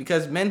both ways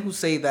because men who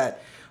say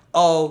that,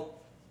 oh,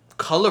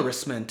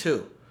 colorist men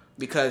too,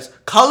 because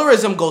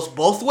colorism goes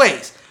both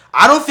ways.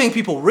 I don't think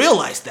people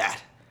realize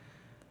that.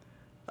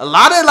 A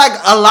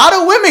lot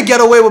of women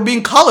get away with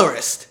being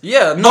colorist.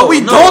 Yeah, no, but we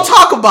don't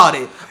talk about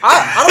it.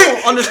 I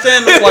don't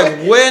understand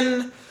like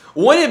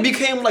when it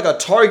became like a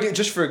target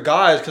just for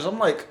guys. Because I'm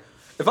like,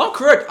 if I'm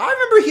correct, I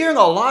remember hearing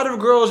a lot of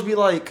girls be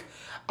like,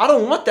 I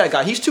don't want that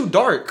guy. He's too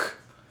dark.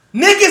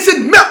 Niggas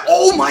in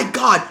oh my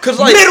god, because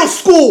like middle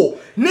school,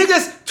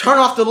 niggas turn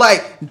off the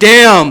light.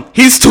 Damn,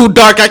 he's too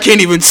dark. I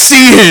can't even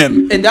see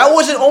him. And that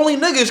wasn't only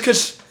niggas,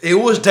 because it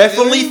was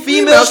definitely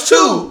females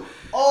too.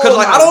 Because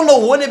like I don't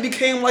know when it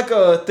became like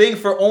a thing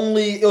for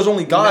it was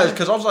only guys.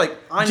 Because I was like,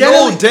 I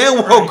know damn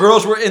well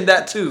girls were in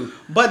that too.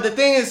 But the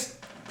thing is,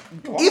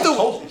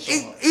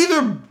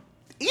 either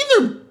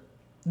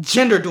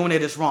gender doing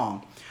it is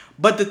wrong.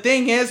 But the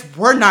thing is,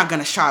 we're not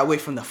gonna shy away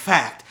from the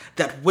fact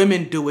that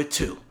women do it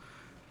too.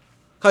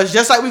 Cause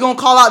just like we gonna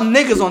call out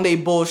niggas on they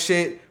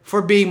bullshit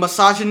for being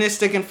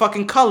misogynistic and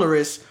fucking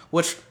colorist,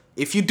 which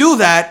if you do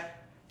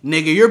that,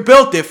 nigga, you're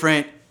built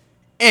different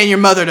and your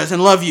mother doesn't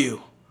love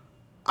you.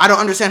 I don't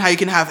understand how you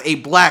can have a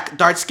black,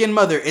 dark-skinned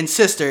mother and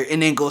sister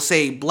and then go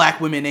say black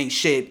women ain't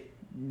shit,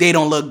 they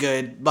don't look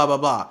good, blah, blah,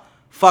 blah.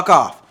 Fuck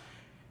off.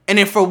 And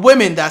then for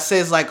women that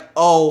says like,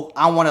 oh,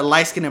 I want a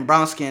light skin and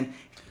brown skin.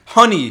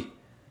 Honey,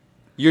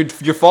 your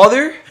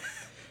father,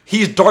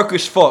 he's dark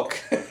as fuck.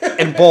 And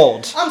and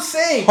bald. I'm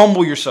saying,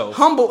 humble yourself.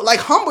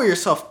 Humble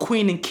yourself,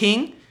 queen and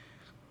king.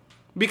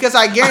 Because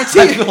I guarantee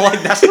I feel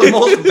like that's the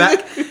most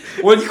back.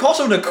 When you call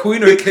someone a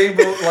queen or a king,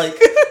 bro, like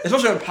it's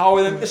supposed to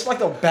empower them. It's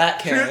like a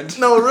backhand.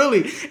 No,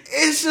 really.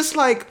 It's just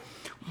like,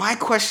 my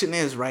question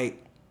is,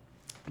 right?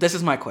 This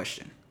is my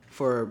question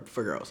for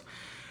girls.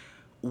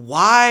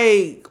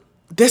 Why?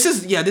 This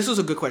was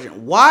a good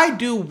question. Why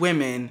do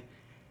women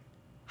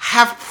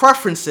have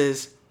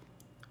preferences?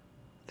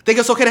 Think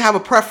it's okay to have a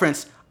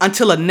preference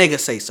until a nigga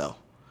say so.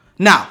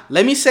 Now,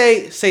 let me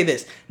say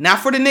this. Now,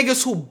 for the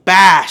niggas who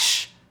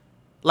bash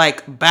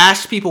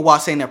people while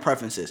saying their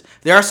preferences.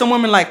 There are some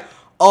women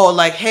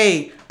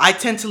hey, I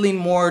tend to lean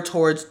more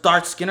towards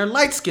dark skin or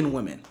light skin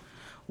women.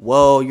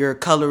 Whoa, you're a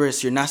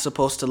colorist. You're not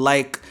supposed to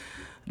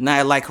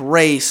not like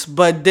race.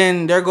 But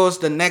then there goes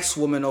the next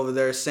woman over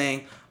there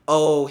saying,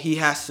 oh, he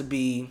has to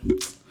be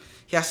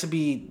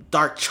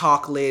dark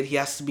chocolate. He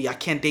has to be, I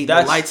can't date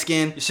the light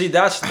skin. You see,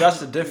 that's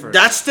the difference.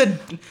 That's the,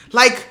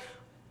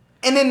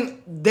 and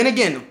then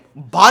again,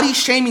 body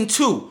shaming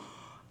too.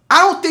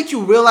 I don't think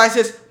you realize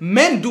this.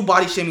 Men do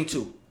body shaming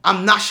too.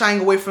 I'm not shying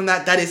away from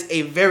that. That is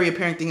a very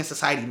apparent thing in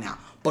society now.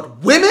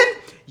 But women,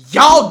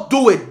 y'all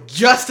do it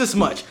just as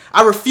much.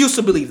 I refuse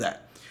to believe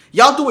that.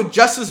 Y'all do it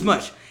just as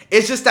much.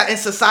 It's just that in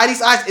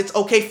society's eyes, it's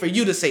okay for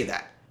you to say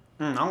that.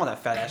 I want that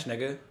fat ass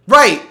nigga.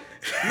 Right.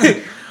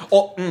 That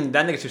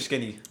nigga too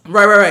skinny.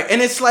 Right.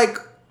 And it's like,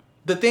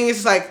 the thing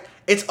is like,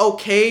 it's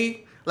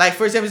okay. Like,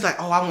 for example, it's like,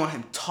 oh, I want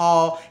him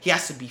tall. He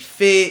has to be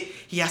fit.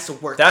 He has to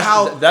work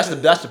out. That's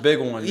the big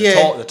one.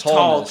 Yeah, the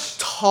tallness.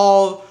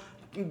 Tall.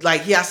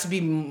 Like, he has to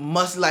be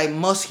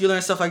muscular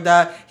and stuff like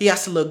that. He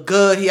has to look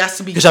good. He has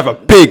to be. He has to have a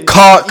big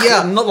cock.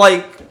 Yeah. Not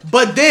like.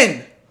 But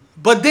then,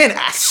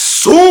 as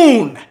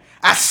soon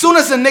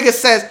as the nigga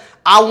says,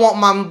 I want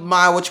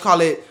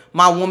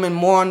my woman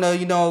more on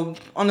the,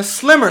 on the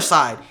slimmer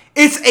side,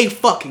 it's a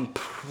fucking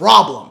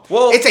problem.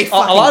 Well, it's a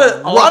fucking a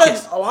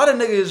lot of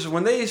niggas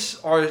when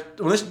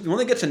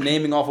they get to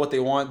naming off what they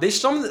want,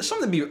 some of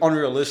them be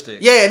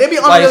unrealistic. Yeah, they be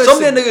unrealistic. Like some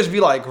of them niggas be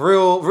like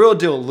real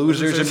deal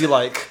losers and be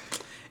like,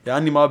 yeah, I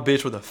need my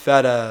bitch with a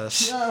fat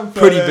ass,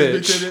 pretty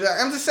bitch.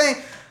 I'm just saying,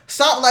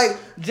 stop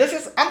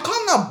I'm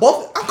calling out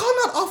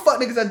all fuck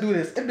niggas that do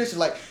this. And bitches,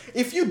 like,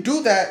 if you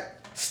do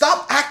that,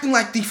 stop acting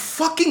like the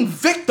fucking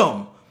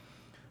victim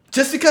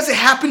just because it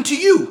happened to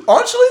you.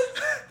 Honestly.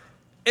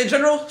 In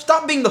general,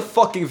 stop being the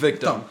fucking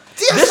victim.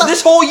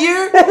 This whole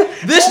year,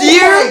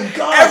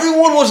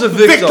 everyone was a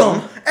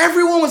victim.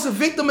 Everyone was a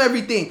victim.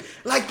 Everything.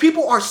 Like,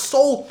 people are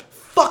so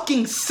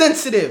fucking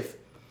sensitive.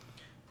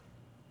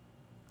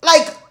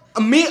 Like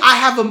me, I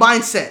have a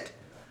mindset.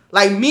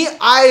 Like me,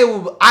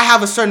 I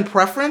have a certain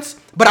preference,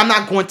 but I'm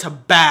not going to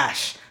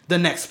bash the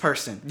next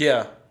person.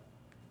 Yeah.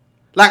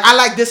 Like, I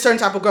like this certain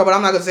type of girl, but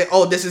I'm not gonna say,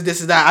 oh, this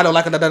is that. I don't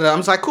like it. I'm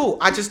just like, cool.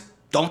 I just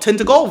don't tend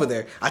to go over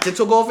there. I tend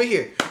to go over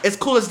here. It's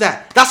cool as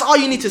that. That's all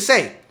you need to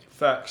say.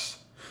 Facts.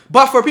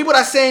 But for people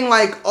that's saying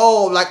like,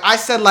 oh, like I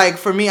said, like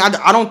for me,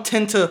 I don't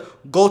tend to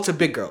go to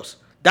big girls.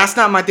 That's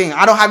not my thing.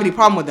 I don't have any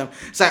problem with them.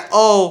 It's like,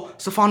 oh,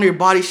 Stefano, your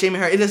body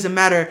shaming her. It doesn't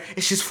matter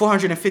if she's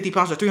 450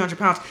 pounds or 300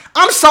 pounds.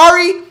 I'm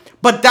sorry,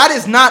 but that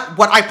is not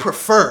what I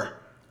prefer.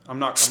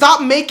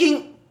 Stop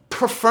making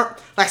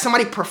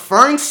somebody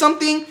preferring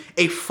something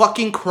a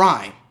fucking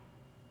crime.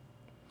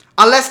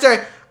 Unless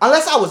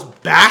I was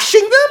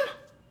bashing them,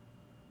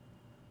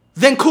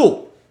 then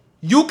cool.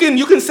 You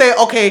can say,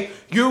 okay,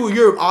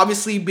 you're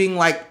obviously being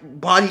like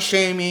body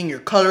shaming, your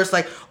colors,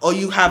 like, oh,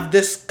 you have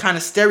this kind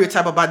of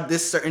stereotype about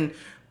this certain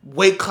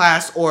weight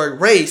class or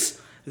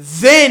race,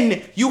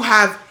 then you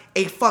have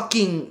a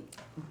fucking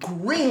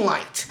green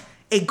light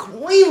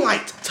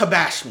to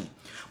bash me.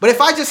 But if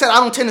I just said I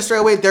don't tend to stray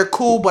away, they're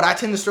cool, but I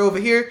tend to stray over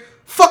here,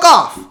 fuck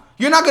off.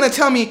 You're not gonna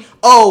tell me,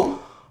 oh,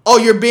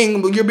 you're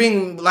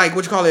being like,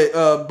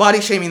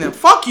 body shaming them.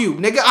 Fuck you,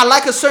 nigga. I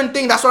like a certain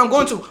thing. That's what I'm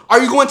going to.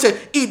 Are you going to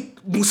eat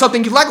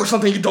something you like or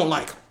something you don't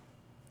like?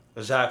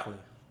 Exactly.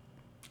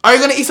 Are you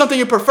going to eat something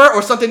you prefer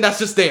or something that's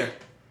just there?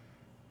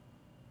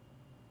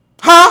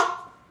 Huh?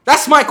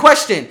 That's my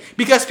question.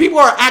 Because people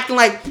are acting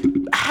like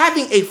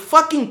having a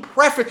fucking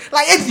preference.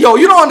 Like,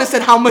 you don't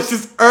understand how much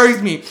this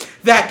irks me.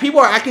 That people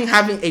are acting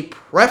having a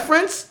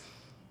preference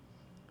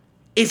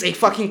is a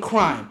fucking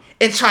crime.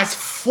 And tries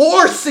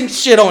forcing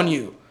shit on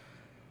you.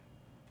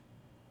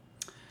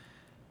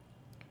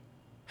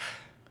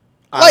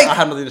 I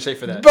have nothing to say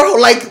for that. Bro,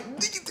 like,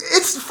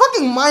 it's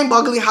fucking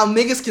mind-boggling how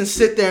niggas can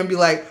sit there and be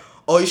like,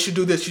 oh, you should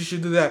do this, you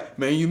should do that.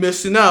 Man, you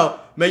missing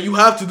out. Man, you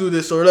have to do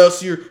this or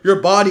else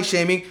you're body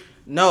shaming.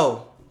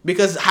 No.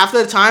 Because half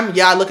of the time,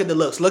 I look at the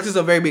looks. Looks is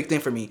a very big thing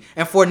for me.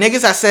 And for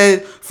niggas that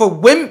said, for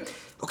women,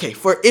 okay,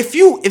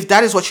 if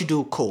that is what you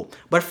do, cool.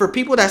 But for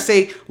people that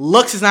say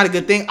looks is not a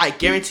good thing, I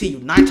guarantee you,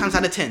 9 times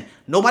out of 10,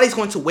 nobody's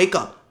going to wake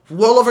up,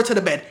 roll over to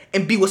the bed,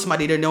 and be with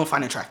somebody they don't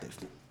find attractive.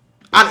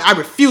 I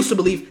refuse to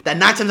believe that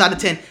 9 times out of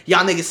 10, y'all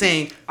niggas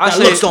saying that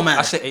looks don't matter.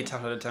 I say 8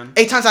 times out of 10.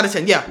 8 times out of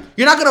 10, yeah.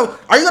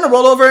 Are you gonna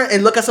roll over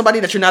and look at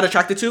somebody that you're not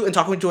attracted to and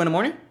talk to in the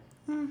morning?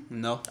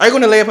 No. Are you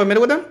gonna lay up a minute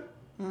with them?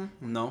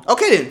 No.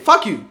 Okay then,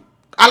 fuck you.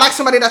 I like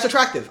somebody that's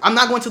attractive. I'm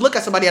not going to look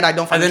at somebody that I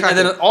don't find attractive.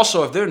 And then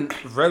also, if they're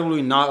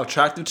regularly not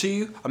attractive to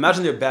you,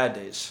 imagine their bad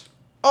days.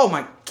 Oh my,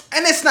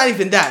 and it's not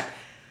even that.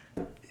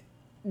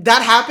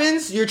 That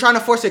happens, you're trying to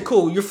force it,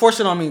 cool. You're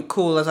forcing on me,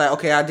 cool. It's like,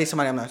 okay, I date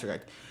somebody I'm not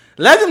attracted.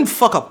 Let them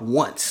fuck up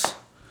once.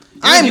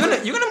 You're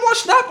gonna more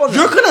snap on them.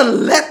 You're gonna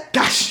let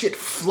that shit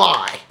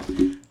fly.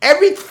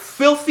 Every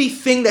filthy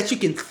thing that you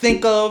can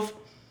think of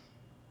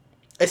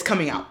is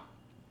coming out.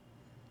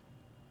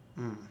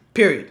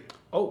 Period.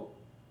 Oh.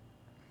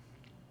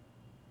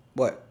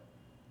 What?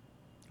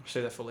 I'll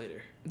say that for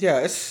later. Yeah,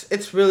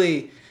 it's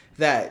really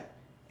that.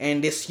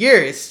 And this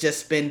year it's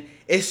just been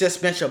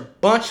a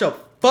bunch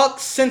of fuck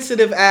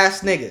sensitive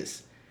ass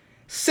niggas.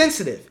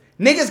 Sensitive.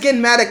 Niggas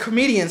getting mad at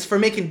comedians for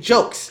making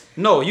jokes.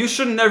 No, you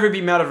should never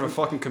be mad at a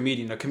fucking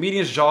comedian. A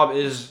comedian's job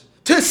is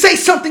to say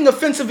something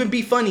offensive and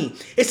be funny.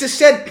 It's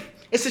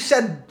to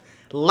shed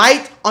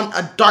light on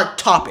a dark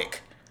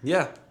topic.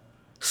 Yeah.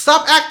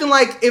 Stop acting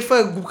like if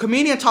a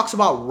comedian talks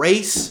about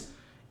race,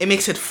 it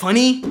makes it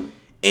funny,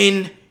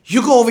 and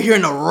you go over here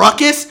in a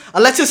ruckus,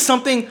 unless it's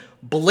something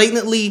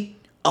blatantly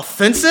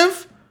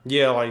offensive.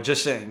 Yeah, like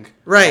just saying.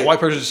 Right. A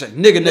white person just saying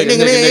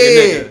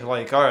nigga.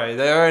 Like, all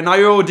right, now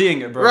you're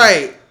ODing it, bro.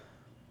 Right.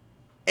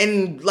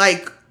 And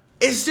like,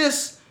 it's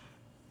just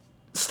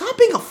stop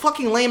being a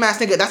fucking lame ass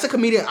nigga. That's a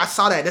comedian. I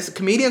saw that.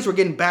 Comedians were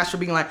getting bashed for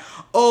being like,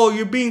 oh,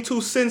 you're being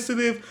too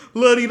sensitive.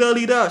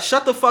 La-di-da-di-da.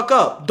 Shut the fuck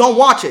up. Don't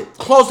watch it.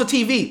 Close the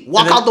TV.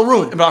 Walk out the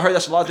room. But I heard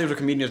that's a lot of things with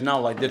comedians now.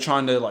 Like, they're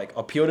trying to like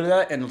appeal to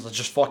that and it's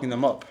just fucking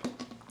them up.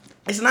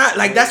 It's not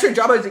like that's your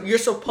job. You're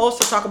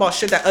supposed to talk about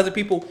shit that other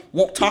people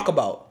won't talk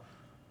about.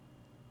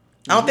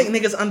 I don't think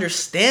niggas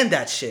understand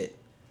that shit.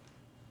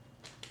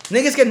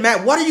 Niggas get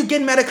mad. What are you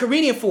getting mad at a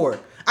comedian for?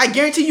 I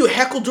guarantee you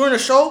heckle during a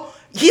show,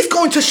 he's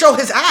going to show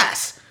his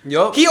ass.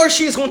 Yup. He or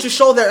she is going to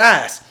show their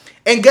ass.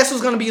 And guess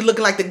who's going to be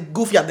looking like the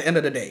goofy at the end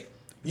of the day?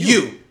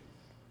 You.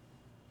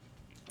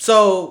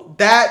 So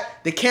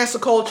the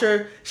cancel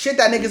culture, shit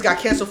that niggas got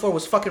canceled for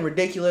was fucking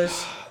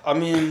ridiculous. I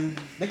mean,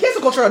 the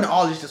cancel culture and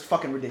all is just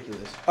fucking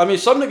ridiculous. I mean,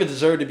 some niggas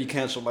deserve to be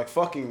canceled. Like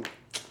fucking,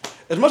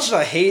 as much as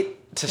I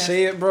hate to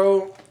say it,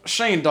 bro,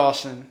 Shane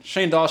Dawson.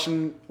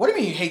 What do you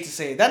mean you hate to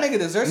say it? That nigga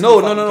deserves.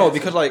 No,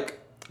 because like.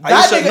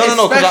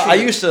 I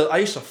used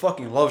to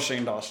fucking love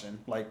Shane Dawson,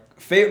 like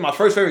my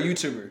first favorite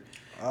YouTuber,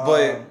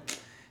 but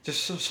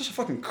just such a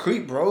fucking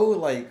creep, bro.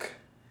 Like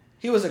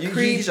he was a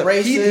creep,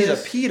 racist. He's a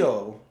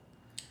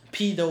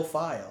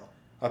pedophile.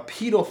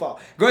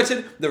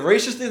 Granted, the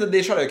racist thing that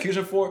they try to accuse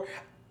him for,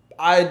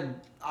 I'm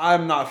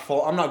not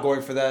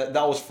going for that.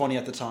 That was funny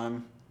at the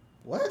time.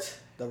 What?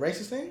 The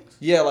racist things?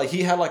 Yeah, like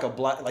he had like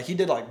he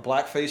did like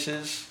black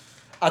faces.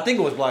 I think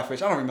it was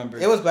blackface. I don't remember.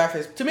 It was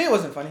blackface. To me, it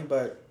wasn't funny,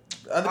 but.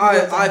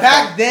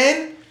 Back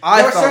then,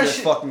 I found it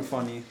fucking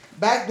funny.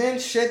 Back then,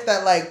 shit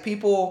that like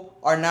people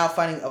are now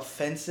finding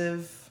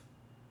offensive.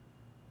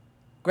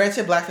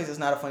 Granted, blackface is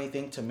not a funny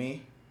thing to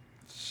me.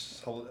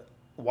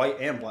 White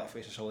and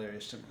blackface is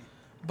hilarious to me.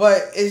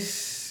 But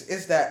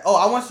is that? Oh,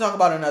 I want to talk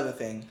about another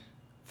thing.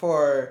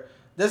 There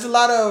was a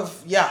lot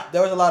of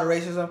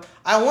racism.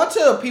 I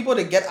want people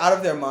to get out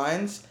of their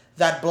minds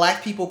that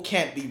black people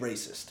can't be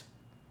racist.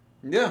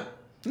 Yeah.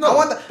 No, I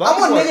want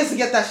niggas to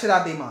get that shit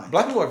out of their mind.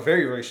 Black people are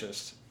very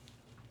racist.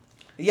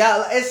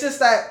 Yeah, it's just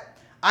that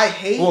I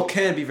hate. Well,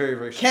 can be very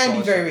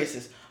racist.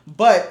 Racist,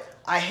 but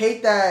I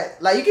hate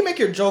that. Like you can make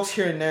your jokes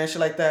here and there and shit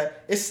like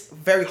that. It's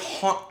very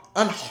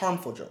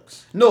unharmful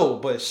jokes. No,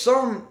 but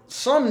some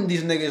of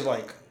these niggas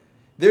like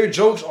their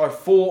jokes are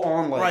full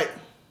on like. Right.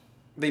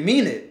 They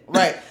mean it.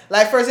 Right.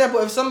 Like for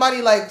example, if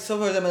somebody like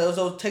for example, it was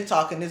on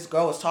TikTok and this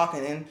girl was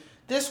talking and.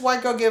 This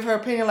white girl gave her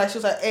opinion, like she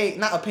was like, hey,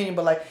 not opinion,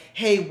 but like,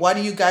 hey, why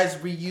do you guys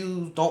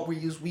don't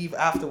reuse weave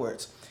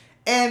afterwards?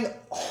 And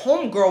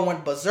homegirl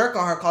went berserk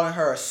on her, calling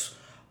her a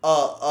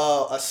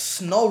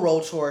snow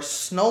roach or a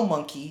snow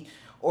monkey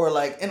or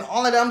like, and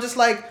all of that. I'm just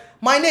like,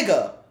 my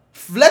nigga,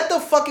 let the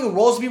fucking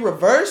roles be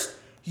reversed.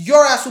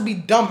 Your ass will be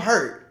dumb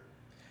hurt.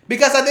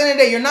 Because at the end of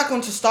the day, you're not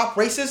going to stop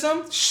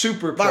racism.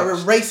 Super by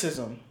pressed.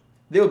 Racism.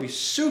 They will be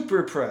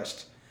super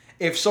pressed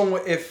if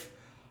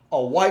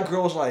a white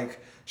girl's like,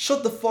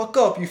 shut the fuck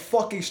up, you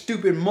fucking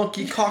stupid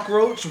monkey,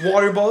 cockroach,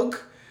 water bug.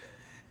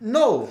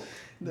 No.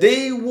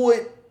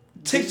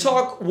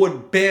 TikTok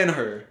would ban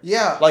her.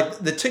 Yeah. Like,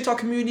 the TikTok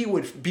community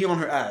would be on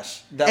her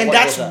ass.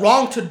 That's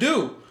wrong to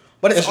do.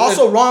 But it's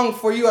also wrong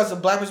for you as a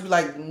black person to be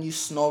like, you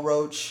snow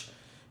roach,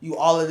 you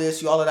all of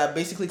this, you all of that.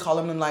 Basically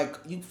calling them like,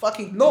 you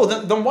fucking... No,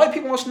 the white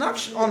people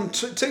on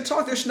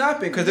TikTok, they're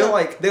snapping. Because they're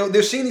like,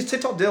 they're seeing these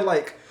TikTok, they're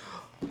like,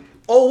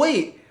 oh,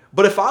 wait.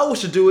 But if I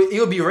was to do it, it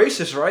would be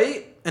racist,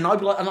 right? And I'd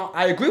be like,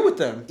 I agree with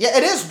them. Yeah,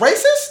 it is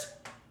racist.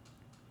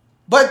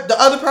 But the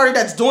other party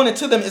that's doing it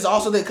to them is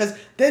also there. Because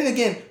then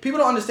again, people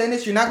don't understand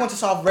this. You're not going to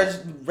solve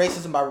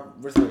racism by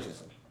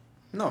racism.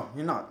 No,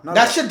 you're not.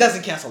 That shit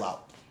doesn't cancel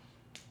out.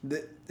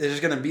 It's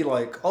just going to be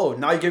like, oh,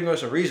 now you're giving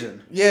us a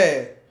reason.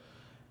 Yeah.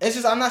 It's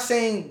just, I'm not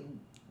saying,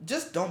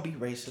 just don't be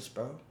racist,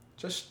 bro.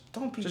 Just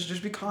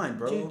be kind,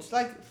 bro. It's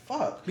like,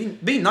 fuck.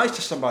 Be nice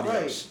to somebody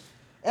else.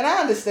 And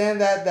I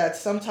understand that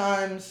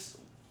sometimes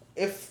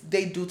if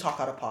they do talk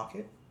out of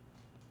pocket,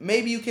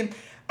 maybe you can.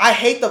 I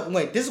hate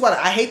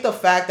the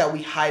fact that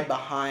we hide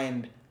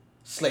behind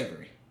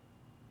slavery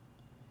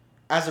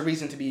as a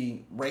reason to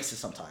be racist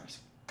sometimes.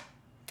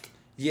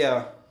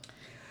 Yeah.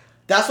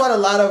 That's what a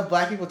lot of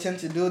black people tend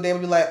to do. They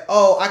would be like,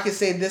 oh, I can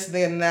say this,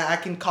 then that. I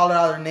can call her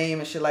out her name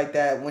and shit like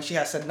that when she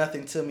has said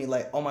nothing to me.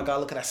 Like, oh my God,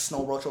 look at that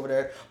snow roach over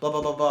there. Blah,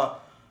 blah, blah, blah.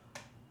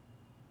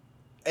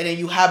 And then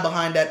you have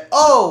behind that,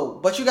 oh,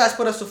 but you guys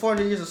put us to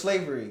 400 years of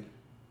slavery.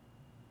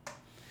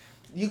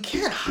 You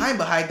can't hide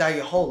behind that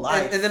your whole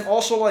life. And then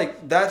also, like,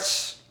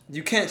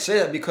 you can't say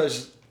that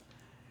because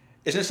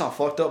it's just not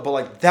fucked up, but,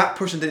 like, that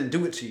person didn't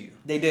do it to you.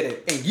 They did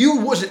it. And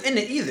you wasn't in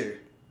it either.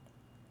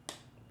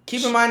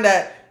 Keep in mind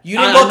that you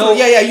didn't go through,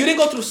 you didn't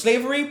go through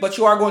slavery, but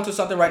you are going through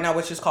something right now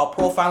which is called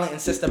profiling and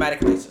systematic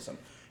racism.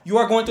 You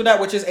are going through that,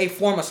 which is a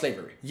form of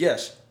slavery.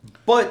 Yes.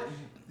 But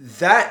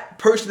that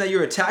person that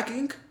you're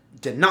attacking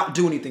did not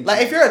do anything.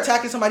 Like, if you're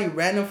attacking somebody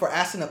random for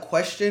asking a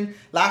question,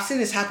 like, I've seen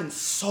this happen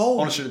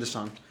honestly this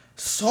time.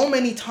 So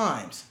many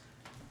times.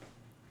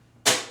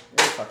 You're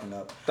fucking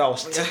up. That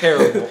was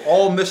terrible.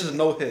 All misses,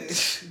 no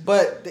hits.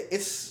 But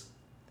it's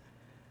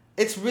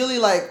really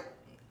like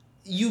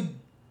you.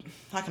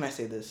 How can I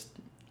say this?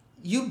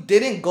 You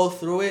didn't go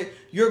through it.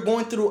 You're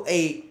going through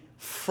a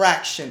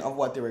fraction of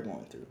what they were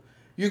going through.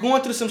 You're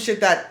going through some shit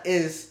that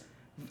is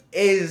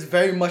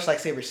very much like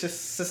slavery,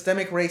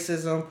 systemic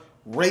racism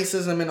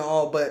and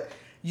all. But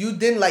you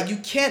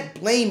can't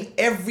blame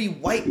every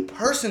white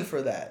person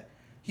for that.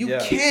 You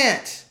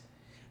can't.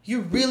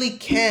 You really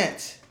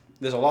can't.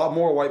 There's a lot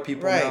more white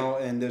people now,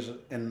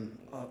 and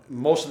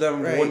most of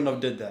them wouldn't have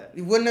did that.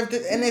 You wouldn't have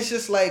did, and it's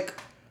just like,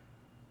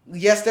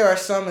 yes, there are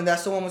some, and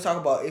that's the one we talk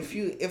about.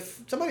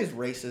 If somebody's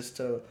racist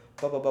to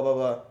blah blah blah blah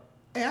blah,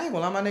 hey, I ain't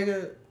gonna lie, my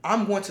nigga,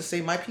 I'm going to say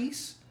my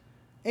piece.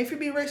 And if you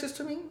be racist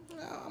to me,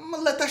 I'm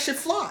gonna let that shit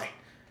fly.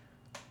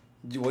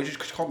 What, you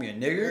just call me a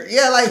nigger?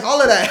 Yeah, like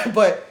all of that.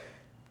 But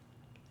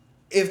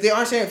if they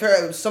aren't saying,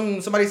 if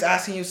somebody's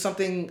asking you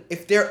something,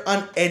 if they're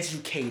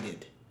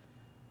uneducated.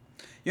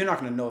 You're not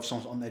gonna know if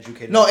someone's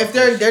uneducated. No, if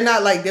they're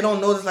not, like, they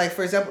don't know this. Like,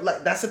 for example,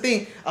 like, that's the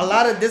thing. A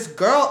lot of this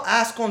girl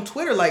asked on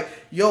Twitter, like,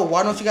 yo,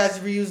 why don't you guys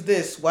reuse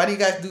this? Why do you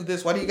guys do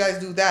this? Why do you guys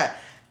do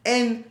that?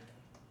 And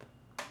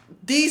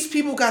these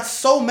people got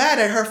so mad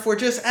at her for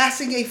just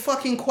asking a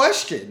fucking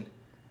question.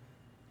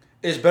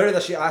 It's better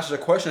that she asks a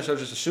question instead of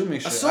just assuming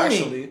shit.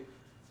 Actually,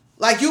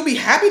 like, you'll be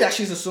happy that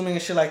she's assuming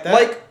and shit like that.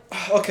 Like,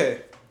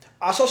 okay,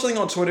 I saw something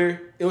on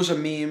Twitter. It was a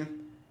meme.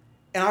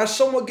 And I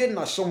somewhat get it and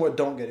I somewhat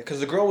don't get it.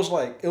 Because the girl was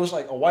like, it had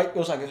like a white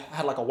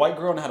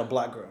girl and it had a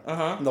black girl.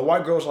 Uh-huh. And the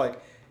white girl was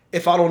like,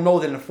 if I don't know,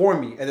 then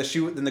inform me. And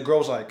then the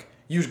girl's like,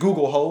 use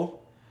Google, ho.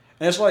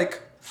 And it's like,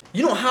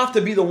 you don't have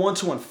to be the one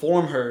to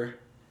inform her.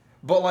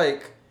 But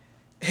like,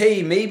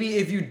 hey, maybe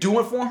if you do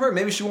inform her,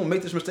 maybe she won't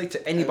make this mistake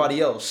to anybody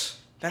else.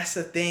 That's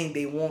the thing.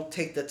 They won't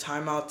take the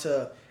time out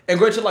to... And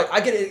granted, like, I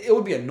get it. It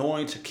would be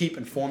annoying to keep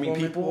informing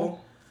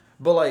people.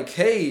 But like,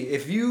 hey,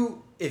 if you're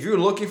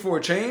looking for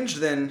a change,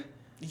 then...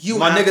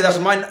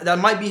 that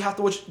might be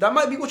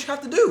what you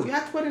have to do. You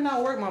have to put in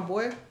that work, my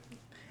boy.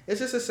 It's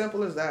just as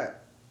simple as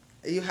that.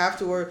 You have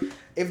to work.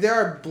 If they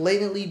are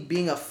blatantly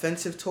being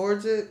offensive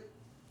towards it,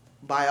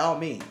 by all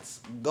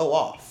means, go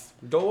off.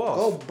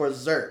 Go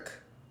berserk.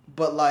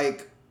 But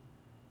like,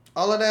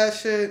 all of that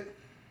shit,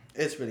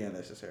 it's really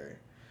unnecessary.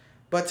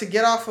 But to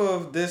get off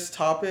of this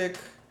topic,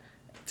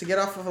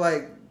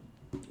 like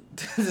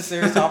the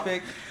serious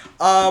topic,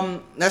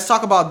 let's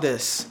talk about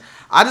this.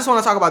 I just want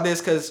to talk about this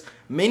because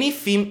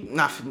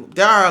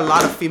there are a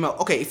lot of female.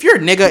 Okay, if you're a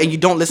nigga and you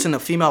don't listen to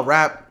female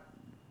rap,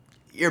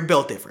 you're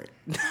built different.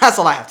 That's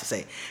all I have to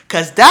say.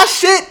 Because that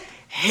shit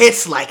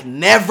hits like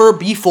never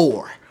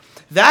before.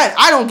 That,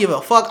 I don't give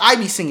a fuck. I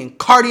be singing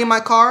Cardi in my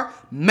car,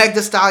 Meg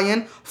Thee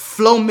Stallion,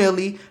 Flo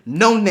Milli,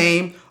 No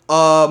Name,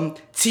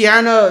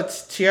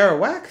 Tierra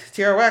Whack?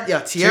 Yeah,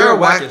 Tierra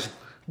Whack is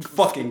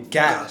fucking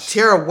gas.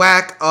 Tierra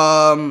Whack,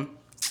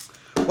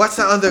 what's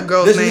that other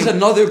girl's name? This is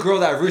another girl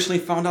that I recently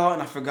found out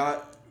and I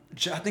forgot.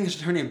 I think it's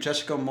her name,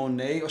 Jessica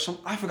Monet or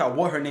something. I forgot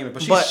what her name is,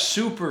 but she's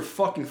super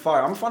fucking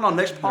fire. I'm gonna find out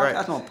next podcast.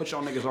 I'm gonna put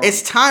y'all niggas on.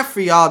 It's time for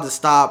y'all to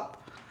stop.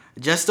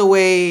 Just the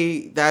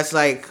way that's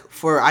like,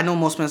 I know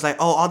most men's like,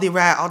 oh, all they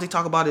rap, all they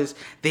talk about is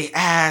they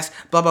ass,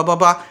 blah, blah, blah,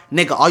 blah.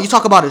 Nigga, all you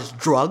talk about is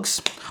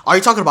drugs. All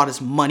you talking about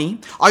is money.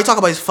 All you talk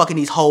about is fucking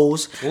these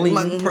hoes.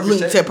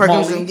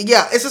 Percocet.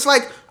 Yeah, it's just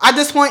like, at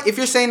this point, if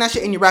you're saying that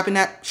shit and you're rapping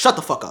that, shut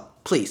the fuck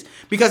up, please.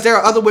 Because there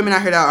are other women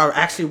out here that are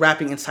actually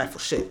rapping insightful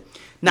shit.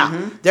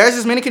 Now, there's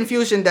this many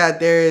confusion that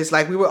there is,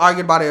 like, we were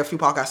arguing about it a few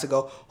podcasts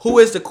ago. Who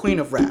is the queen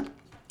of rap?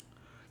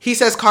 He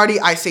says Cardi,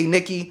 I say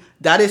Nicki.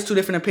 That is two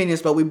different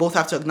opinions, but we both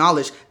have to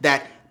acknowledge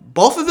that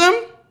both of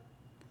them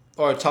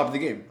are top of the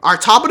game.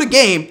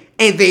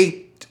 And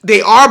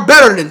they are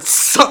better than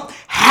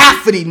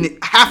half of these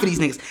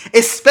niggas,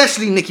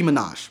 especially Nicki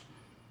Minaj.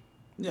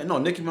 Yeah, no,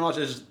 Nicki Minaj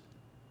is.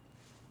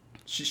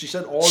 She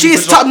said all. She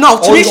is top.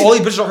 No, to me, all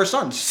these bitches are her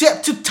sons. Yeah,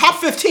 to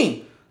top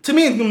 15. To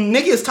me,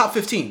 Nicki is top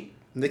 15.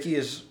 Nicki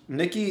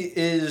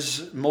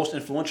is most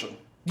influential.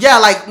 Yeah,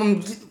 like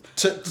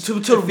To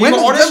the women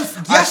artists,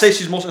 yes. I say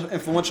she's most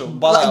influential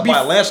by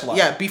a landslide.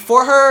 Yeah,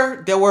 before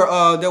her, there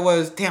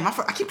was damn,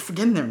 I keep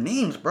forgetting their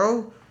names,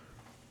 bro.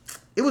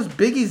 It was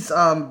Biggie's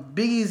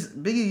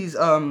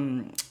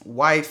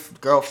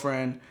wife,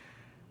 girlfriend.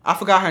 I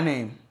forgot her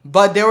name.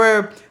 But there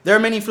are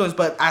many influences.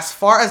 But as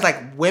far as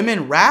like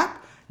women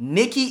rap,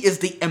 Nicki is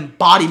the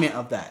embodiment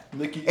of that.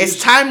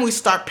 It's time we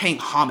start paying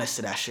homage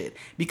to that shit.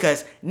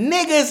 Because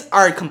niggas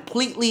are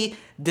completely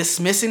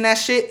dismissing that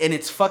shit and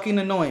it's fucking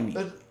annoying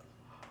me.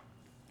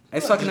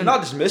 It's fucking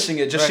not dismissing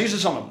it, just she's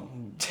just on a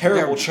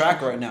terrible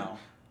track right now.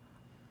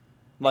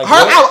 Like her,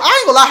 I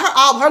ain't gonna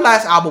lie, her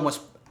last album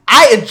was,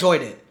 I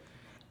enjoyed it.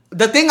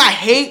 The thing I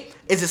hate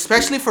is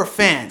especially for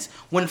fans,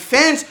 when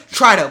fans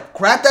try to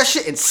grab that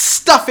shit and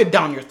stuff it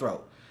down your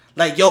throat.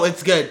 Like, yo,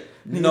 it's good.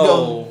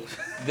 No,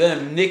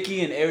 them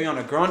Nicki and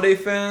Ariana Grande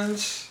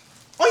fans.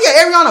 Oh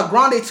yeah, Ariana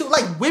Grande too.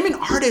 Like women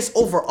artists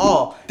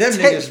overall. Them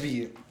niggas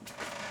be.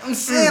 I'm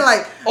saying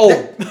like.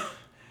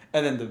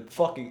 And then the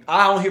fucking,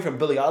 I don't hear from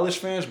Billie Eilish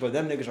fans, but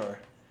them niggas are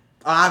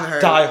I haven't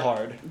heard die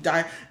hard.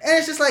 And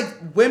it's just like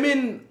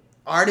women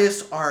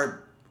artists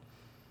are,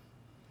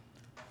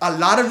 a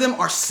lot of them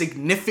are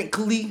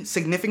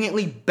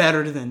significantly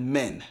better than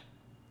men.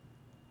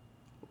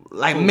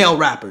 Like male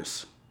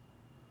rappers.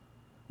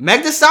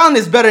 Meg Thee Stallion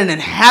is better than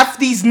half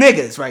these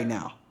niggas right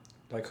now.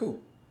 Like who?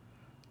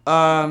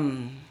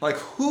 Like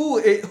who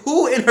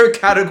in her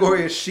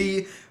category is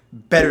she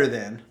better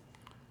than?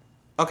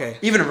 Okay.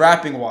 Even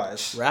rapping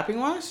wise. Rapping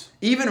wise?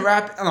 Even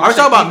rap. Are we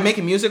talking about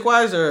making music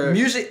wise or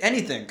music?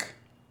 Anything.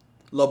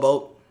 Lil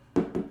Boat.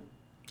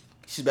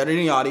 She's better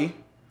than Yachty.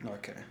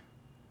 Okay.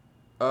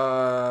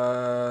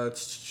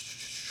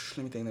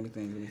 Let me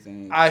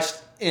think.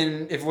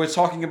 If we're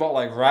talking about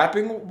like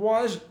rapping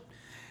wise,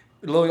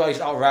 Lil Yachty's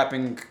out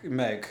rapping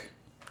Meg.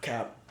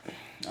 Cap.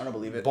 I don't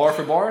believe it. Bar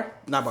for bar?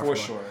 Not bar for bar.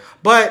 Sure.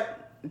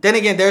 But then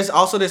again, there's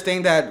also this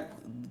thing that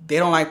they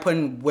don't like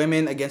putting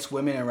women against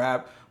women in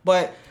rap.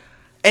 But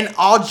in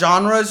all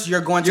genres, you're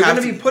going to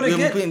be putting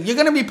them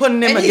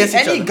against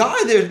each other. Any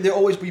guy they're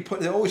always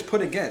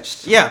put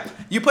against. Yeah,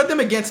 you put them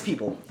against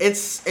people.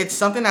 It's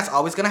something that's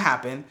always gonna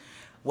happen,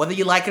 whether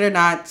you like it or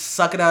not.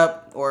 Suck it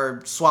up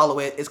or swallow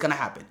it. It's gonna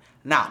happen.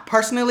 Now,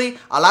 personally,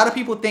 a lot of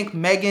people think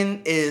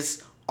Megan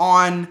is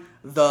on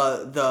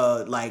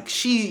the like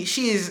she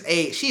is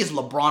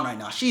LeBron right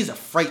now. She's a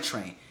freight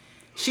train.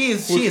 She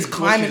is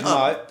climbing up.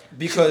 Not,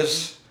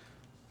 because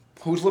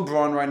who's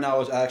LeBron right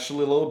now is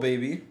actually a little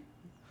baby.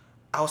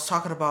 I was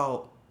talking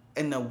about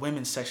in the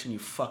women's section, you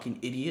fucking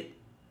idiot.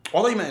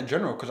 All you meant in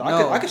general, because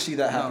I could see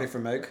that happening for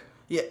Meg.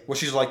 Yeah. Well,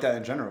 she's like that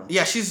in general.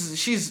 Yeah, she's.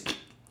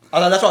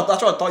 That's what I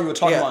thought you were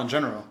talking about in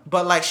general.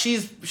 But like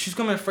she's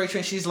coming to freight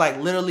train. She's like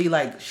literally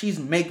like she's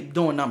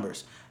doing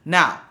numbers.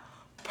 Now,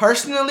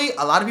 personally,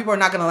 a lot of people are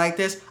not gonna like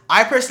this.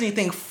 I personally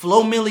think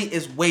Flo Milli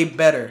is way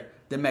better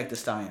than Meg Thee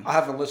Stallion. I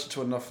haven't listened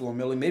to enough Flo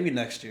Milli. Maybe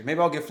next year. Maybe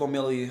I'll give Flo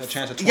Milli a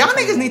chance at. Y'all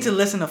niggas need to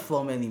listen to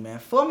Flo Milli, man.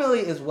 Flo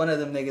Milli is one of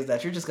them niggas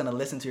that you're just gonna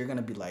listen to. You're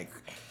gonna be like,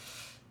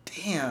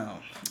 damn,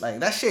 like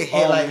that shit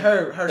hit. Like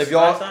her.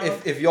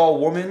 If y'all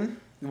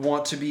women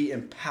want to be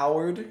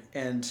empowered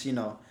and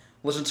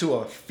listen to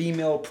a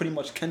female, pretty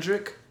much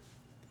Kendrick,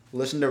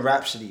 listen to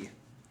Rhapsody.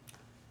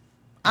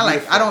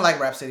 I don't like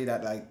Rhapsody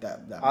that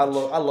I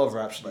love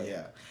Rhapsody. But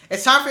yeah,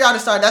 it's time for y'all to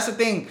start. That's the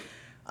thing.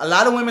 A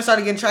lot of women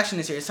started getting traction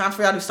this year. It's time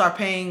for y'all to start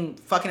paying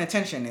fucking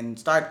attention and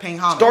start paying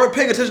homage. Start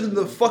paying attention to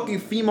the fucking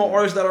female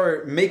artists that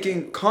are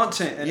making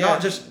content and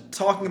not just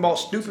talking about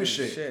stupid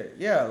shit.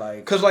 Yeah,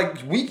 like because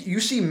you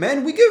see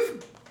men, we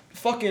give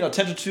fucking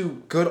attention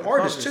to good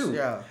artists too.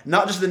 Yeah,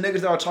 not just the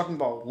niggas that are talking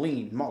about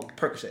lean, Molly,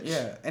 Percocets.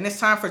 Yeah, and it's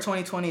time for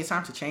 2020. It's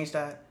time to change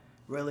that.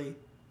 Really,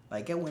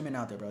 like get women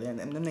out there, bro. And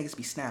them niggas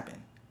be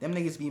snapping. Them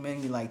niggas be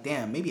making me like,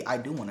 damn, maybe I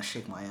do want to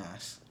shake my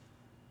ass.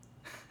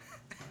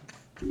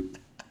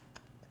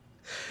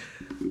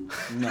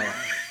 No.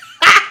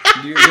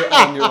 You're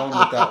on your own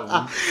with that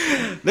one.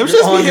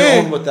 You're on your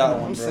own with that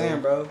one, I'm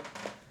saying, bro.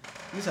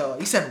 You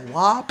said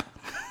WAP?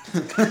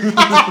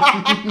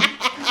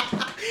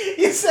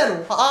 You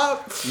said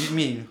WAP? You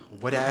mean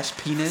wet ass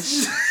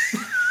penis?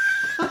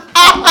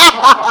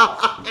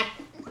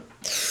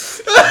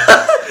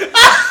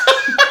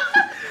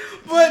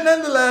 But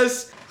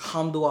nonetheless,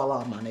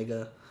 Alhamdulillah, my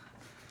nigga.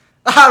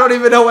 I don't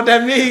even know what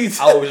that means.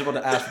 I was about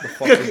to ask what the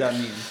fuck does that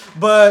mean.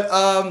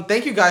 But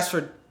thank you guys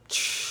for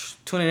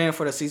tuning in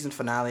for the season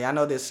finale. I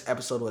know this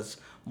episode was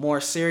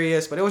more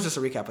serious, but it was just a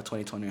recap of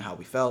 2020 and how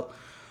we felt.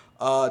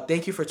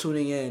 Thank you for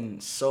tuning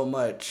in so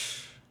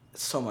much.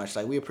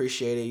 Like, we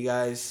appreciate it. You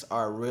guys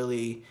are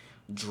really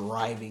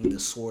driving the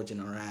swords in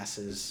our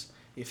asses.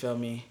 You feel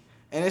me?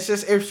 And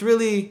it's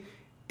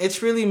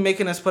really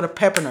making us put a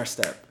pep in our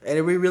step.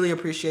 And we really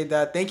appreciate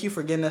that. Thank you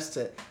for getting us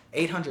to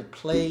 800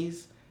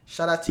 plays.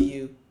 Shout out to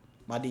you,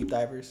 my deep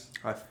divers.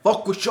 I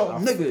fuck with y'all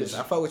niggas.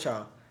 I fuck with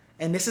y'all.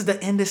 And this is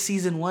the end of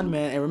season 1,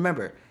 man. And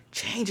remember,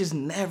 change is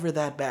never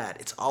that bad.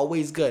 It's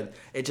always good.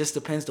 It just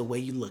depends the way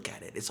you look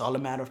at it. It's all a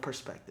matter of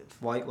perspective.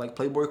 Like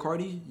Playboy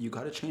Cardi, you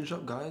gotta change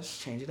up, guys.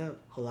 Change it up.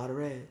 Whole lot of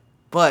red.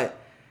 But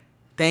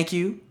thank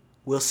you.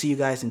 we'll see you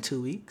guys in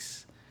 2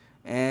 weeks.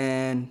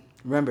 And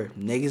remember,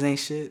 niggas ain't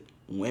shit,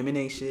 women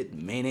ain't shit,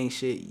 men ain't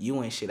shit,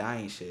 you ain't shit, I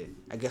ain't shit.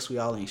 I guess we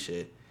all ain't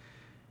shit.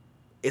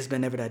 It's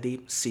been Never That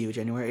Deep. See you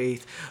January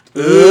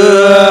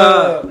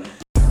 8th.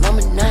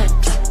 Number 9,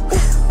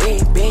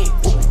 red bag,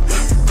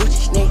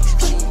 Gucci snakes,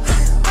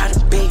 out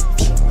of bed.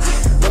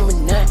 Number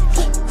 9,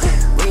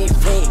 red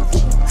flag,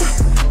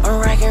 I'm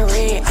rocking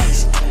red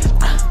ice.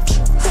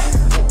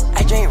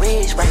 I drink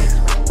red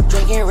Sprite,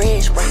 drinking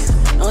red Sprite.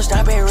 Don't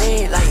stop at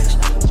red light.